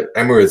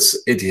Emirates,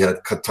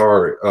 Etihad,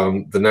 Qatar,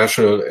 the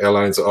national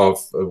airlines of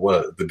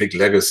the big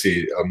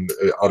legacy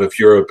out of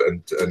Europe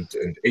and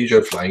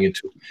Asia flying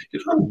into, you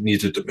don't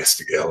need a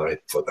domestic airline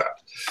for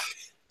that.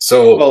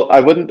 So, well,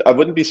 I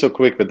wouldn't be so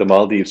quick with the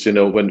Maldives. You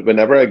know,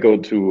 whenever I go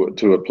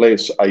to a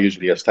place, I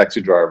usually ask taxi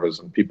drivers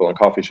and people in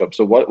coffee shops.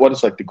 So what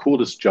is like the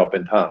coolest job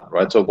in town,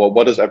 right? So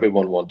what does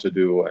everyone want to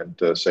do? And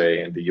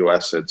say in the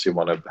US, it's you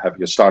want to have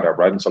your startup,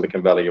 right? In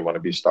Silicon Valley, you want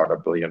to be a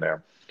startup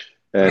billionaire.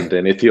 And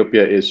in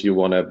Ethiopia is you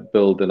want to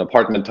build an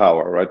apartment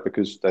tower, right?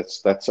 Because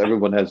that's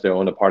everyone has their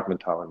own apartment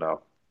tower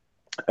now.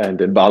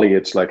 And in Bali,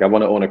 it's like I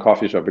want to own a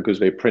coffee shop because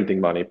they're printing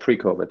money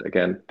pre-COVID.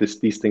 Again,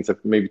 these things have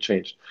maybe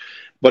changed.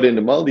 But in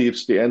the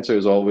Maldives, the answer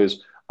is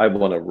always I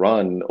want to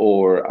run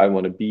or I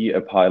want to be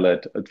a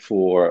pilot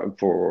for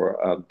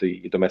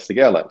the domestic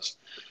airlines.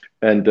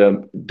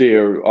 And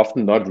they're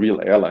often not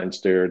real airlines.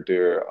 They're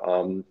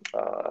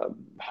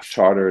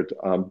chartered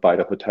by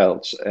the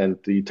hotels. And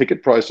the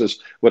ticket prices,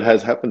 what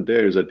has happened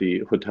there is that the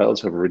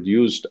hotels have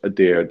reduced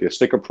their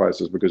sticker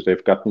prices because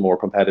they've gotten more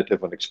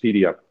competitive on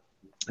Expedia.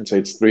 And say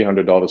it's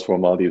 $300 for a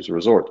Maldives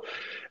resort.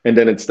 And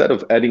then instead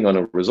of adding on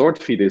a resort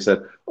fee, they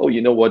said, oh,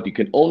 you know what? You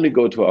can only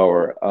go to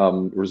our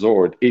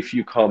resort if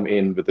you come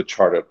in with a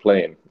chartered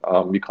plane.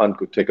 You can't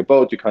go take a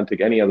boat. You can't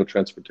take any other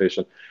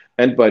transportation.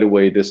 And by the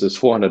way, this is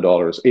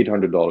 $400,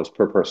 $800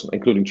 per person,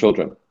 including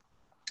children.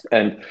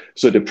 And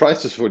so the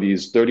prices for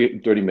these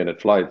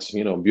 30-minute flights,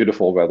 you know,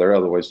 beautiful weather,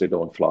 otherwise they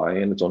don't fly,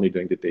 and it's only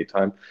during the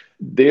daytime.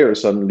 They're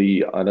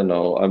suddenly, I don't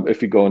know,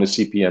 if you go on a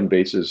CPM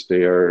basis,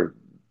 they're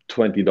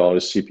 $20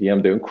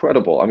 CPM. They're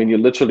incredible. I mean, you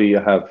literally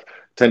have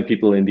 10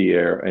 people in the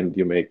air and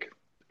you make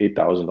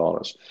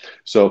 $8,000.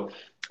 So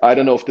I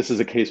don't know if this is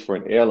a case for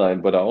an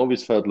airline, but I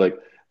always felt like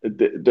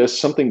there's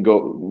something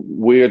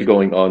weird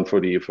going on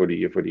for the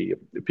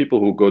people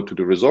who go to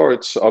the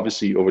resorts.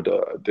 Obviously, over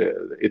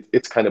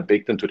it's kind of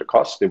baked into the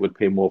cost. They would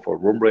pay more for a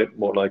room rate,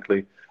 more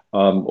likely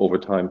over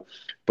time.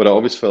 But I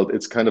always felt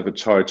it's kind of a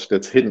charge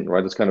that's hidden,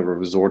 right? It's kind of a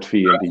resort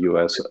fee in the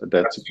US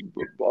that's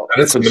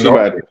consumer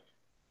added.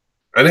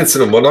 And it's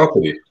in a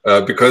monopoly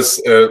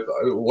because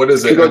what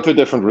is it? You go to a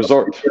different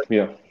resort,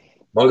 yeah.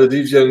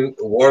 Maldivian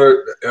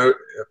water.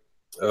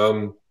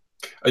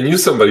 I knew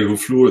somebody who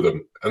flew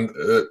them, and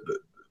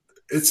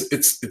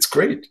it's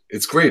great.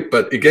 It's great,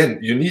 but again,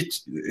 you need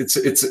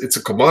it's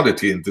a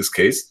commodity in this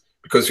case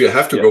because you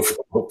have to go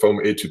from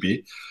A to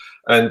B,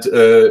 and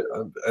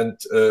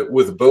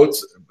with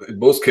boats, in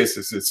most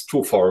cases, it's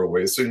too far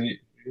away, so you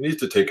need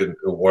to take a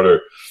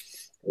water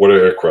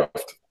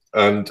aircraft.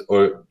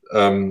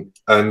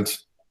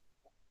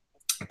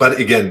 But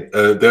again,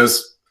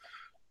 there's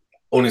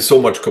only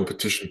so much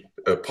competition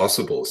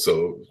possible,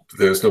 so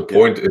there's no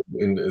point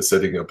in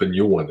setting up a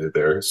new one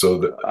there.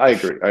 So I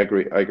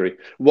agree.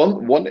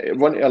 One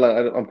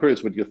airline I'm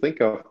curious what you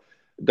think of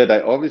that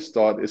I always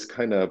thought is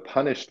kind of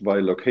punished by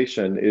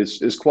location is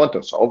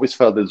Qantas. I always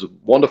felt it's a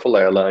wonderful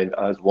airline,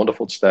 has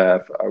wonderful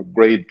staff,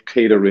 great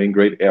catering,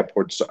 great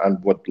airports,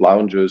 and what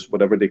lounges,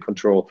 whatever they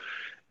control.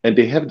 And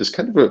they have this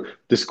kind of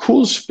this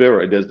cool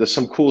spirit. There's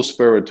some cool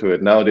spirit to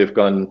it. Now they've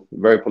gone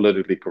very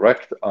politically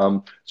correct.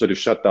 So they've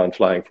shut down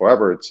flying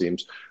forever, it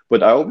seems.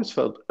 But I always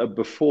felt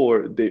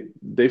before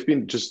they've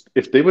been just,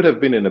 if they would have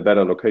been in a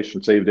better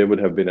location, say if they would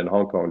have been in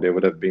Hong Kong, they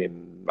would have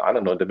been, I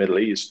don't know, the Middle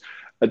East.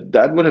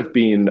 That would have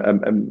been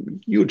a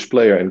huge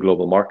player in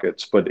global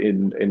markets. But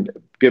in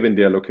given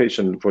their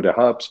location for their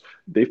hubs,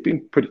 they've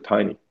been pretty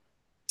tiny.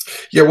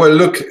 Yeah, well,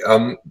 look,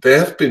 they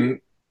have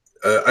been.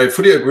 I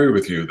fully agree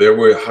with you. They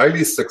were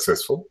highly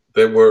successful.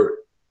 It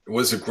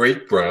was a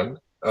great brand.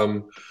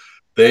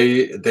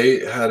 they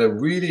had a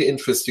really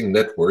interesting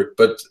network,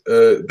 but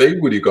they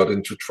really got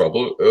into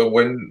trouble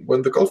when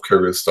the Gulf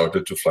carriers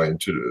started to fly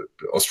into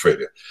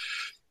Australia.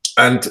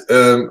 And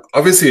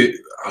obviously,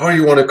 how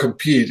you want to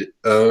compete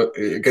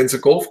against a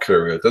Gulf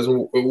carrier? It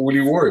doesn't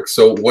really work.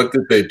 So what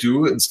did they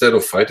do? Instead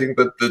of fighting,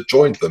 they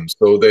joined them.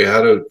 So they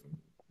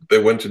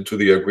went into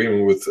the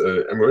agreement with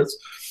Emirates.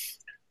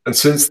 And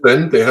since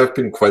then, they have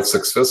been quite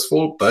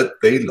successful, but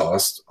they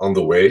lost on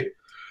the way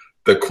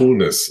their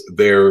coolness,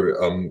 their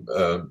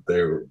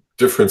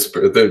different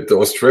spirit, the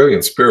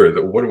Australian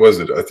spirit. What was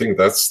it? I think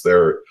that's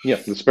their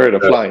the spirit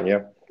of flying.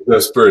 Yeah,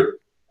 their spirit.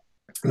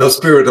 No,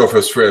 spirit of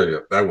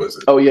Australia. That was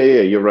it. Oh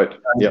yeah, you're right.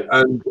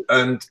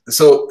 And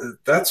so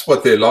that's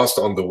what they lost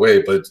on the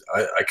way. But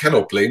I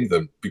cannot blame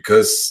them,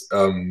 because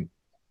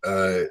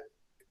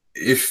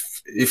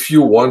if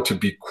you want to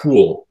be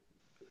cool,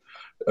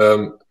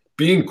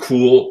 being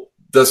cool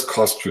does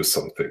cost you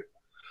something.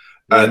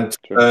 And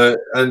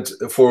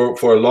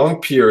for a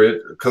long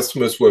period,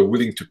 customers were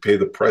willing to pay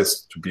the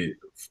price to be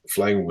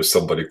flying with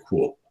somebody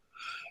cool.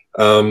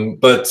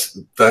 But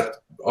that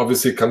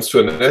obviously comes to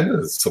an end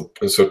at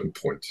a certain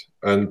point.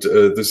 And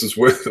this is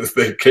where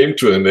they came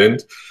to an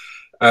end.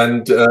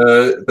 And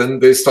then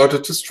they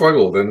started to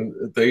struggle. Then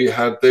they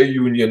had their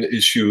union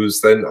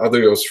issues. Then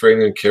other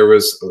Australian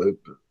carriers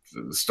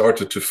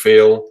started to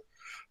fail.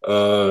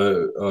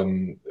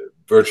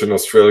 Virgin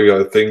Australia,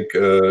 I think,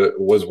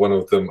 was one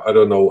of them. I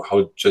don't know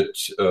how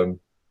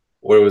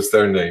what was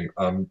their name?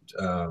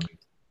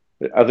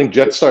 I think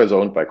Jetstar is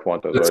owned by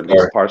Qantas, or at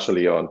least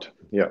partially owned.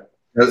 Yeah.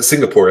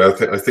 Singapore. I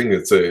think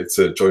it's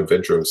a joint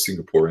venture of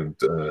Singapore and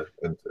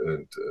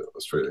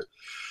Australia.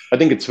 I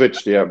think it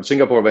switched. Yeah,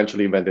 Singapore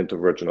eventually went into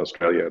Virgin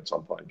Australia at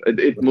some point.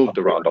 It moved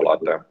around a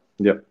lot there.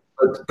 Yeah.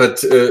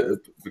 But you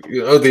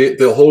know,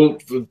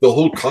 the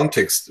whole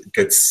context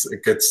gets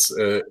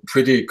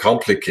pretty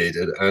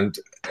complicated, and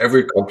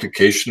every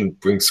complication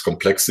brings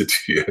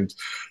complexity, and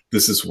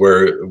this is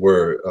where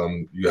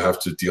you have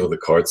to deal the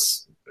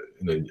cards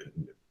in a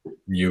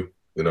new,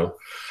 you know,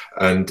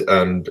 and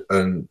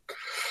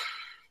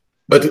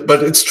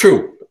but it's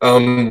true.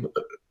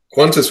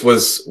 Qantas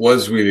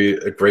was really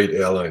a great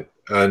airline,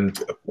 and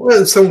well,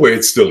 in some way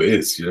it still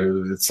is. You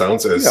know, it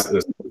sounds as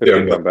they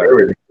are not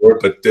very anymore,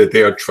 but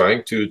they are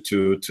trying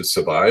to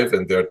survive,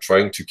 and they're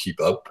trying to keep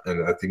up,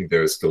 and I think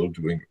they're still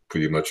doing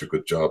pretty much a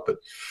good job.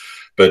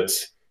 But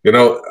you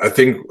know, I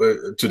think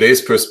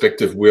today's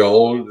perspective, we're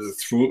all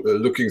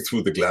looking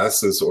through the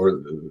glasses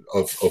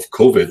of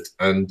COVID,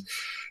 and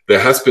there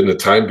has been a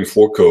time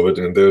before COVID,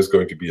 and there's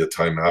going to be a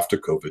time after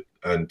COVID,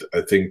 and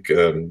I think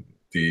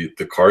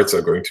the cards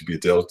are going to be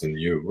dealt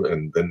anew,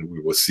 and then we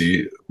will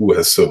see who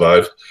has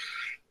survived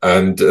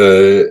and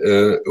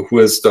who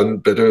has done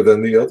better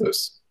than the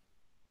others.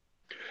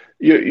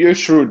 You're a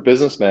shrewd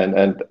businessman,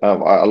 and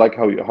I like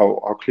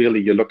how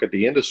clearly you look at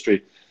the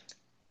industry.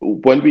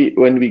 When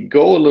we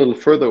go a little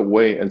further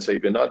away and say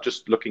we're not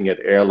just looking at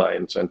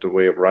airlines and the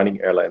way of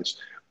running airlines,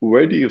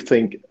 where do you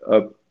think?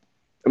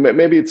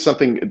 Maybe it's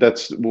something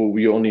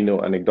we only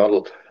know in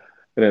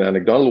an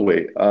anecdotal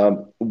way.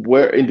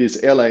 Where in this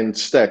airline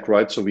stack,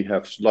 right? So we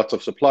have lots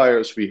of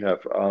suppliers. We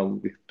have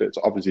there's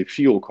obviously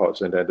fuel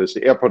costs, and then there's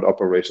the airport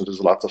operations.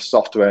 There's lots of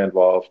software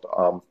involved.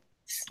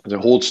 There's a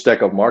whole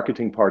stack of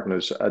marketing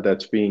partners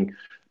that's being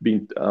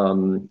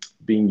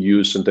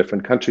used in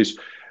different countries.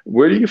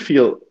 Where do you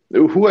feel,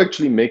 who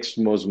actually makes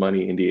most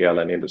money in the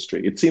airline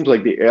industry? It seems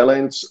like the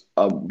airlines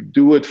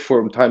do it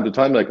from time to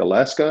time, like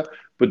Alaska,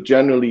 but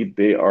generally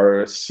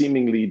they're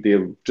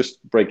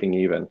just breaking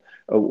even.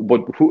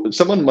 But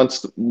someone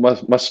must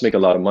make a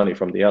lot of money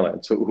from the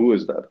airlines. So who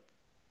is that?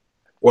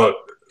 Well,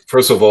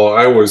 first of all,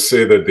 I always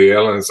say that the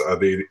airlines are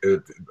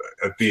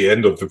at the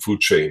end of the food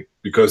chain,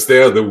 because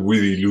they are the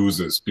really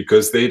losers,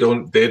 because they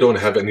don't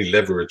have any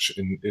leverage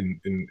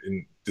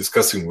in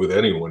discussing with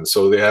anyone.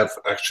 So they have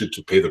actually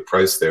to pay the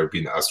price they're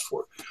being asked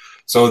for.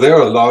 So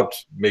they're allowed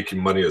making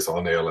money as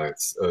on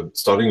airlines,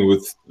 starting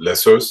with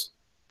lessors,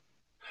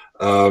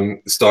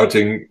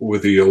 starting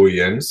with the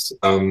OEMs,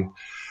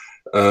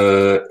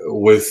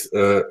 with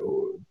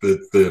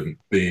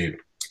the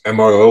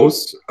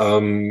MROs.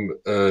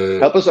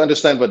 Help us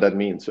understand what that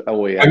means.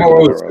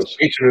 MROs,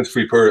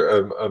 maintenance-free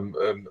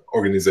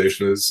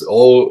organization, is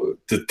all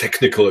the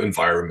technical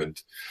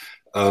environment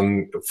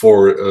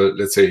for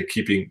let's say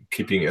keeping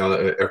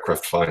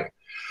aircraft flying.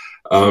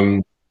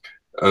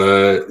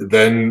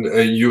 Then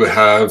you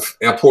have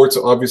airports,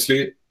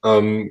 obviously.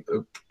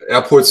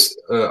 Airports,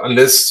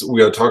 unless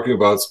we are talking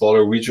about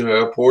smaller regional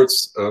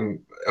airports,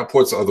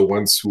 airports are the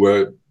ones who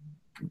are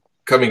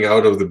coming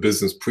out of the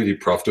business pretty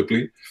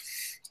profitably.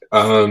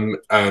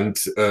 And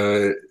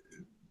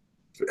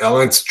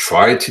airlines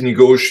try to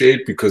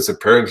negotiate, because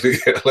apparently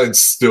airlines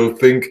still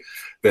think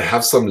they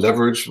have some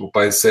leverage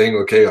by saying,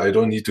 okay, I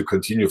don't need to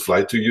continue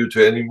fly to you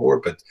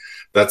anymore, but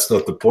that's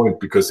not the point,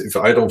 because if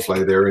I don't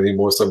fly there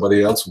anymore,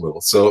 somebody else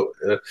will. So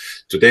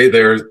today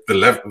the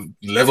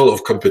level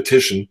of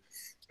competition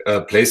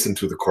plays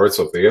into the cards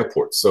of the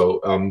airport.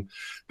 So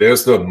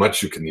there's not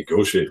much you can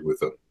negotiate with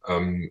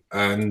them.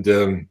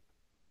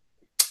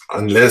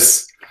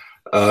 unless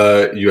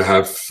you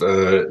have,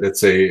 let's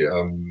say,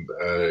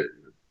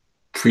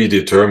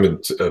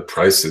 predetermined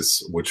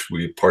prices, which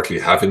we partly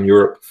have in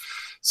Europe.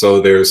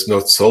 So there's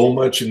not so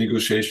much in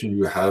negotiation.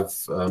 You have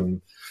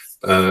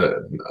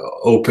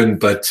open,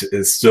 but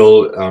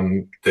still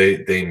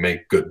they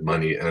make good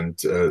money. And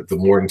the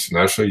more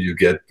international you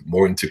get, the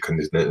more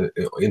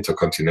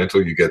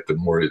intercontinental you get, the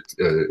more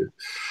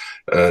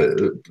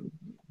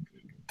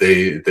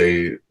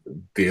the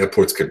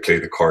airports can play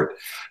the card.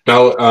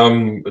 Now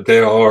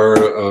there are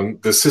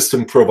the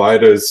system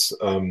providers.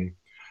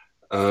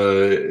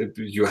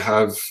 You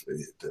have,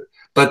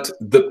 but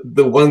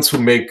the ones who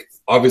make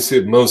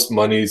obviously most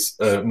money,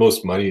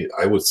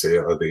 I would say,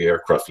 are the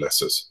aircraft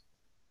lessors,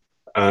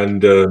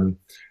 and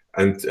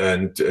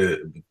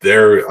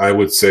there I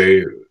would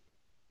say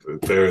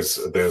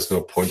there's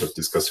no point of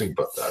discussing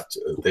about that.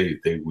 They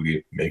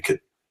really make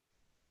it.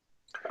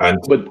 And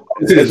but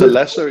as a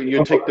lessor,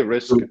 you take the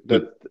risk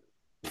that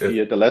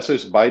the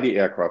lessors buy the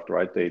aircraft,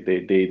 right? They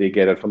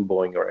get it from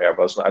Boeing or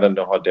Airbus. I don't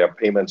know how their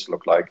payments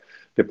look like.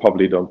 They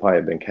probably don't buy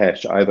it in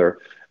cash either.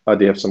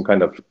 They have some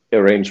kind of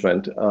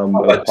arrangement,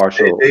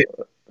 partial.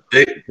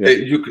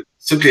 You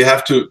simply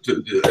have to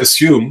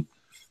assume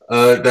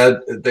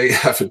that they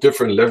have a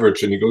different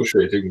leverage in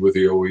negotiating with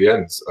the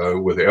OEMs,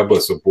 with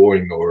Airbus or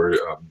Boeing or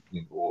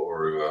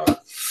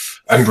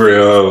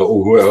Embraer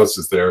or who else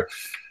is there.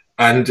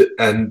 And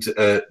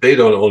they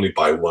don't only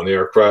buy one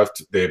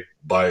aircraft, they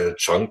buy a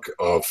chunk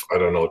of, I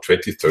don't know,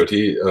 20,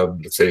 30,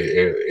 let's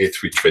say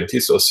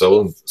A320s or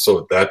so.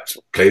 So that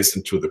plays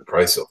into the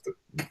price of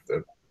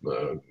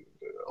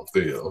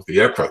the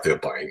aircraft they're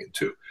buying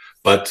into.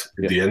 But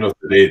at the end of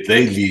the day,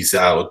 they lease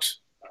out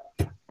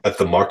at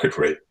the market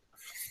rate.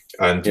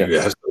 And you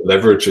have to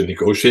leverage in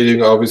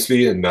negotiating,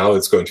 obviously. And now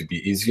it's going to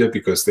be easier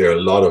because there are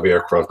a lot of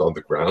aircraft on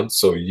the ground.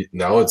 So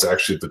now it's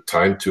actually the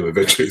time to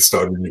eventually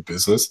start a new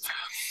business.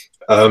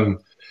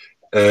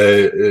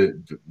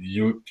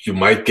 You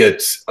might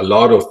get a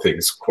lot of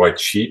things quite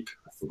cheap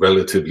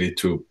relatively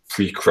to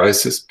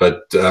pre-crisis,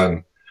 but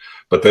then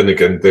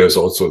again, there's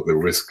also the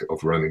risk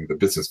of running the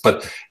business.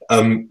 But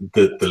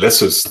the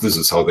lessors, this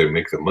is how they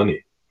make the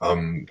money,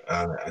 and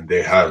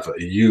they have a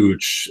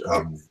huge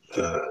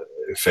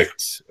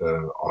effect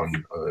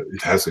on.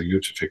 It has a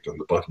huge effect on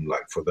the bottom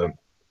line for them.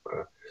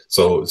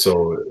 So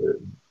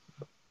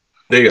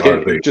they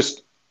are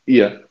just.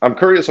 Yeah, I'm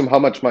curious on how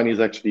much money is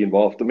actually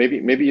involved.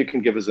 Maybe you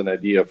can give us an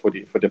idea for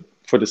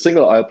the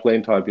single aisle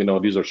plane type. You know,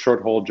 these are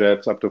short haul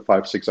jets up to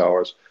 5-6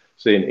 hours,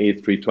 say an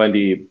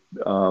A320,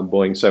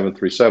 Boeing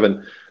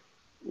 737,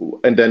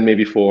 and then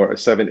maybe for a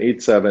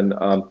 787.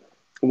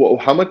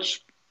 How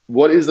much?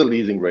 What is the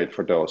leasing rate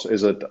for those?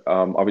 Is it?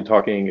 Are we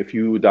talking a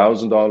few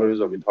 $1,000s?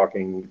 Are we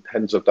talking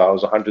tens of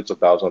thousands, hundreds of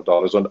thousands of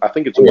dollars? And I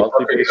think it's a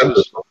monthly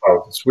basis.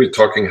 We're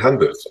talking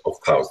hundreds of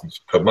thousands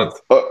per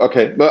month.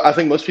 Okay, but I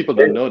think most people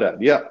don't know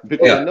that. Yeah,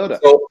 people don't know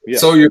that.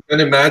 So you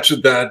can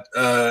imagine that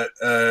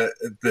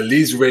the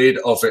lease rate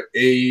of an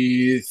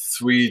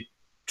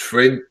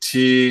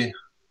A320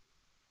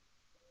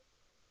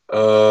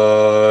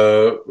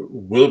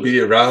 will be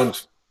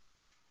around.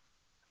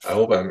 I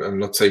hope I'm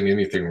not saying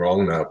anything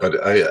wrong now,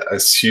 but I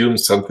assume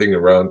something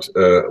around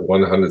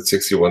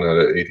 160,000,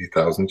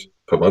 180,000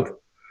 per month.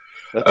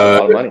 That's a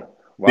lot of money.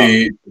 Wow.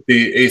 The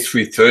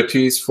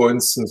A330s, for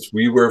instance,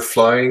 we were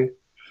flying.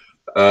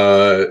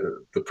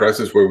 The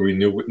prices were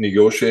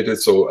renegotiated,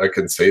 so I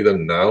can say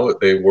them now.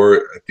 They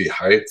were at the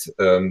height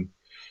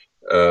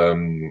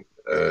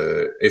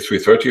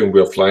A330, and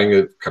we are flying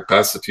a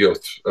capacity of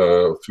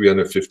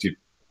 350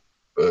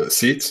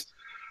 seats.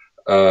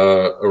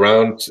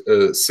 Around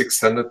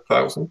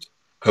 600,000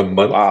 per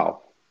month.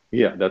 Wow.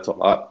 Yeah, that's a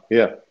lot.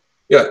 Yeah.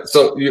 Yeah.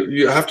 So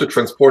you have to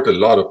transport a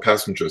lot of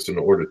passengers in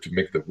order to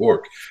make that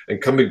work.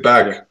 And coming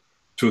back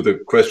to the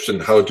question,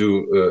 how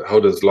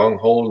does long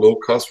haul low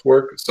cost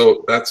work?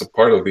 So that's a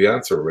part of the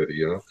answer already,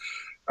 you know.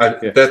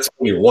 And that's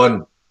only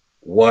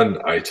one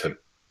item.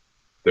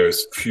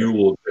 There's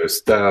fuel, there's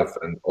staff,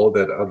 and all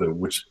that other,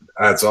 which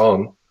adds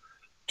on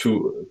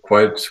to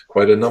quite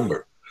a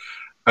number.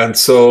 And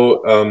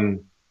so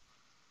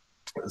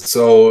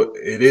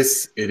it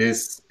is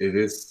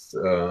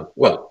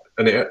well,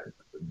 and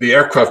the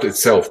aircraft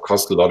itself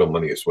costs a lot of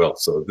money as well.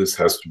 So this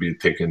has to be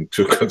taken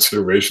into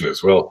consideration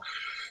as well.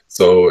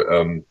 So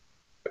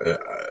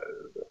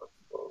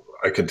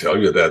I can tell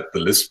you that the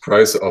list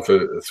price of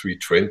a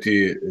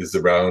 320 is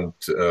around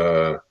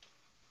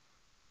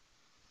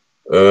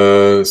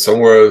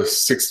somewhere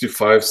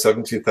 65,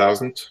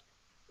 70,000,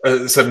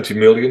 70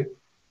 million.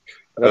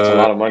 That's a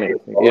lot of money.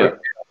 Yeah.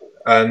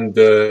 And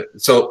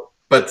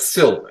but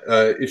still,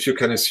 if you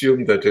can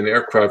assume that an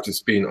aircraft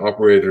is being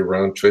operated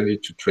around 20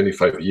 to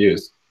 25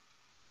 years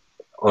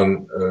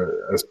on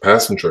as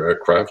passenger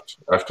aircraft,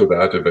 after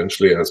that,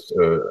 eventually as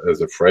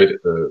a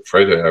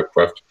freighter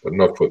aircraft, but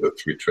not for the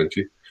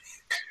 320,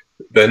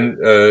 then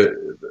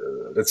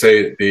let's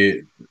say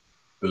the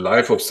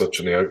life of such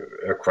an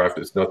aircraft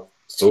is not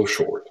so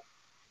short.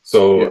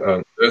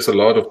 So there's a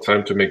lot of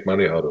time to make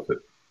money out of it.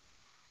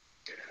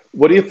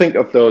 What do you think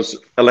of those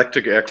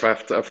electric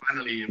aircraft?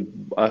 Finally,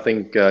 I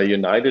think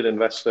United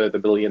invested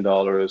 $1 billion,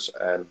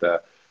 and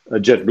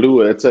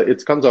JetBlue.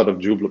 It comes out of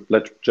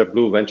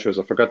JetBlue Ventures.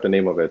 I forgot the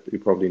name of it. You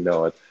probably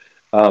know it.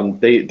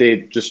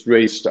 They just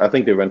raised. I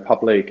think they went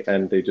public,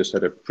 and they just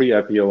had a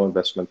pre-IPO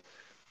investment.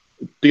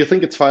 Do you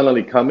think it's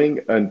finally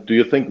coming? And do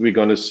you think we're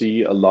going to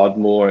see a lot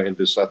more in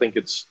this? I think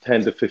it's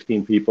 10 to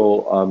 15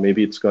 people.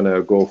 Maybe it's going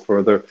to go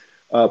further.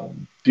 Do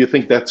you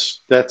think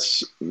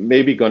that's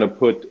maybe going to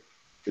put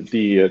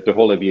the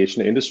whole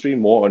aviation industry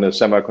more on a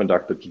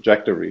semiconductor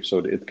trajectory, so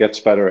it gets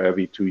better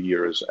every 2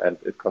 years and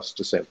it costs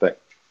the same thing?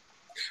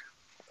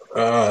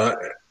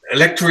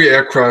 Electric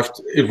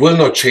aircraft, it will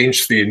not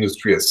change the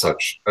industry as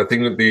such. I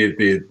think that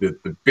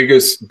the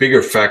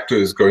bigger factor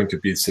is going to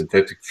be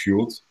synthetic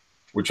fuels,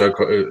 which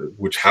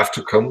have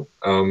to come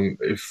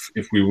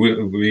if we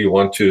really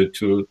want to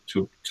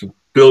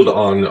build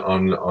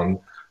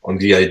on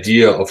the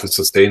idea of a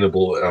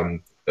sustainable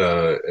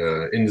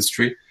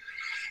industry.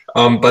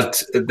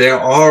 But there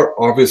are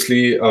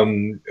obviously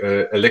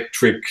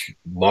electric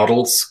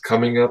models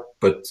coming up,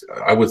 but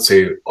I would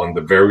say on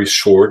the very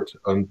short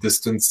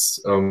distance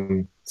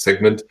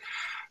segment.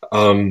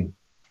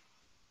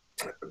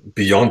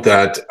 Beyond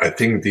that, I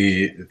think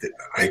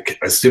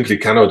I simply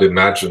cannot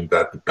imagine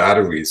that the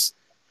batteries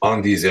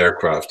on these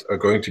aircraft are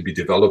going to be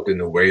developed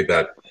in a way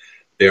that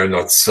they are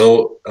not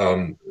so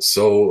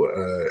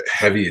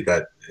heavy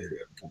that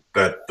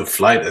the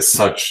flight as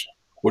such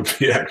would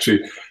be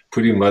actually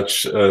pretty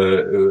much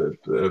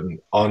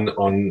on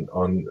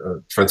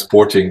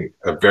transporting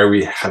a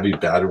very heavy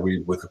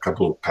battery with a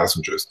couple of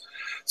passengers.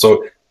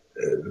 So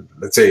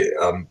let's say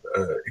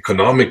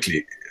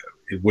economically,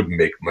 it wouldn't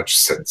make much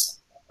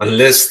sense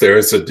unless there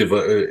is a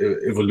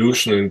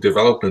evolution and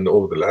development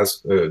over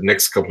the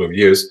next couple of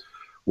years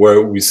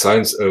where we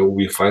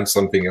find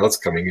something else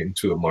coming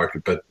into the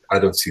market. But I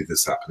don't see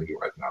this happening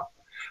right now.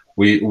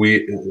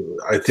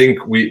 I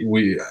think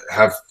we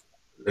have,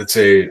 let's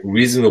say,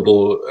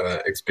 reasonable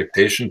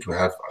expectation to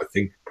have, I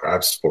think,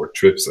 perhaps for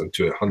trips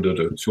into 100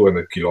 or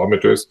 200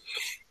 kilometers,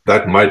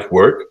 that might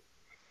work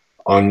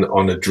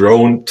on a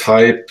drone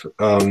type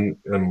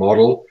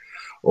model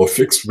or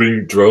fixed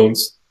wing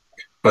drones,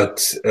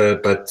 but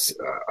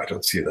I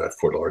don't see that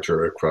for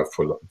larger aircraft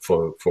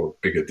for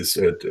bigger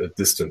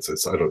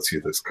distances. I don't see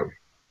this coming.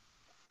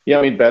 Yeah,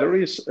 I mean,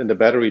 batteries and the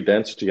battery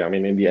density. I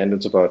mean, in the end,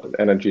 it's about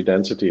energy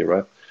density,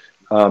 right?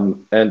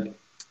 And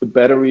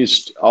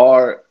batteries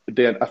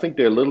I think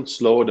they're a little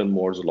slower than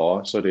Moore's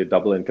law, so they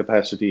double in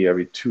capacity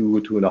every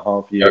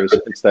 2.5 years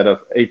instead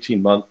of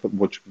 18 months,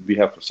 which we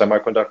have for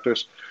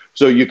semiconductors.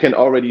 So you can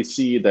already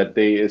see that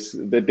day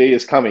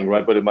is coming,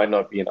 right? But it might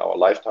not be in our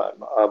lifetime.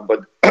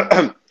 But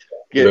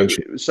yeah,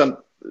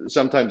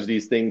 sometimes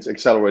these things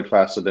accelerate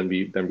faster than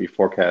we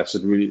forecast.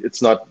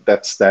 It's not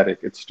that static.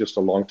 It's just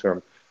a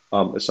long-term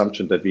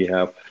assumption that we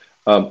have.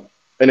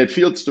 And it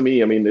feels to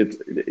me, I mean,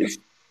 it's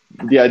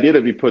the idea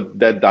that we put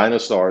dead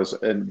dinosaurs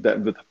and that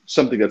with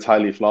something that's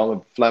highly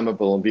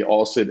flammable, and we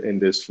all sit in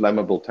this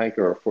flammable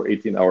tanker for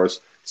 18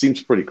 hours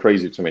seems pretty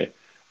crazy to me.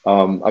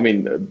 I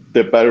mean,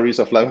 the batteries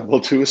are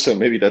flammable too, so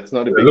maybe that's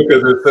not a big. Look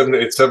at the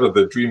 787,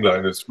 the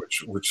Dreamliners,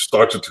 which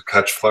started to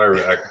catch fire.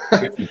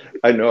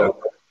 I know.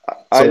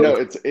 I know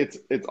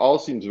it all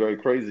seems very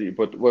crazy,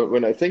 but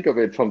when I think of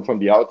it from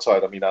the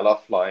outside, I mean, I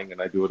love flying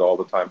and I do it all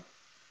the time.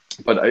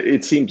 But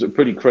it seems a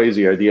pretty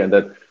crazy idea, and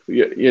that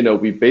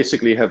we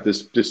basically have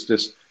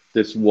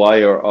this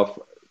wire of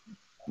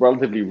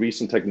relatively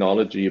recent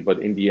technology, but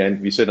in the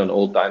end we sit on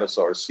old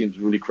dinosaurs. Seems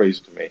really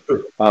crazy to me.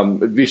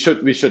 We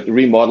should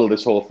remodel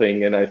this whole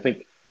thing, and I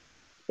think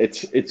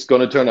it's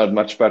going to turn out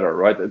much better,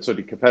 right? And so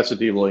the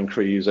capacity will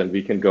increase, and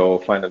we can go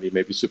finally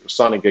maybe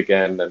supersonic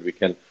again, and we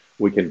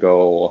can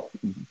go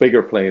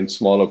bigger planes,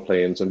 smaller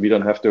planes, and we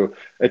don't have to.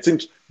 It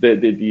seems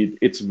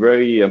it's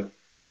very.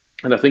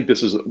 And I think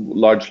this is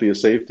largely a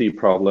safety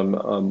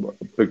problem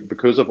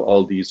because of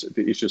all the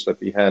issues that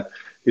we had,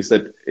 is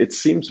that it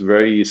seems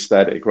very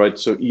static, right?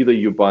 So either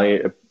you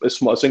buy a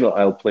small single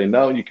aisle plane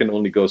now, you can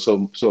only go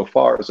so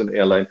far as an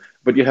airline,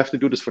 but you have to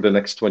do this for the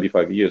next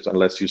 25 years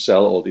unless you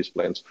sell all these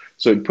planes.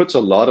 So it puts a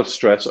lot of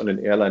stress on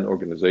an airline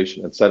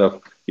organization instead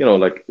of,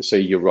 like say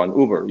you run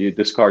Uber.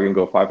 This car can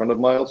go 500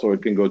 miles or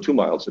it can go 2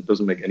 miles. It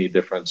doesn't make any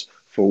difference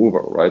for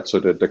Uber, right? So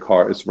the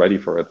car is ready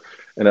for it.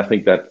 And I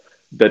think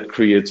that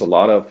creates a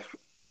lot of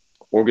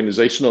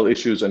organizational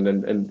issues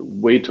and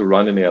way to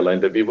run an airline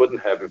that we wouldn't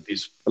have if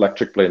these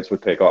electric planes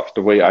would take off.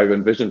 The way I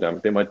envision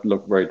them, they might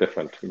look very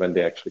different when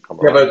they actually come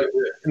around. But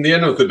in the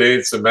end of the day,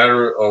 it's a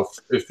matter of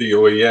if the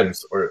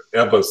OEMs or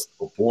Airbus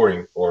or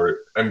Boeing or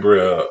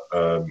Embraer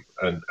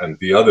and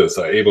the others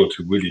are able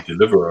to really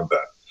deliver on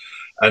that.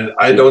 And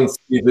I don't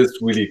see this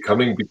really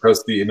coming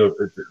because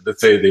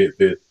let's say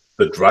the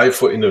drive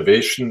for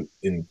innovation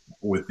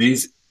with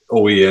these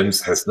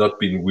OEMs has not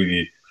been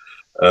really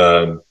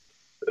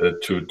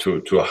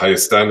to a higher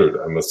standard,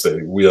 I must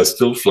say. We are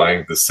still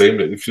flying the same.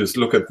 If you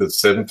look at the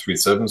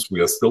 737s, we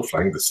are still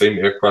flying the same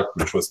aircraft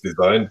which was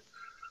designed,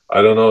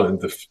 I don't know, in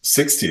the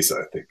 60s,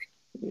 I think.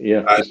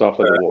 Yeah, just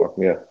after the war,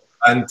 yeah.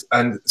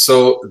 and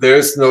so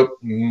there's not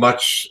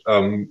much.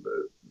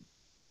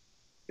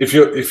 If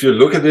you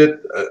look at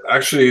it,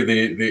 actually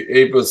the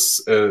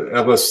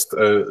Airbus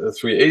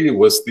 380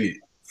 was the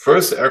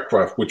first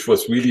aircraft which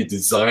was really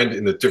designed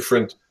in a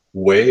different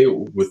way,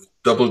 with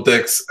double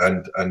decks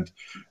and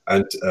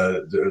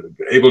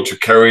able to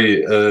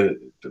carry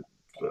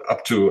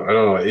up to, I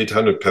don't know,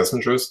 800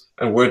 passengers.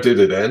 And where did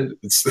it end?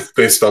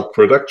 They stopped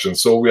production.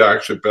 So we are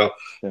actually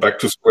back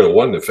to square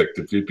one,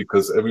 effectively,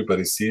 because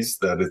everybody sees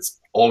that it's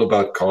all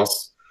about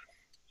costs.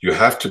 You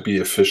have to be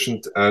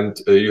efficient, and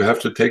you have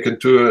to take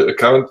into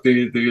account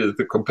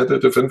the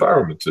competitive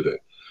environment today,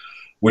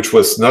 which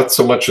was not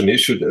so much an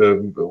issue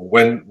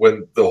when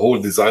the whole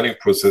designing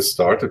process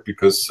started,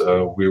 because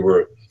we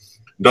were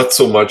not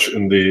so much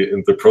in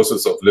the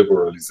process of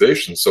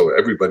liberalization. So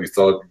everybody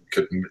thought we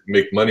could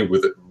make money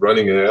with it,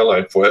 running an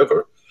airline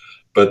forever,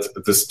 but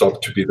this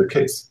stopped to be the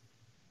case.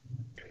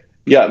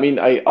 Yeah, I mean,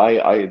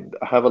 I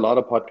have a lot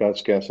of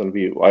podcast guests on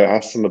view. I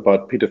asked them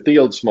about Peter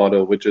Thiel's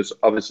motto, which is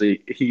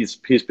obviously he's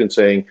been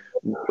saying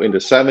in the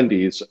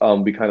 70s,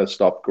 we kind of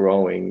stopped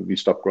growing. We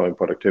stopped growing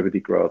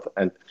productivity growth,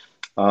 and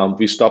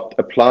we stopped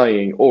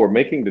applying or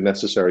making the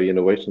necessary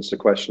innovations. The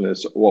question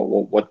is,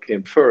 what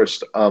came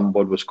first?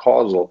 What was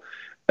causal?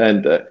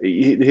 And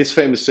his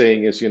famous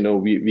saying is,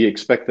 we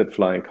expected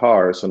flying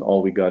cars, and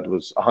all we got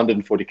was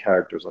 140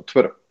 characters on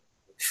Twitter.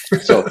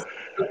 So.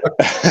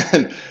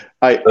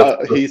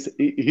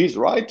 He's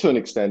right to an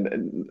extent.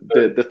 And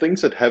the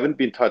things that haven't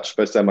been touched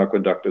by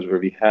semiconductors, where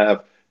we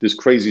have this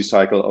crazy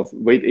cycle of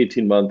wait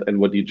 18 months and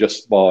what you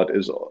just bought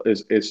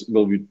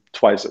will be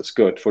twice as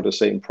good for the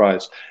same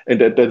price,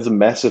 and that's a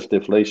massive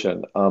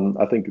deflation.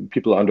 I think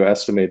people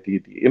underestimate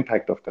the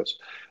impact of this,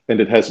 and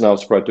it has now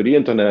spread to the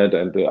internet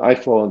and the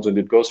iPhones, and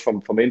it goes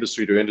from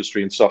industry to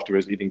industry, and software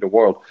is eating the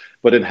world.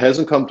 But it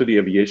hasn't come to the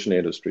aviation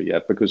industry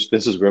yet, because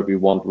this is where we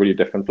want really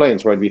different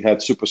planes, right? We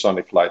had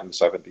supersonic flight in the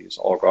 70s,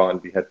 all gone.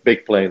 We had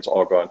big planes,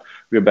 all gone.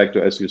 We're back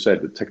to, as you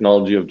said, the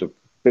technology of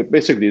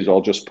basically is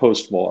all just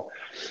post-war.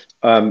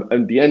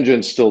 And the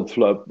engines still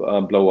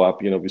blow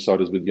up. We saw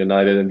this with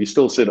United, and we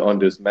still sit on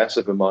this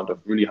massive amount of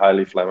really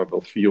highly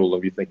flammable fuel,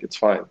 and we think it's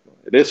fine.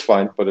 It is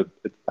fine, but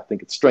I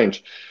think it's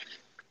strange.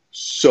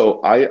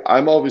 So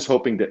I'm always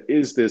hoping there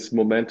is this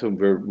momentum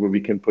where we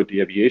can put the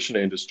aviation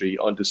industry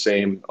on the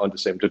same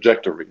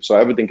trajectory. So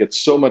I would think it's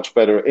so much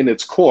better in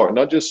its core,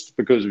 not just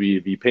because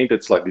we paint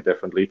it slightly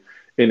differently,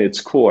 in its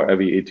core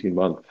every 18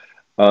 months.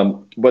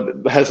 But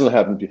it hasn't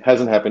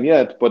happened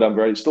yet. But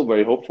I'm still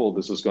very hopeful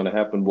this is going to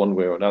happen one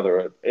way or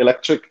another.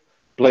 Electric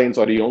planes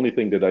are the only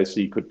thing that I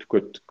see could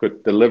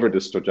deliver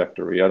this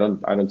trajectory. I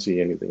don't see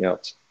anything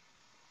else.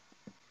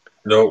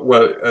 No,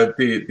 well,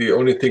 the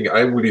only thing I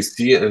really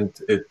see, and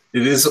it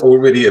is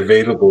already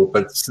available,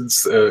 but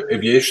since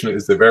aviation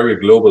is a very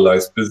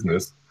globalized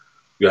business,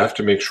 you have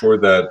to make sure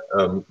that,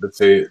 let's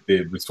say,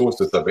 the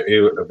resources are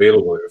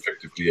available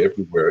effectively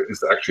everywhere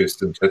is actually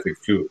synthetic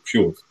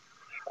fuels.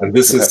 And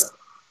this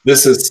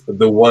is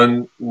the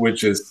one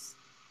which is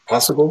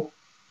possible.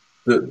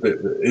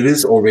 It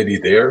is already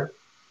there,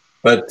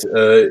 but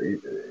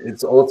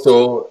it's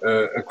also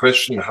a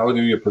question: how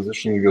do you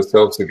position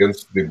yourselves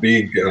against the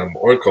big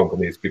oil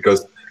companies?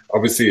 Because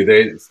obviously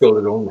they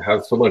still don't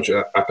have so much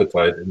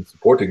appetite in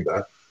supporting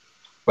that,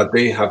 but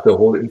they have the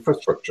whole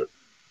infrastructure.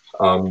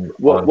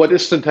 What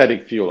is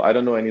synthetic fuel? I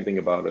don't know anything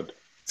about it.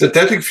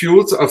 Synthetic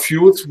fuels are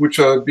fuels which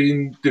are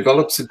being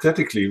developed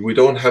synthetically. We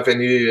don't have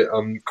any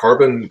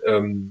carbon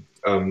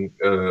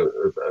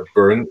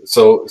burn,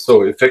 so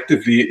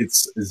effectively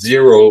it's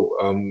zero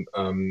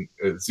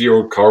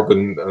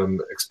carbon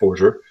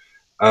exposure,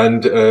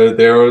 and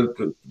there are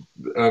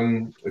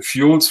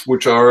fuels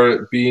which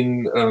are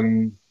being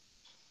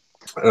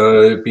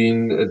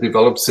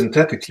developed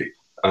synthetically,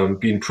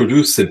 being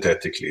produced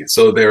synthetically.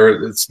 So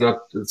it's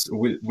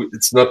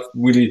not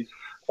really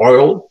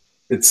oil.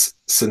 It's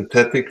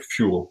synthetic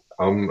fuel,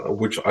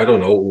 which I don't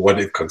know what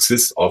it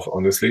consists of,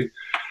 honestly,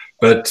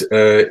 but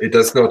it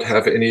does not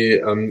have any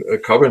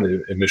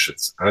carbon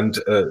emissions. And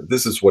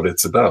this is what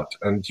it's about.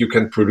 And you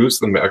can produce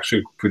them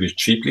actually pretty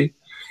cheaply.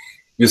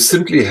 You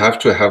simply have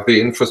to have the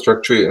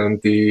infrastructure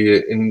and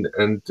the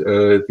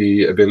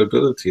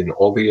availability in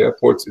all the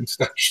airports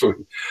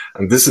internationally.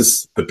 And this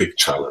is the big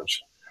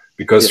challenge,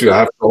 because you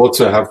have to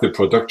also have the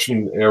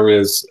production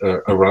areas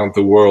around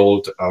the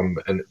world,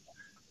 and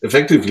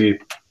effectively,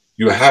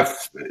 you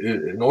have,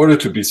 in order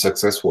to be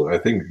successful, I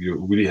think you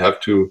really have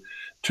to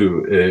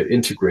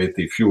integrate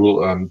the fuel,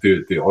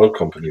 the oil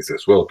companies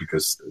as well,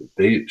 because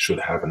they should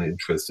have an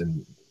interest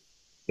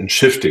in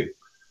shifting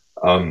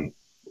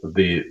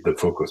the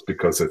focus,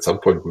 because at some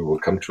point we will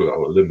come to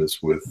our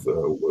limits with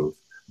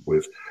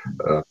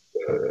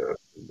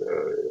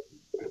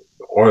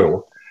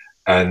oil.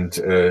 And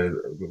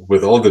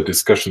with all the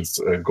discussions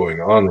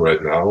going on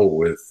right now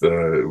with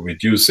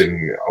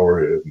reducing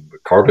our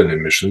carbon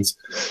emissions,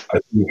 I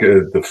think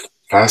the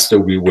faster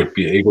we would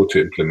be able to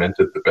implement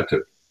it, the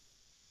better.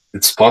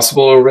 It's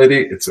possible already.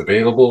 It's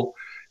available.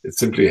 It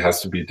simply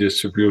has to be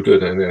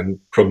distributed and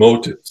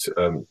promoted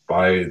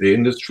by the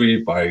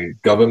industry, by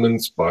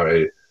governments,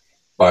 by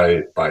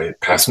by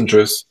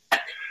passengers,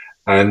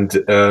 and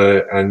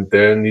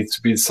there needs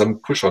to be some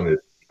push on it,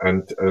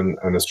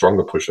 and a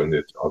stronger push on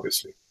it,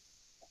 obviously.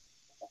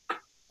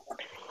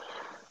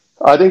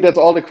 I think that's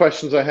all the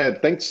questions I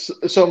had. Thanks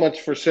so much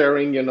for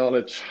sharing your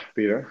knowledge,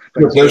 Peter.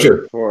 Thanks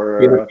pleasure.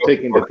 for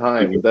taking the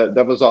time.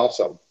 That was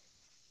awesome.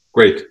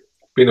 Great.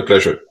 Been a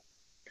pleasure.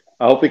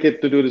 I hope we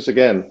get to do this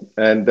again,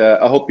 and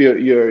I hope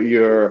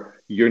your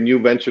new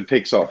venture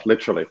takes off.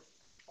 Literally.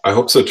 I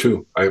hope so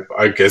too.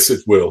 I guess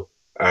it will,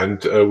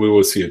 and we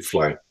will see it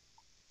fly.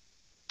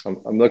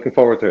 I'm looking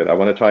forward to it. I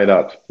want to try it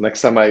out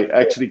next time I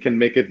actually can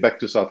make it back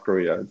to South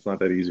Korea. It's not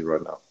that easy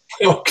right now.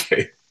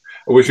 Okay.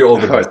 I wish you all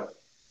the best.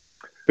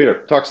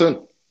 Peter, talk soon.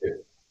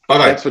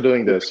 Bye-bye. Thanks for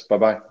doing this.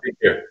 Bye-bye. Take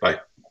care. Bye.